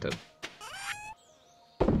them planted.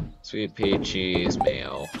 Sweet pea, cheese,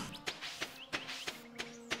 mayo.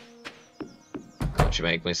 Don't you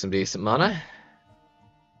make me some decent money?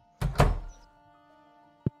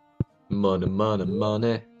 Money.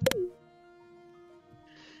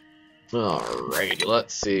 Alrighty,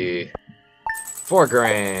 let's see. 4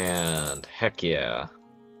 grand. Heck yeah.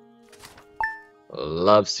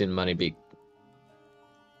 Love seeing money be.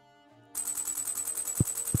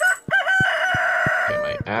 Okay,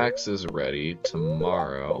 my axe is ready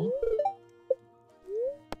tomorrow.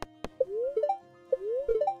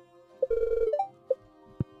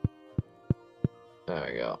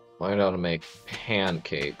 Learned how to make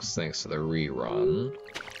pancakes thanks to the rerun.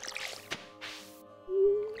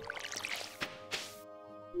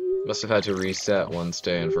 Must have had to reset one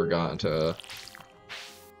day and forgotten to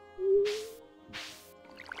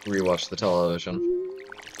rewatch the television.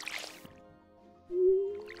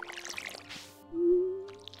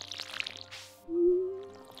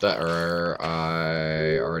 That or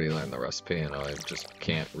I already learned the recipe and I just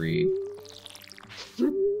can't read.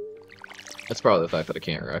 That's probably the fact that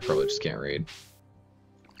I probably just can't read.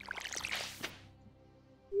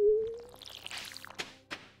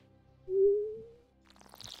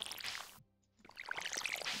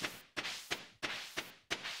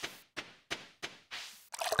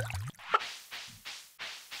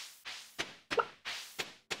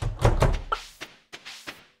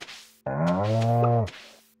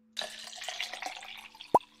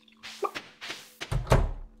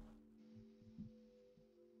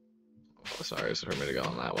 Sorry, so for me to go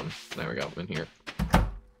on that one. There we go, I'm in here.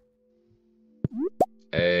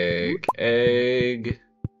 Egg.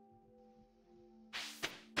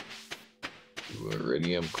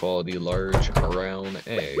 Iridium quality large brown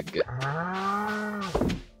egg. There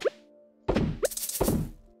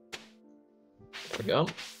we go.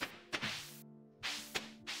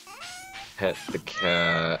 Pet the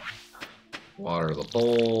cat. Water the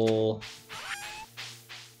bowl.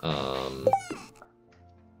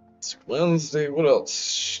 It's Wednesday. What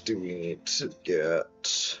else do we need to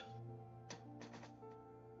get?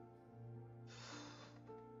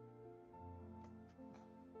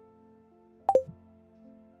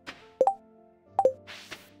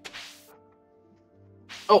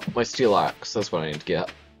 Oh, my steel axe. That's what I need to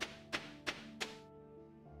get.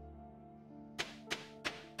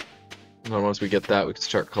 And then once we get that, we can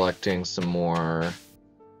start collecting some more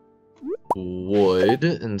wood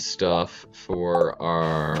and stuff for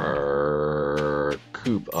our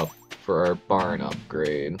for our barn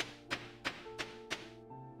upgrade.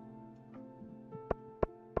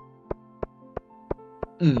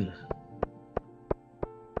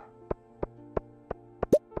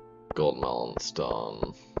 Gold melon's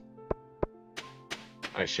done.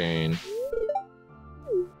 Hi, Shane.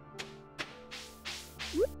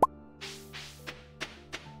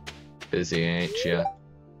 Busy, ain't ya?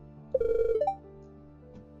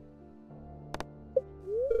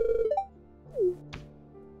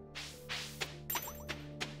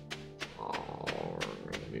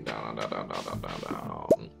 Down.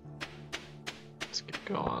 Let's get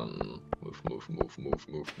going.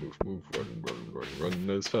 Move. Run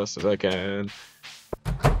as fast as I can.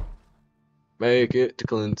 Make it to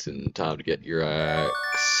Clinton. Time to get your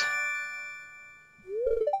axe.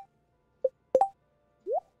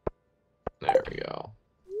 There we go.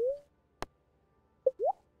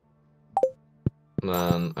 And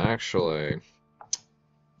then, actually,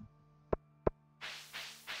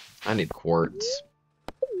 I need quartz.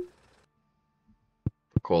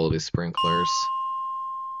 Quality sprinklers.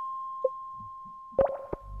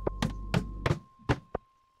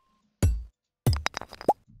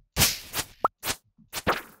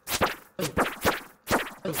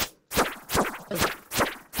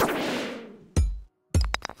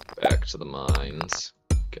 Back to the mines.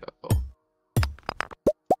 Go.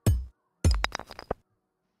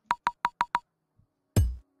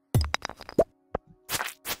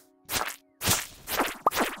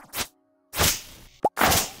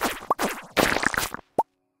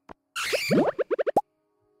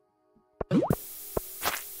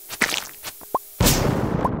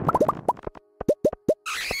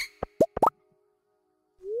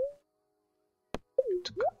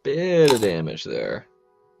 Took a bit of damage there.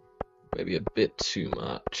 Maybe a bit too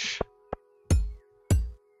much.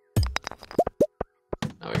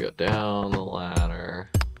 Now we go down the ladder.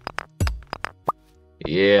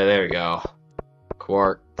 Yeah, there we go.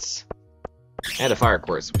 Quartz. And a fire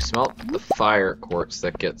quartz. We smelt the fire quartz.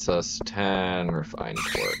 That gets us 10 refined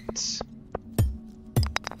quartz.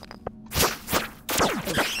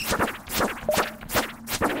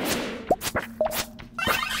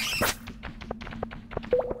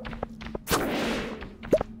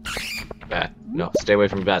 No, stay away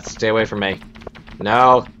from me, Beth. Stay away from me.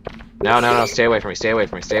 No. No. Stay away from me. Stay away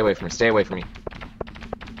from me. Stay away from me. Stay away from me.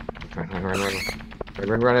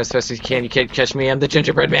 Run as fast as you can. You can't catch me. I'm the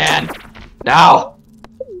gingerbread man. No.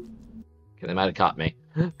 Okay, they might have caught me.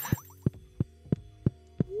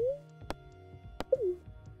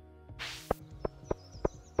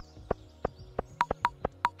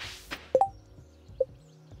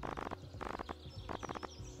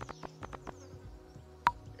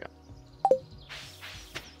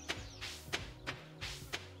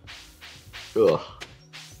 Ugh.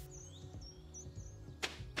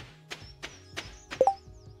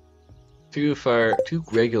 Two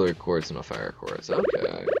regular quartz and a fire quartz.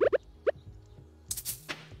 Okay.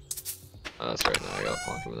 Oh, that's right. Now I gotta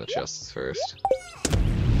plonk them in the chests first.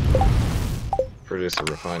 Produce a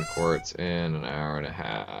refined quartz in an hour and a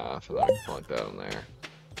half, and then I can plunk that in there.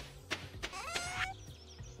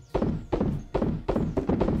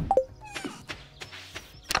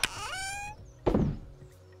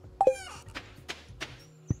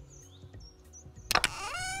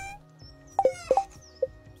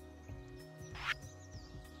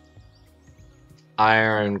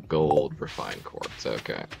 Iron, gold, refined quartz.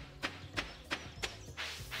 Okay.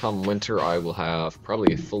 Come winter, I will have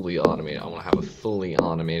probably a fully automated. I want to have a fully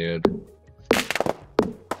automated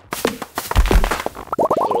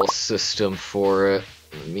little system for it.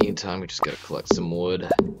 In the meantime, we just gotta collect some wood.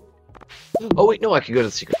 Oh wait, no, I can go to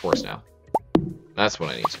the secret forest now. That's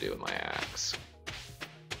what I need to do with my axe.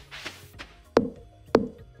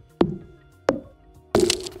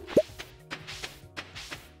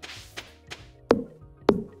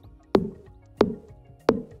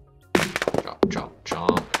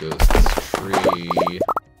 Goes this tree.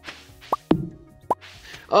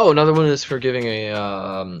 Oh, another one is for giving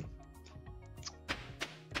a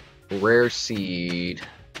rare seed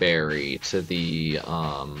berry to the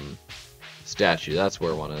statue. That's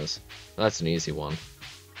where one is. That's an easy one.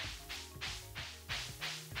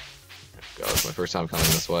 God, it's my first time coming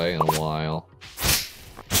this way in a while.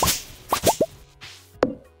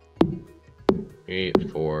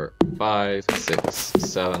 8, 4, 5, 6,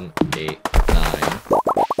 7, 8, 9.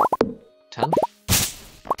 10?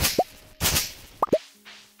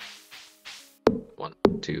 1,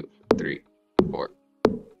 2, 3, 4.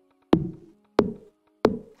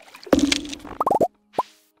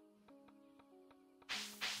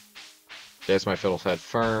 There's my fiddle-fed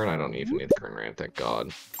fern. I don't even need the current ram, thank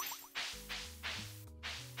God.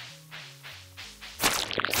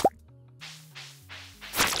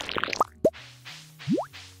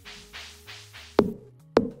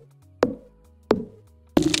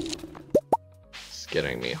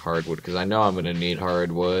 Getting me hardwood because I know I'm gonna need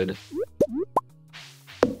hardwood.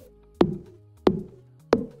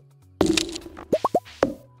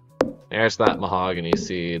 There's that mahogany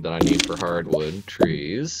seed that I need for hardwood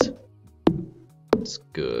trees. That's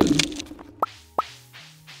good.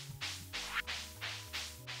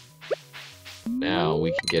 Now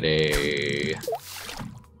we can get a...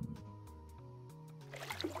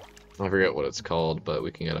 I forget what it's called, but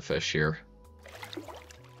we can get a fish here.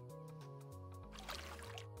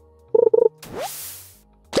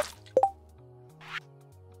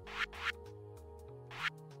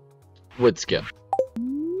 Wood skip.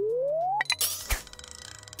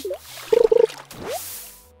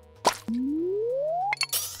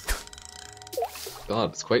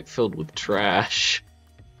 God, it's quite filled with trash.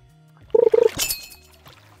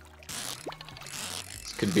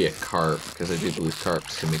 This could be a carp, because I do believe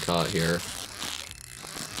carps can be caught here.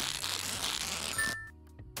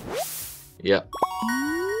 Yep.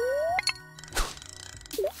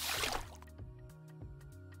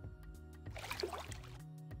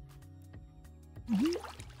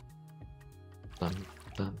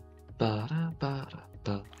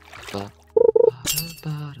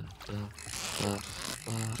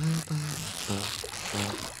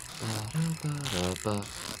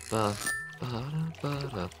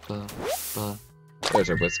 There's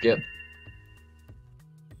our biscuit.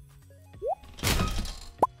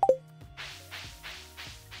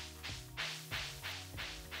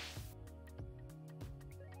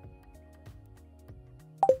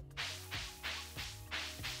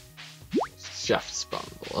 Chef's bundle,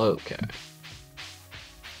 okay.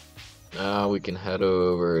 Now we can head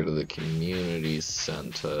over to the community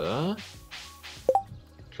center.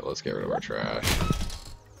 So let's get rid of our trash.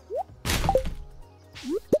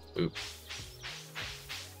 Oop.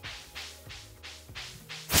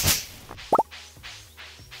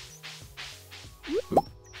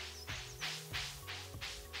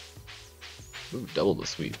 Ooh, double the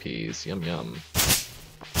sweet peas. Yum yum.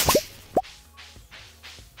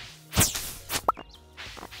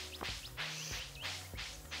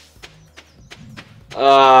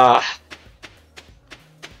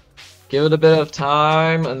 Give it a bit of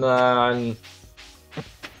time and then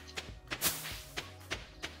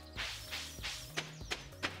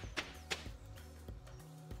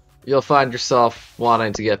you'll find yourself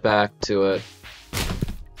wanting to get back to it.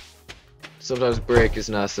 Sometimes break is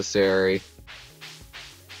necessary.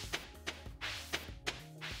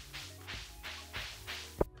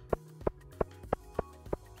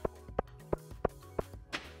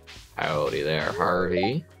 Howdy there,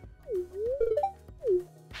 Harvey.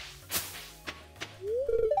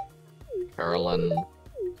 Carolyn.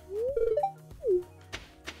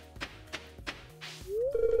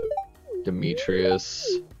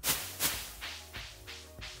 focus.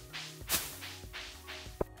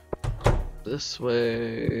 This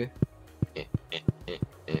way.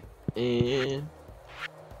 I'm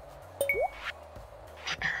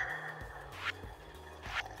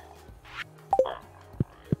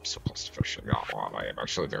so close to finishing that one. I am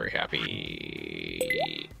actually very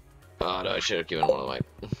happy. Oh no, I should have given one of my...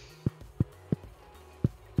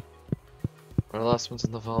 What are the last ones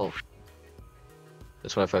in the vault? The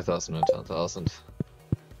 25,000 and 10,000.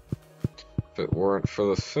 If it weren't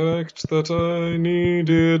for the fact that I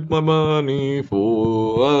needed my money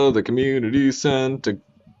for the community center.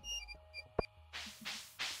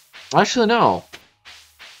 Actually, no.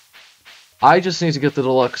 I just need to get the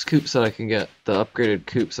deluxe coops that I can get. The upgraded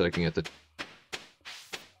coops that I can get.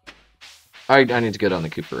 I need to get on the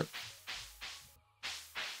coop route.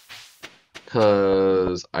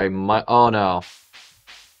 Because I might... Oh no.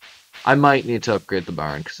 I might need to upgrade the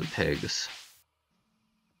barn because of pigs.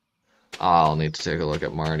 I'll need to take a look at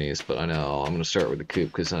Marnie's, but I know I'm going to start with the coop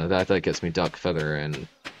because that gets me duck feather and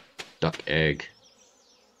duck egg.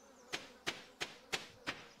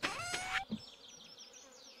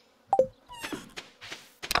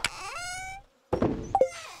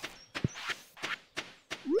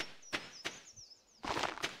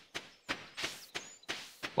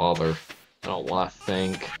 Bother. I don't want to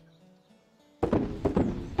think.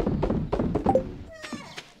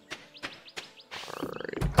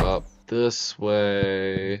 Alright, up this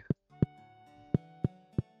way.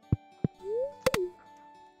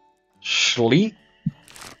 Sleep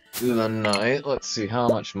through the night. Let's see how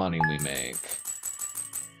much money we make.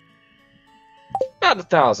 About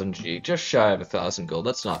 1,000 G, just shy of 1,000 gold.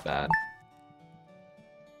 That's not bad.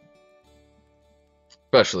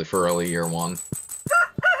 Especially for early year one.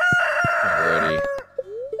 Alrighty.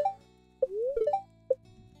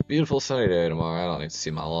 Beautiful sunny day tomorrow. I don't need to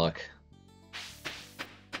see my luck.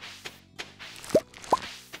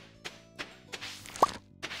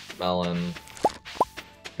 Melon.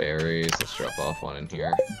 Berries. Let's drop off one in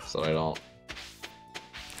here so I don't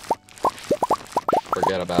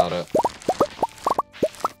forget about it.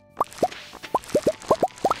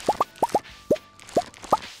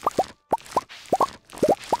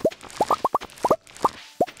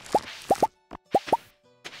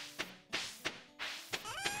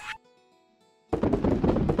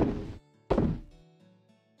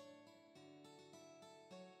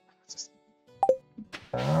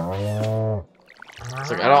 It's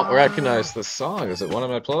like, I don't recognize this song. Is it one of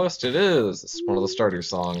my playlists? It is. It's one of the Stardew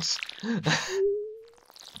songs.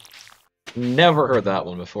 Never heard that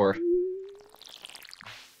one before.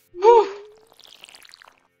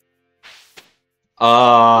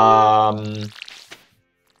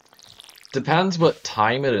 Depends what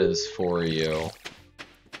time it is for you.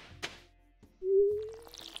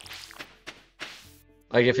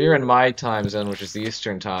 Like, if you're in my time zone, which is the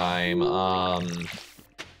Eastern time,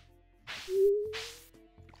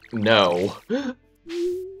 no.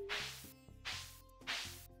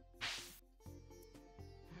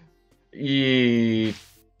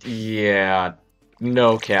 Yeah,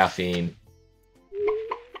 no caffeine.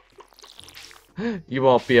 You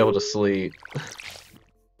won't be able to sleep.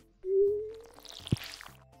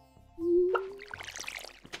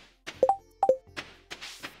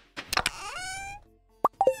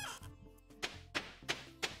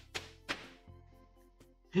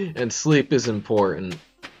 And sleep is important.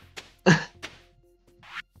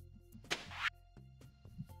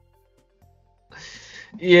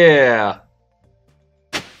 Yeah.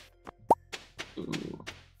 Ooh.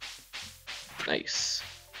 Nice.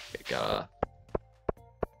 Okay, gotta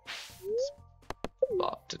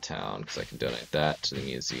bop to town because I can donate that to the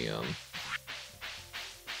museum.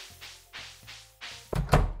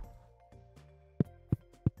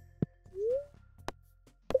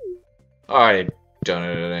 Alright,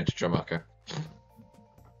 donated it to Dramuka.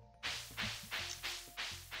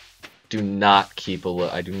 I do not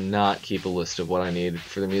keep a list of what I need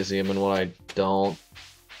for the museum and what I don't.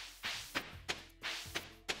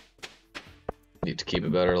 Need to keep a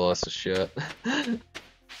better list of shit.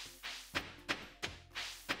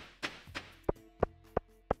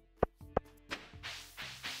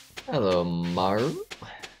 Hello, Maru.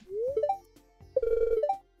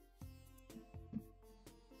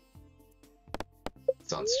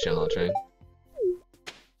 Sounds challenging.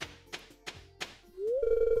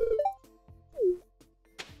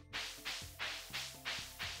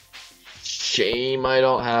 Shame I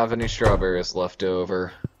don't have any strawberries left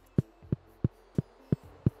over.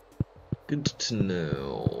 Good to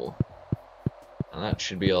know. And that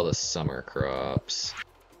should be all the summer crops.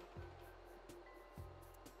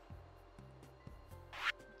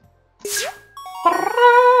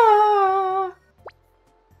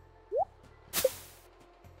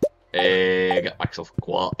 actual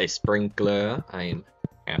quality sprinkler. I'm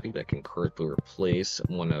happy that can correctly replace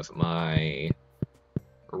one of my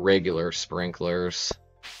regular sprinklers.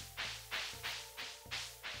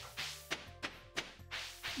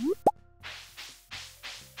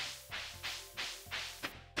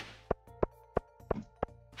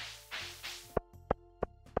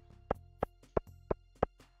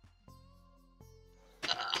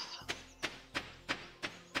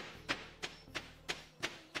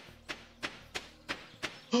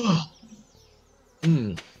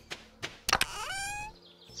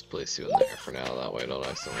 Let's place you in there for now, that way I don't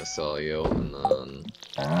accidentally sell you, and then...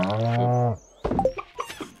 Oop.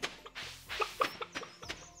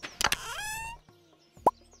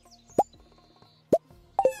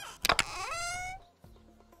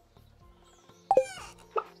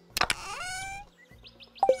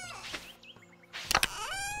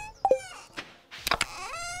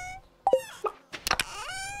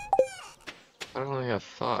 I only have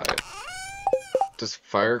 5. Does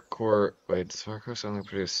fire core... Wait, does fire core only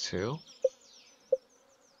produce 2?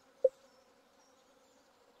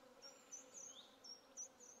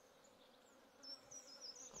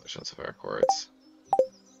 Which one's fire quartz?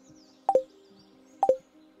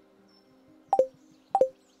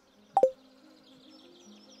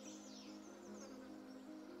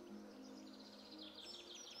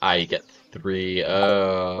 Ah, you get 3.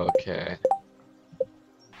 Oh, okay.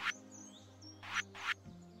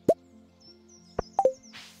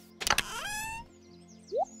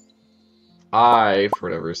 I, for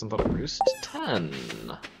whatever reason, thought it produced 10.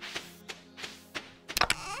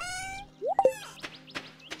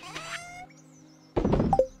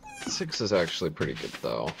 Six is actually pretty good,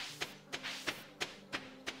 though.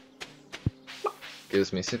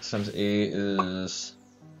 Gives me 6 times 8 is...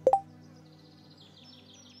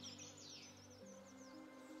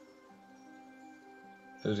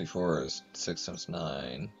 54 is 6 times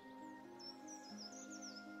 9.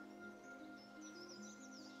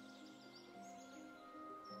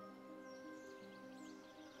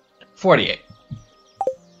 48.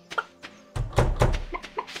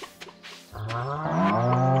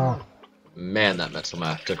 Man, that mental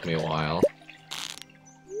math took me a while.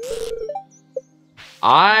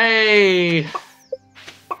 I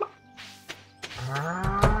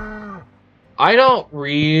don't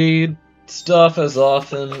read stuff as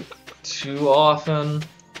often, too often.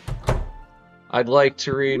 I'd like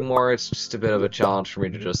to read more, it's just a bit of a challenge for me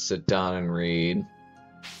to just sit down and read.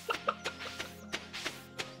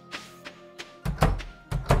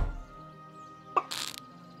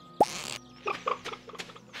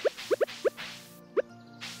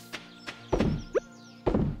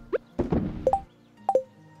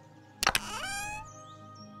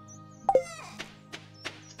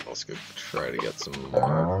 Let's go try to get some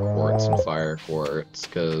more quartz and fire quartz,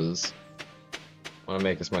 because I want to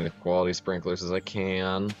make as many quality sprinklers as I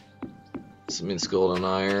can. This means gold and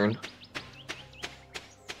iron.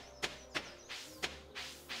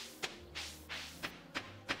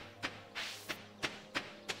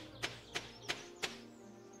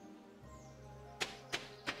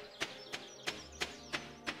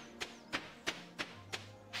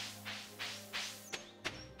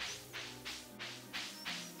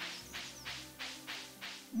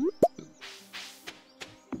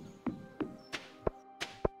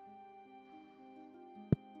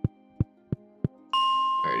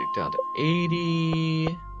 Alrighty, down to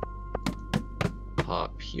 80.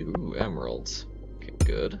 Pop you emeralds. Okay,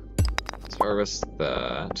 good. Let's harvest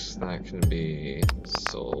that. That can be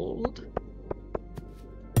sold.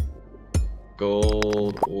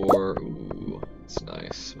 Gold ore. Ooh, it's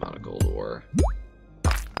nice amount of gold ore.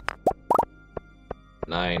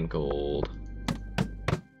 9 gold.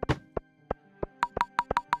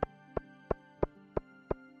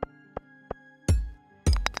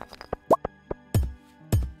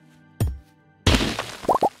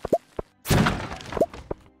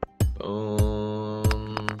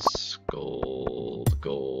 Bones, gold,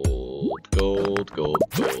 gold, gold, gold,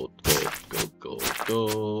 gold, gold, gold, gold,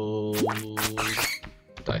 gold.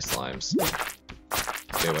 Die slimes.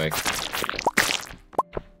 Stay away.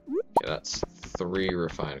 Okay, that's 3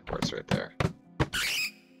 refined quartz right there.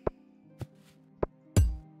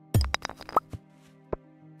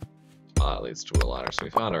 That leads to a ladder. So we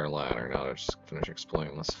found our ladder. Now let's just finish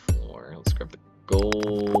exploring this floor. Let's grab the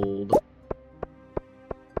gold.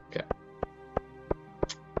 Okay.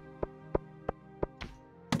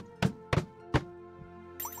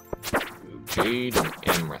 Jade and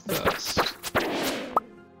amethyst.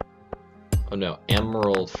 Oh no,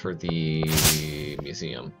 emerald for the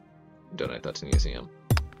museum. Donate that to the museum.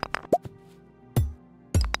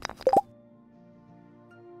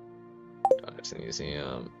 Donate to the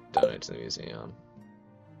museum. Donate to the museum.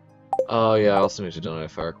 Oh yeah, I also need to donate a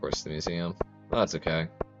fire course to the museum. That's okay.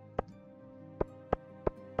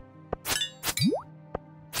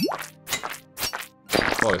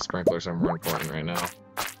 Probably sprinklers are more important right now.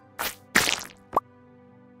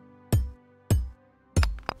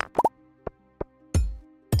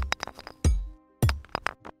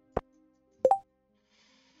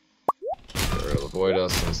 Get rid of the void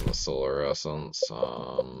essence and the solar essence.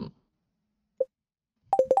 I'm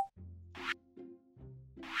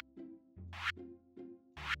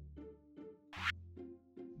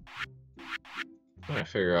trying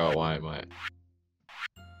to figure out why it might.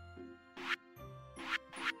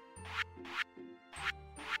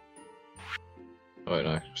 Oh wait,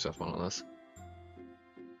 no, I just have one on this.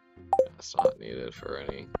 That's not needed for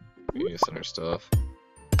any community center stuff.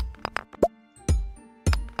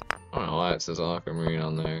 I don't know why it says aquamarine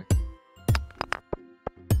on there.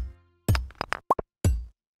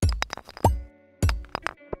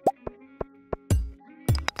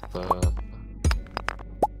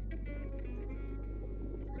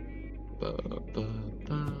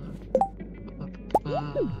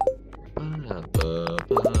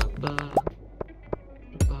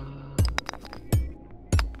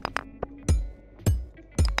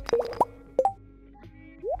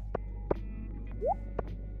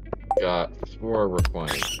 Got 4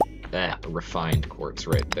 refined quartz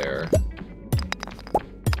right there.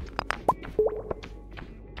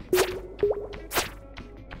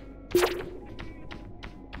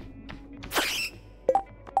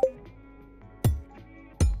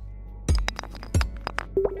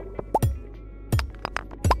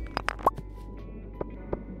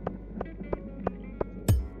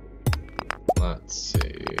 Let's see.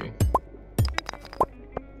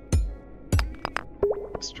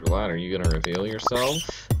 Mr. Ladd, are you gonna reveal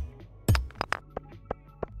yourself?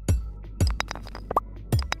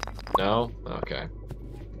 No? Okay.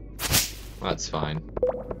 That's fine.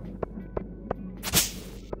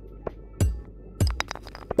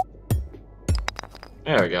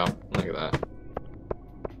 There we go. Look at that.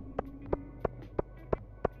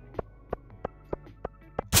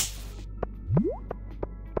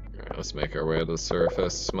 Alright, let's make our way to the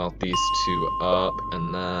surface, smelt these 2 up,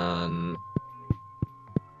 and then...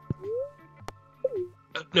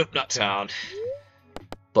 Oh, nope, not town.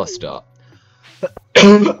 Bus stop.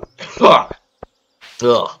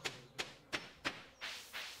 Ugh.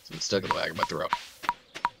 It's stuck in the back of my throat.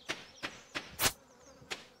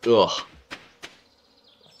 Ugh.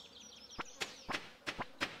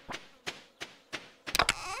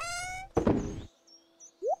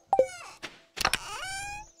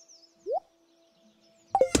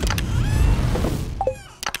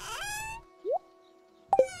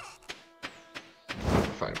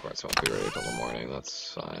 Fine quartz won't be ready till the morning,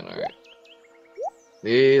 that's fine, alright.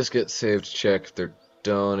 These get saved to check if they're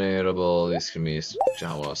donatable. These can be...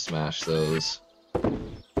 I want to smash those.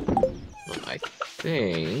 But I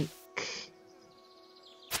think...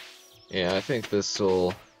 Yeah, I think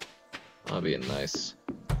this'll be a nice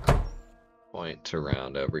point to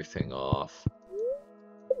round everything off.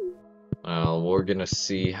 Well, we're gonna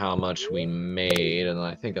see how much we made, and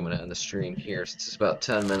I think I'm gonna end the stream here since it's about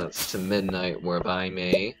 10 minutes to midnight, whereby I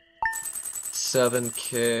may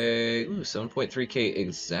 7K, ooh, 7.3K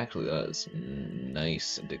exactly. That is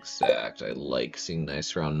nice and exact. I like seeing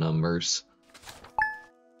nice round numbers.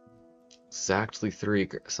 Exactly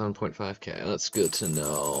 7.5K. That's good to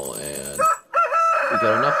know, and we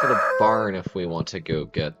got enough for the barn if we want to go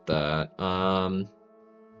get that.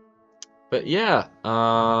 But yeah,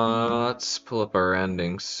 let's pull up our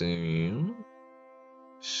ending soon.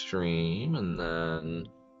 Stream, and then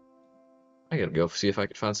I gotta go see if I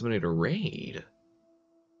can find somebody to raid.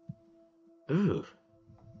 Ooh.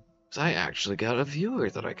 'Cause I actually got a viewer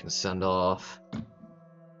that I can send off.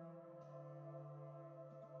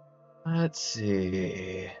 Let's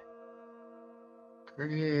see.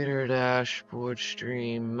 Creator dashboard,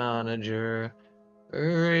 stream manager,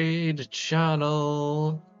 raid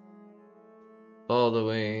channel,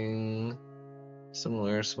 following,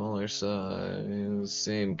 similar, smaller size,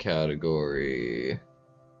 same category.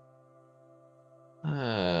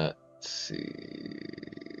 Let's see.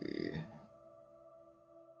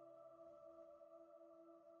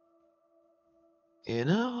 You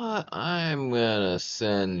know what? I'm gonna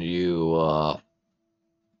send you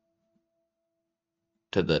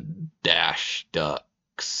to the dash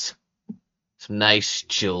ducks. Some nice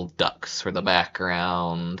chill ducks for the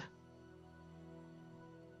background.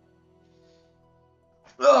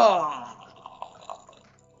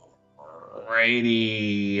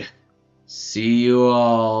 Alrighty. See you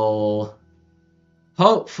all.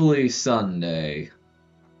 Hopefully Sunday.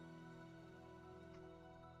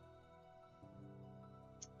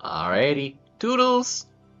 Alrighty. Toodles!